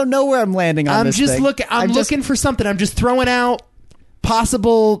don't know where I'm landing on this thing. I'm looking for something. I'm just throwing out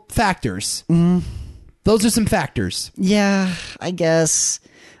possible factors. Those are some factors. Yeah, I guess.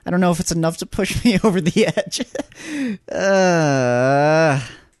 I don't know if it's enough to push me over the edge.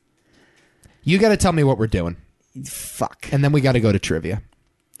 You got to tell me what we're doing. Fuck. And then we got to go to trivia.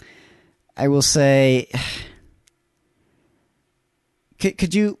 I will say...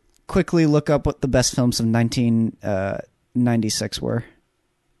 Could you quickly look up what the best films of 1996 were?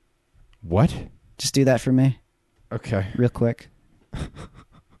 What? Just do that for me. Okay. real quick.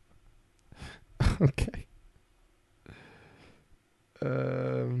 Okay.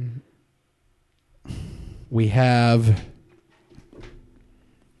 We have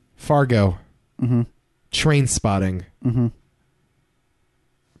Fargo. Mm-hmm. Train Spotting. Mm-hmm.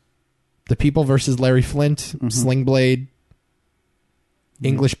 The People versus Larry Flint. Sling Blade.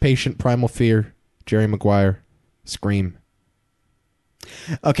 English Patient. Primal Fear. Jerry Maguire. Scream.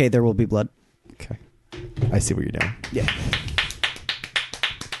 Okay, There Will Be Blood. Okay. I see what you're doing. Yeah.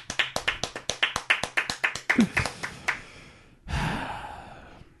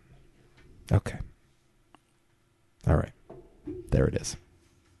 Okay. All right. There it is.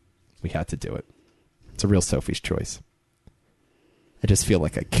 We had to do it. It's a real Sophie's choice. I just feel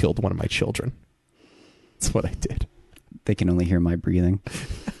like I killed one of my children. That's what I did. They can only hear my breathing.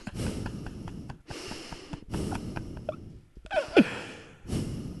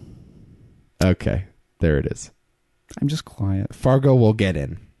 Okay. There it is. I'm just quiet. Fargo will get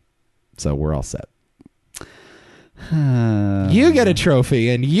in. So we're all set. You get a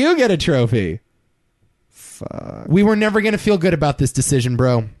trophy, and you get a trophy. Fuck. We were never going to feel good about this decision,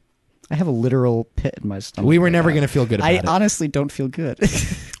 bro. I have a literal pit in my stomach. We were never going to feel good about I it. honestly don't feel good.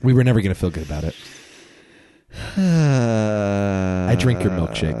 We were never going to feel good about it. I drink your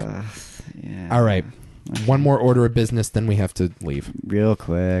milkshake. Yeah. All right. One more order of business, then we have to leave. Real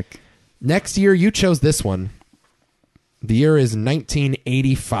quick. Next year, you chose this one. The year is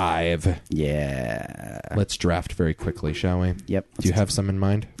 1985. Yeah. Let's draft very quickly, shall we? Yep. Do you have some in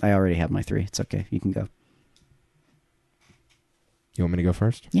mind? I already have my 3. It's okay. You can go. You want me to go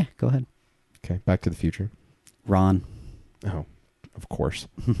first? Yeah, go ahead. Okay. Back to the Future. Ron. Oh, of course.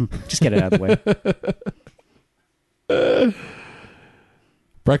 Just get it out of the way.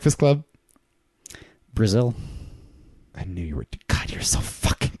 Breakfast Club. Brazil. I knew you were... God, you're so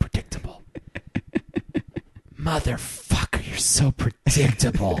fucking predictable. Motherfucker, you're so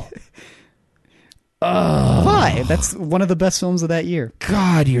predictable. Oh. Why? That's one of the best films of that year.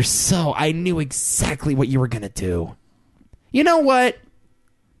 God, you're so... I knew exactly what you were going to do. You know what?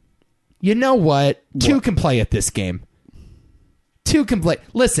 Two can play at this game. Two can play.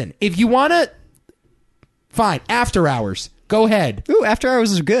 Listen, if you want to... Fine. After Hours. Go ahead. Ooh, After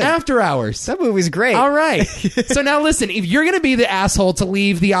Hours is good. After Hours. That movie's great. All right. So now listen, if you're going to be the asshole to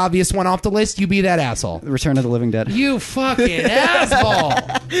leave the obvious one off the list, you be that asshole. Return of the Living Dead. You fucking asshole.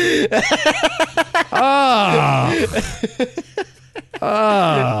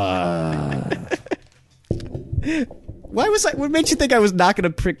 Why was I? What made you think I was not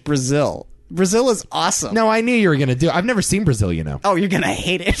going to pick Brazil? Brazil is awesome. No, I knew you were going to do it. I've never seen Brazil, you know. Oh, you're going to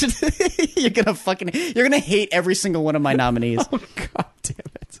hate it. You're going to hate every single one of my nominees. Oh, God damn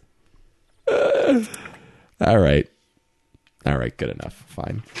it. All right. All right, good enough.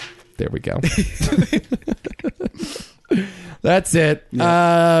 Fine. There we go. That's it.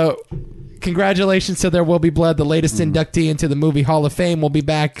 Yeah. Congratulations to There Will Be Blood, the latest inductee into the Movie Hall of Fame. We'll be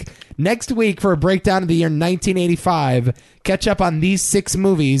back next week for a breakdown of the year 1985. Catch up on these 6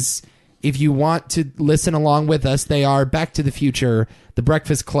 movies. If you want to listen along with us, they are Back to the Future, The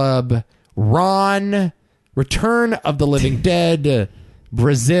Breakfast Club, Ron, Return of the Living Dead,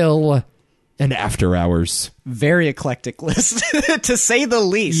 Brazil, and After Hours. Very eclectic list, to say the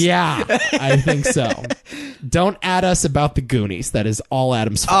least. Yeah, I think so. Don't add us about the Goonies. That is all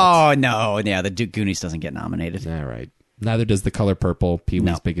Adam's fault. Oh, no. Yeah, the Goonies doesn't get nominated. All right. Neither does The Color Purple, Pee-wee's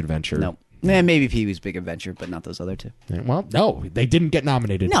No. Big Adventure. No. Maybe Pee-wee's Big Adventure, but not those other 2. Well, no, they didn't get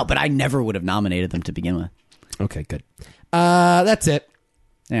nominated. No, but I never would have nominated them to begin with. Okay, good. That's it.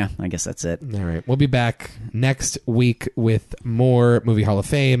 Yeah, I guess that's it. All right. We'll be back next week with more Movie Hall of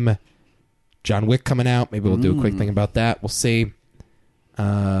Fame. John Wick coming out. Maybe we'll do a quick thing about that. We'll see.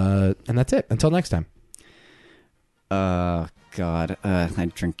 And that's it. Until next time. God,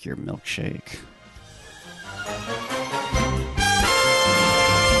 I drink your milkshake.